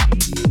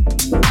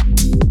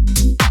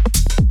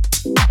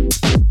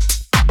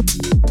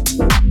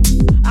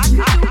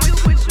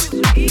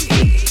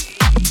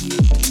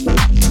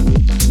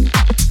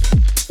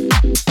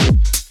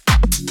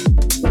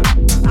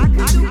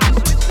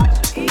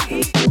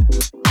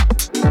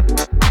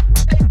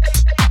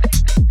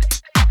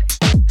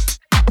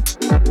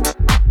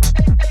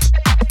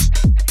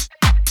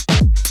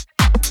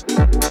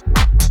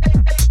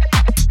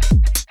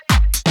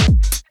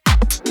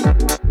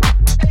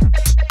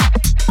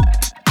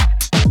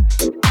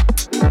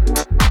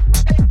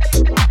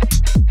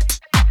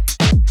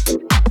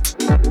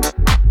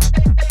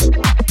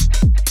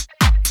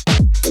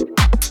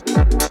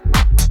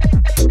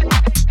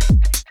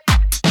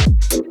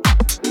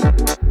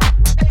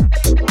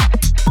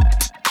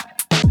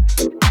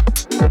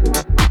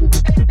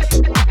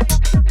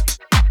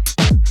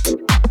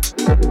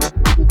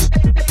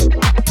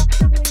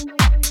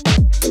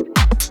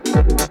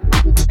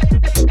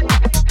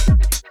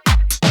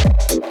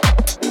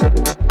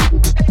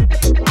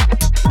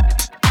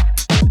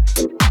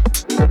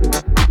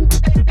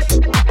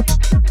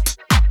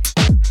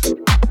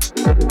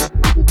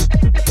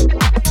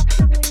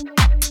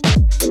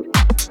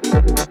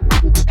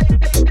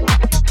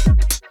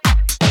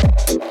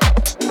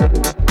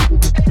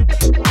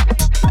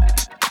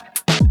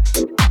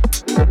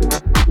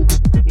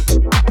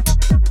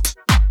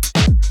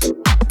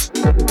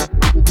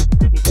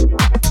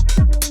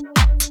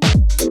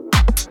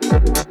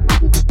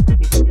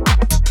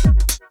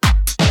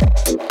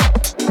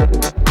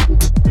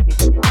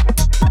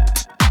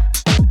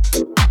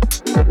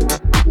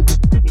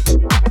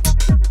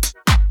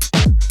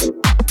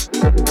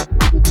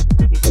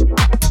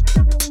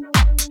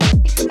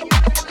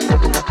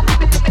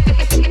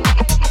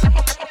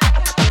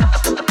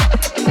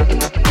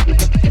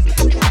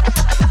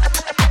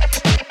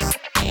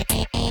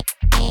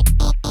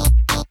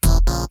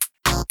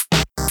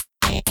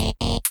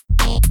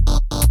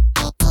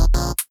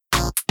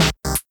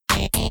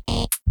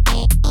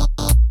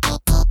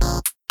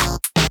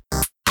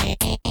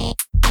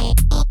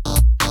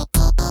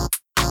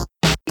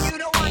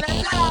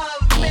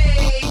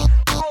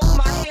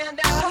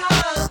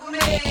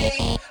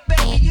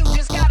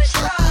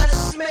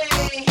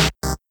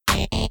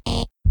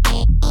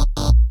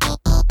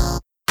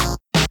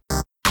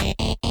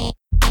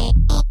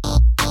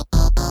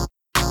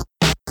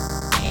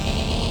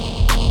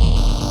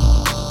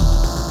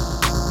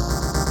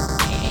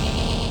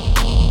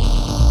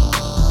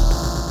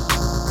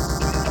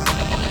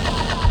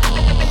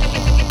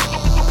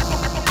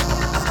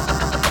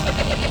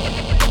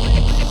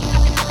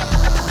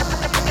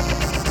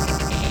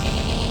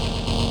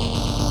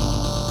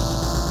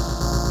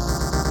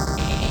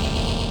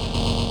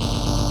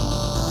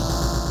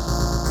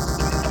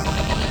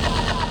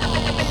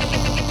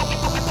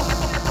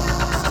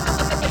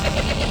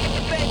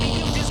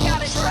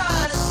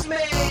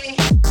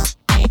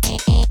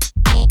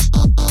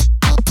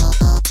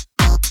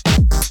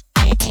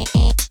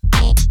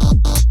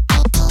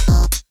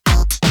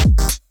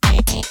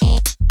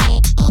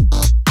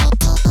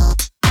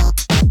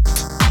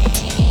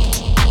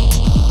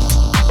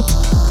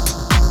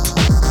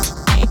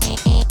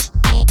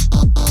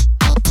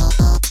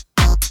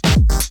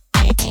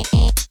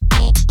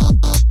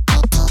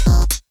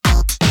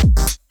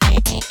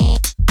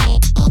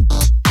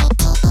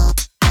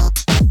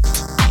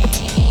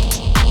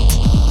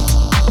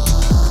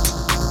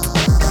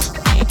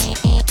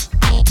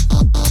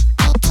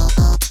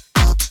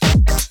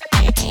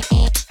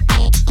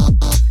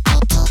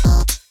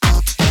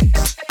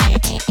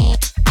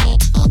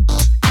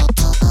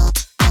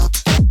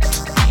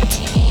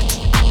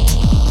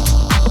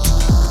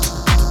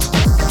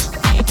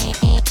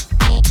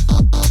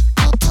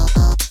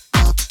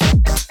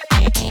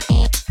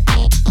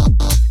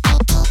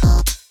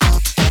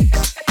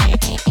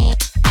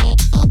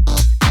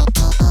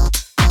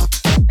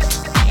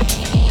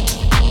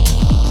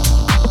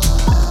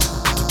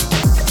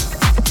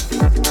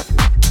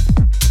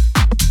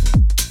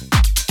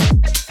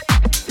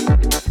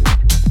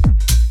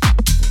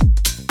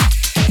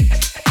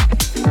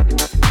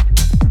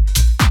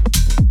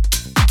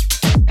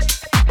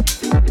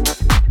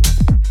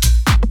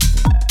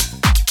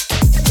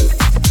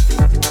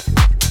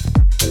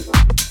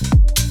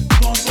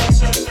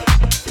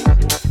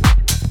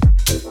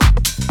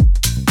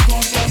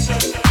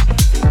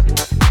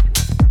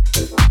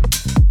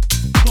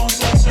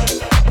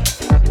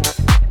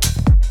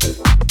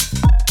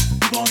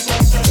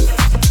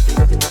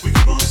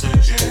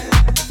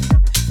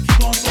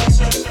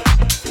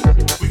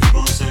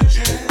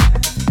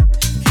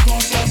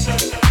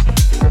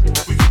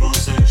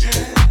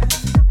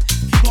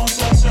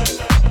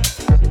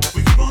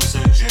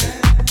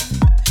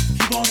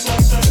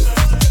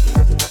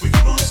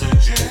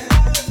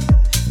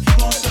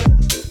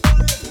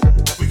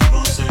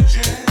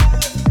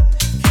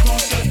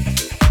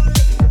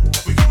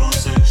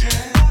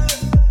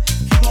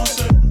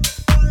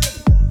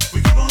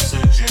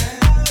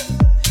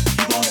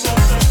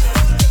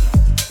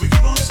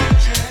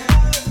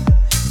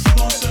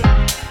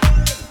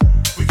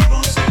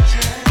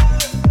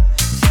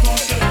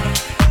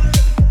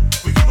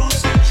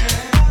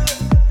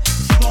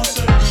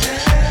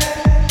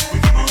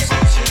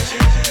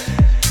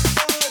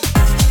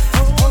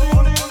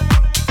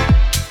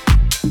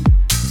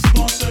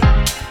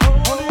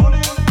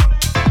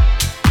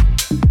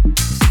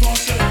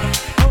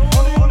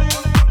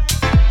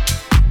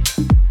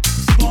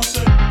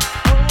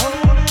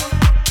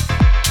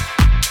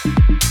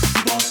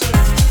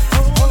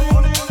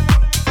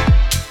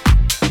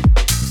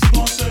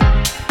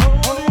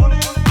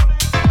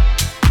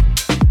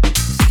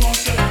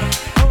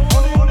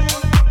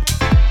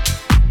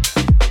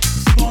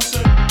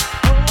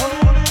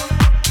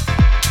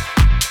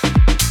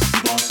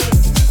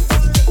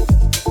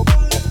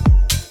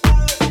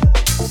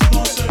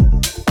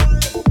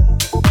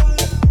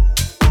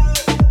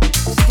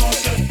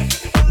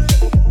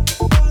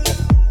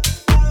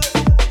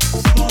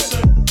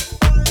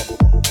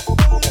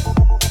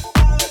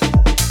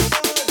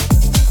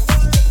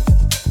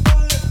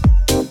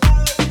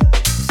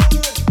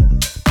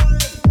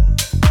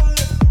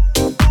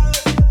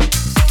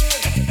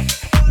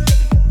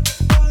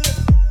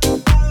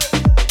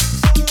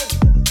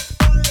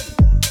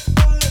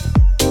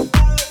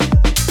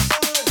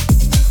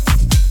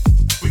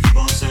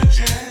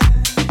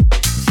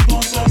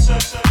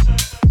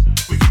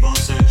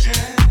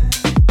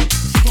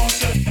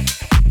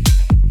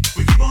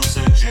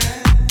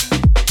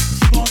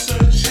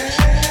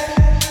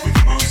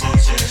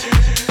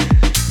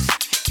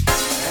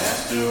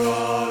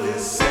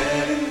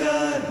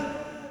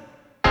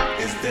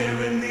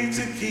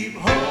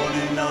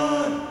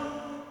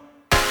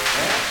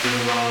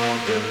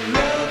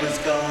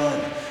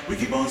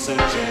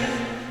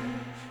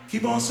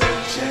 Keep on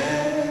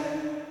searching.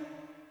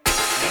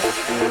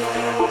 After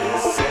all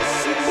is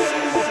said,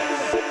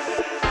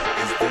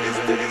 it's the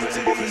to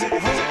keep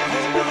holding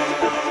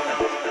on.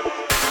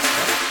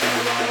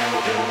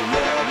 After all the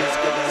love is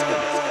gone,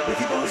 we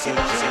keep on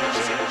searching.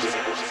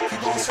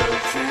 Keep on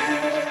searching.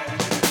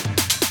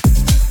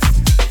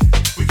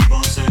 We keep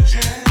on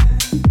searching.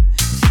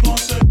 Keep on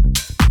searching.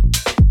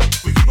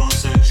 We keep on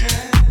searching.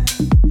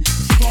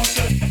 Keep on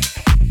searching.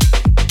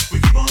 We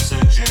keep on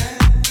searching.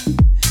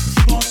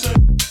 Keep on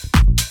searching.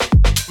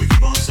 We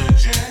keep on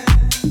searching.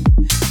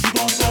 Keep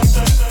on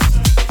searching.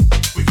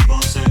 We keep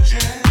on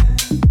searching.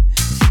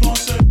 Keep on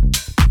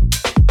searching.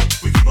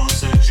 We keep on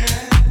searching.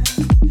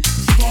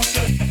 Keep on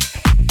searching.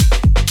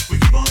 We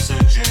keep on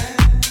searching.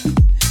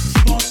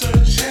 Keep on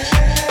searching.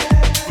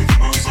 We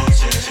keep on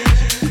searching.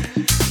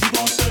 Keep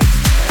on searching.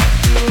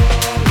 After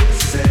all is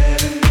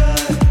said and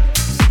done,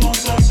 keep on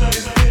searching.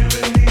 Is there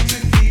a need to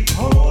keep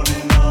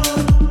holding on?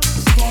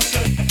 Keep on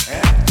searching.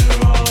 After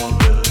all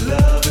the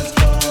love is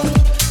gone,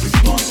 we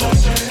keep on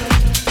searching.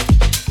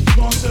 Keep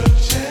on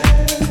searching.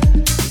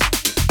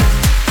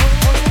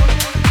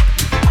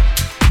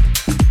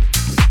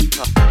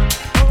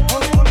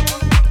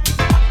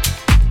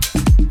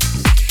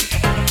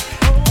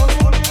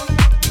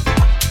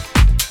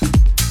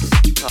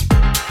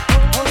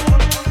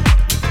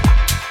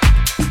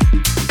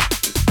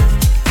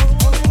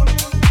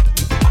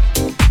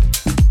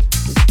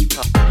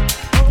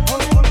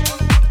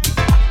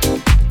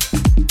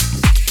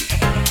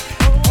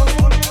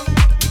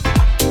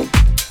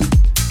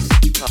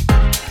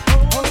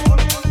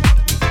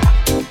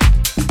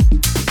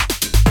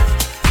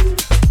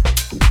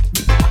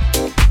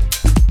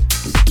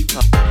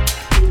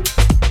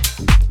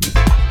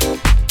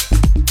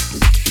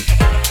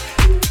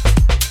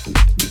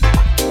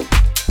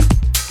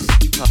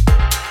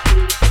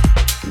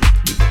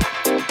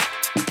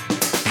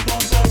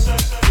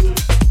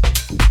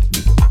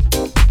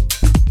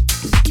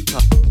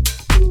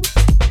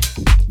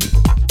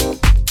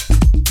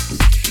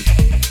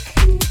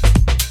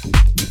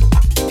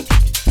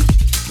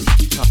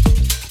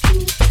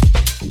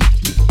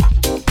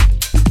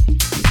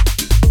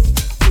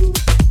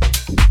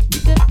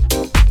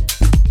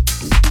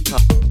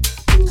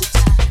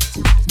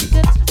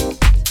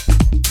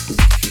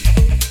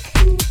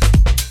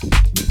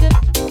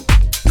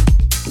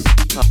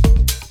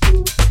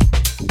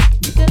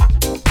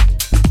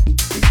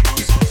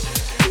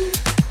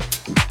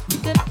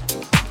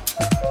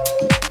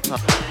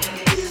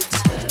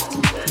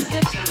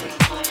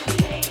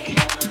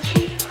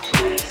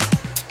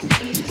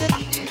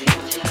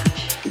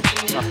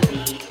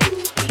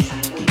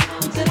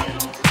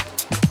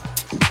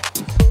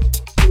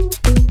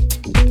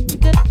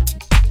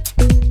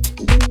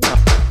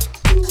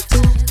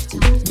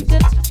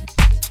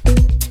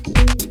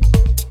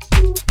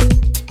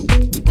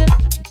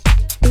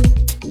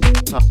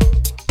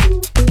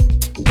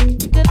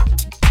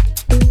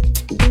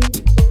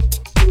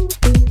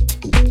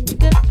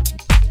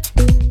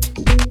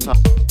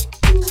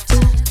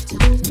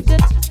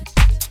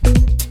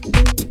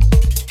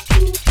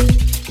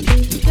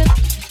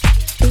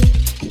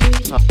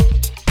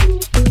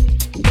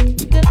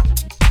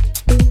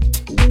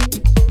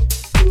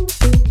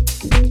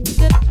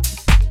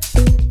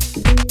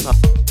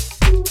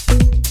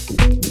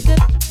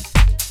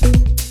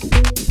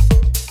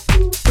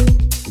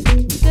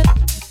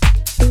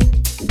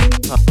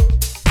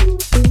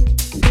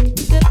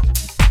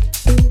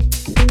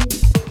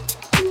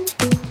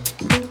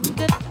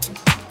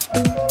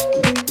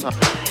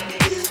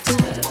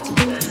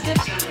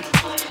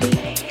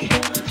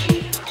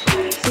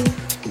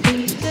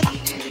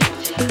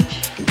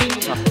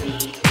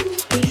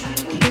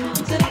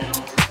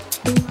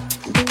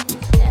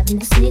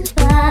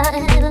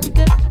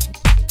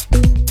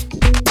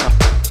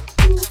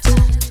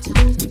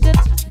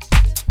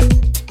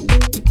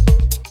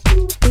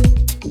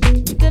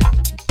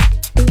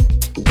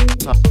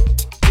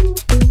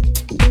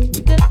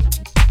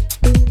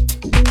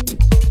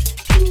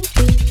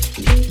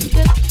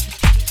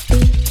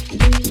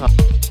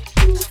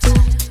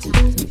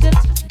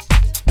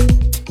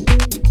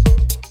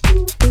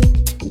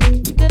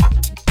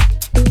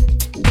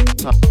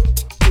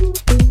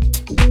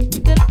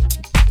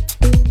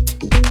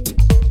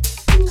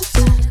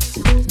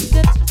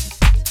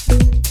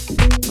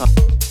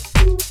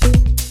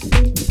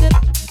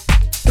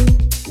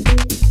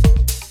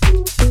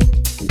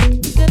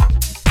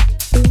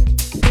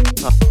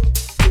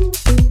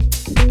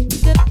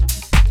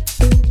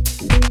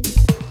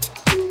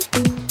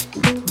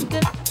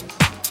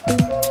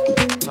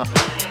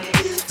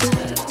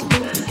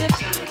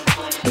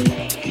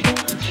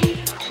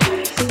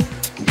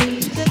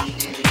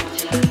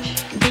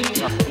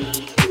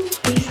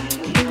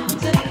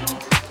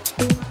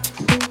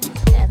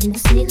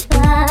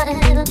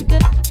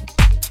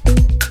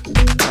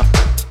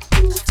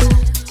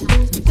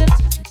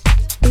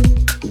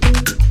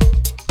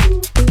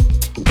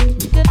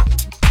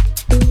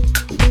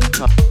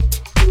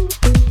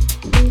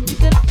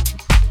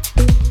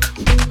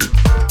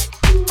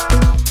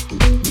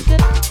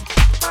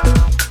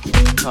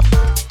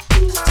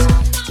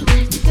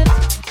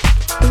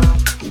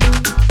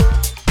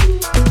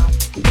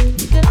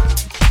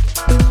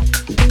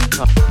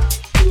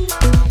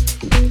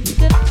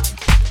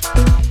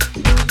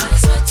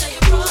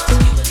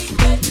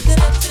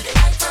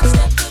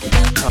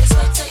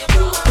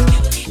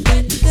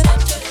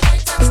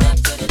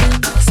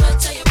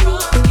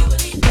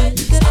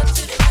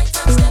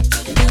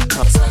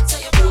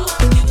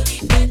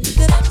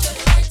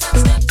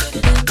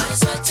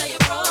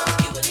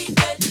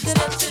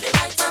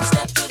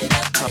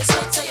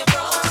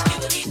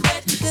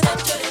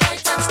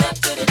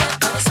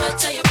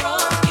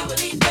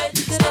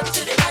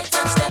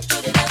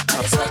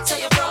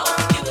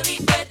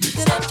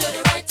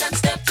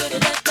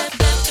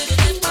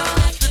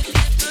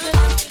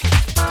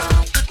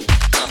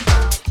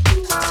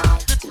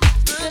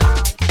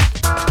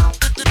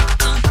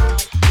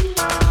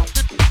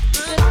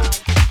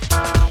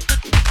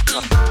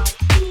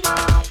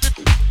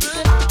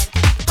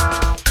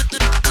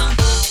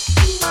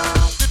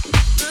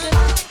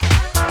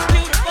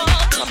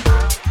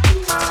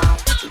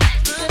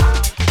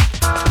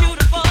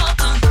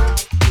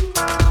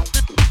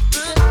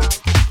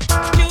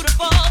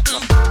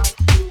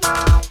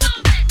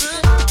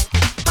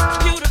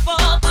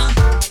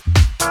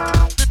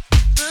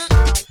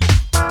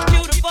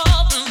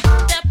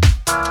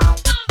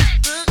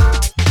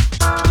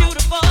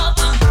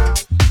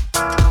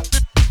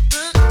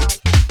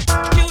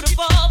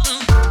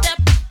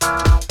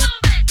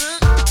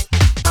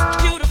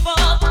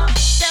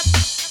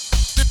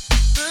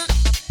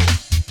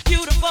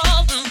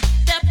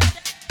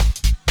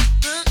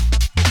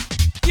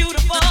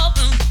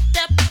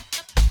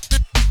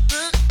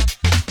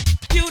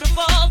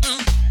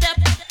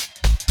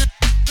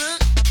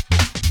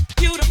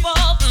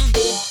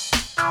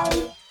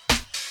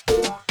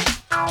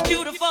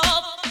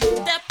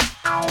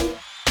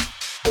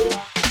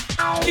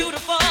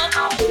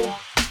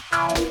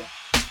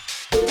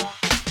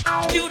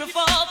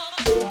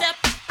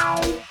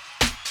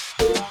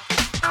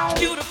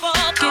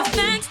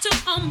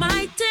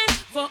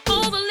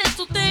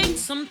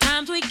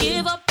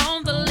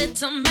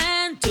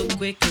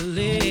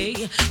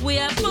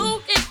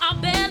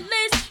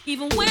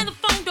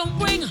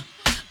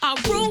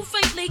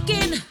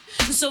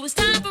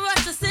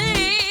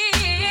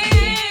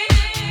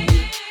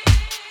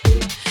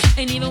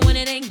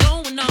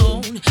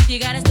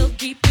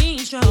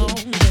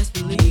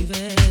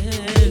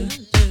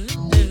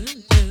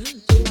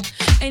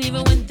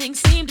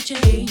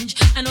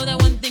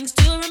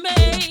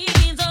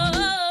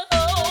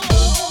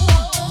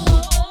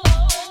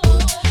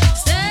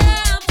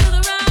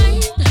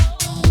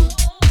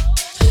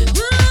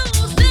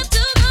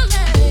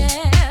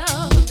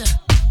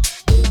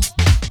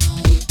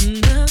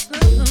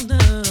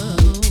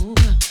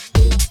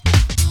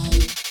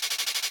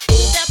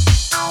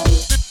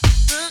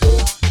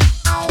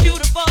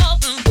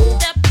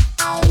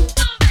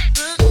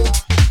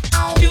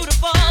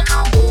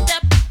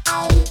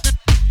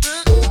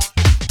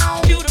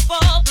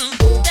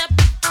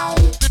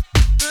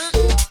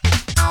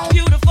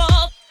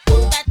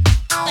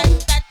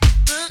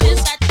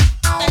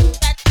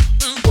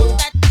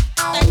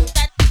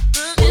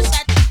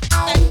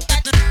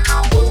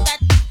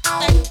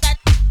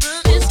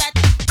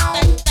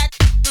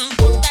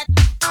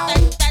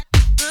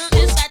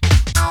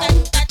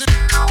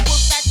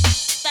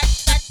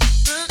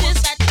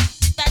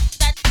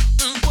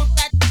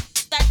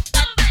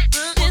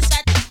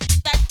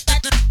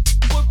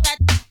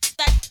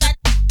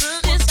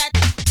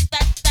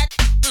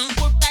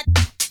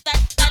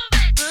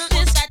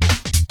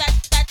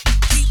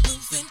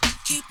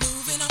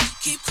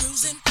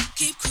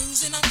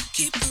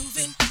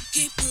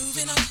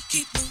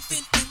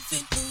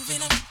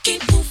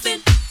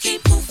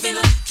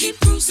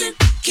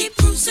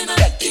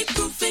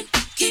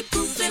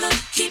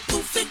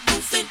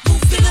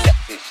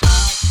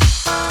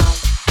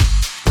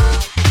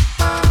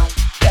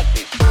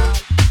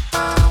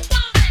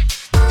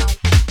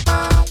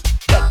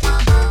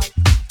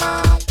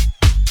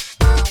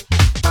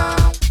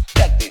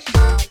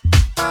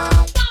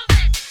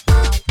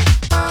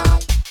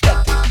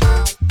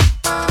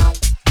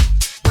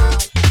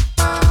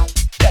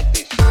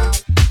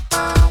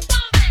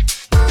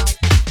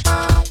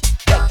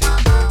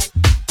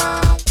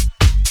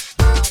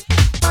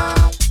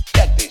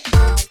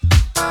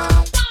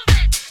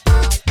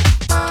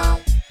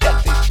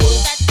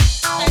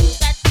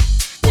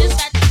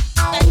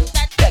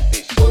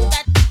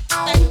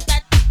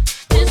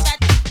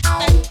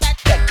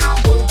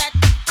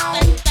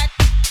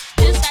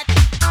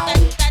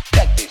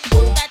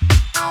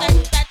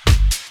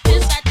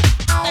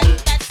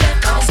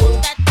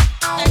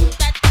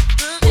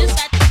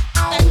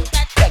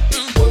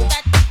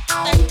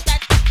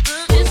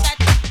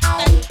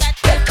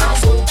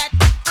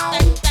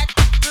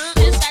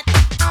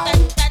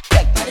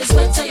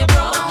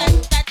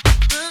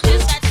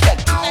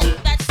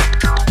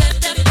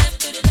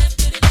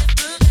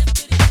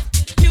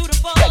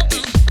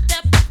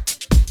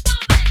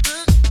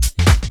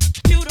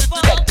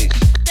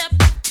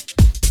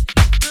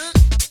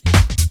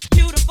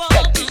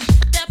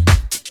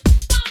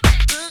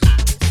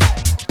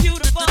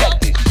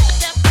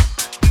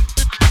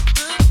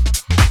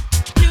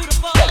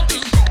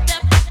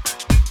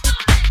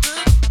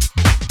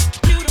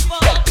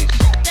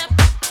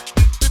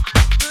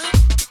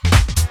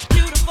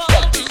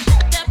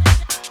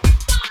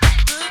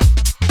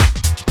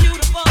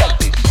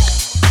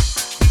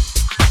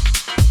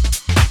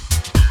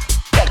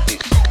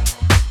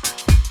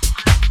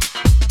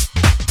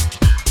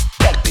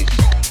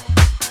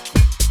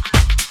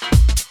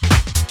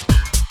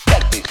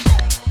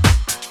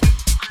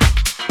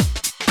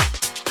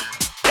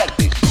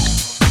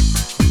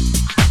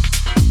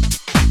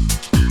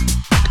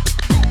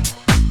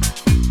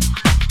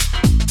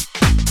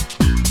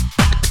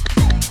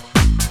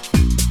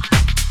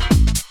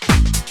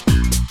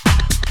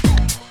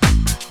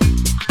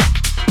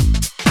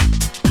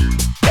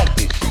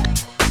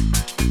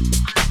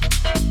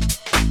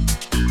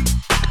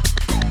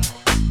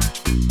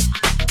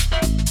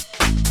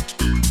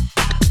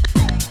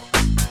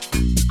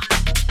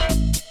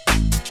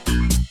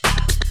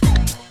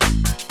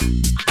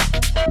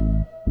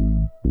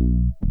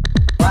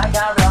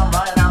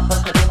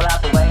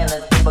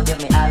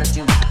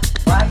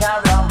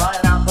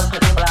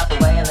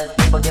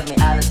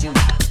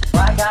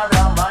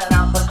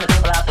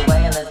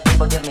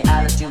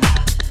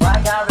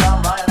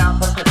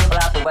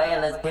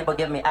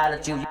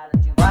 attitude.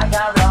 Why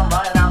carry on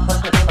running? I'm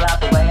pushing the people out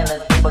the way and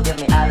there's people give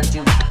me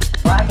attitude.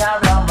 Why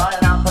carry on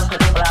running? I'm pushing the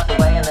people out the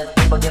way and there's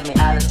people give me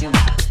attitude.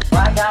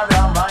 Why carry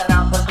on running?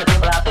 I'm pushing the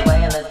people out the way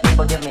and there's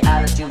people give me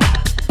attitude.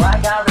 Why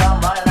carry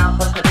on running? I'm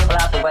pushing the people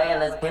out the way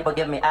and there's people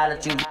give me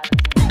attitude.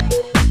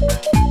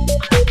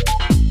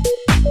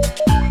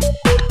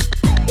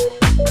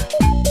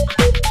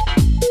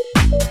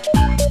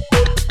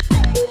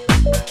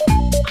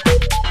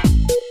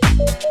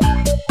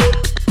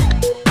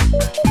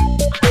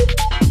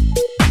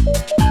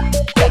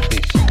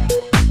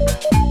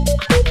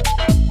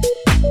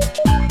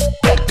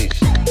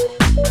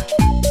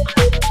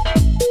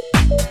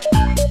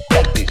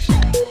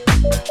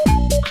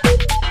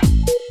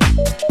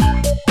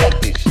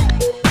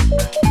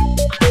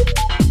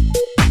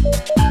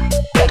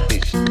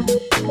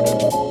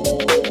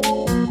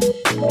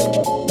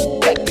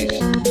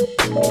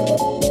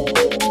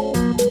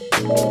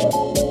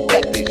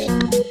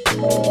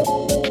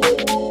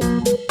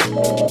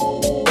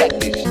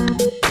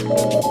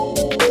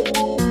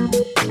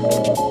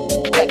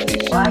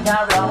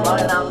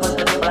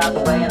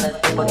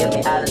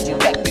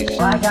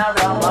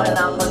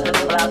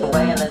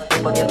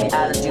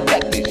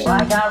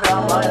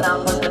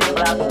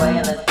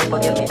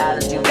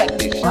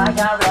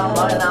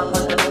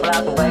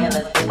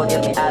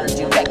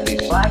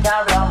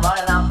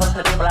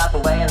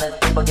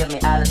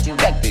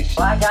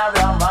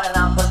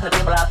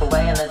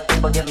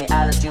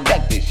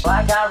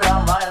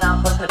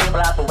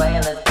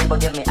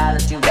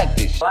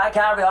 Why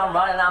carry on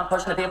running? I'm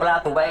pushing the people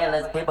out the way and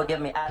there's people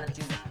give me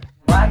attitude.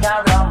 Why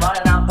carry on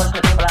running? I'm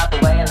pushing the people out the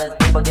way and there's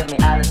people give me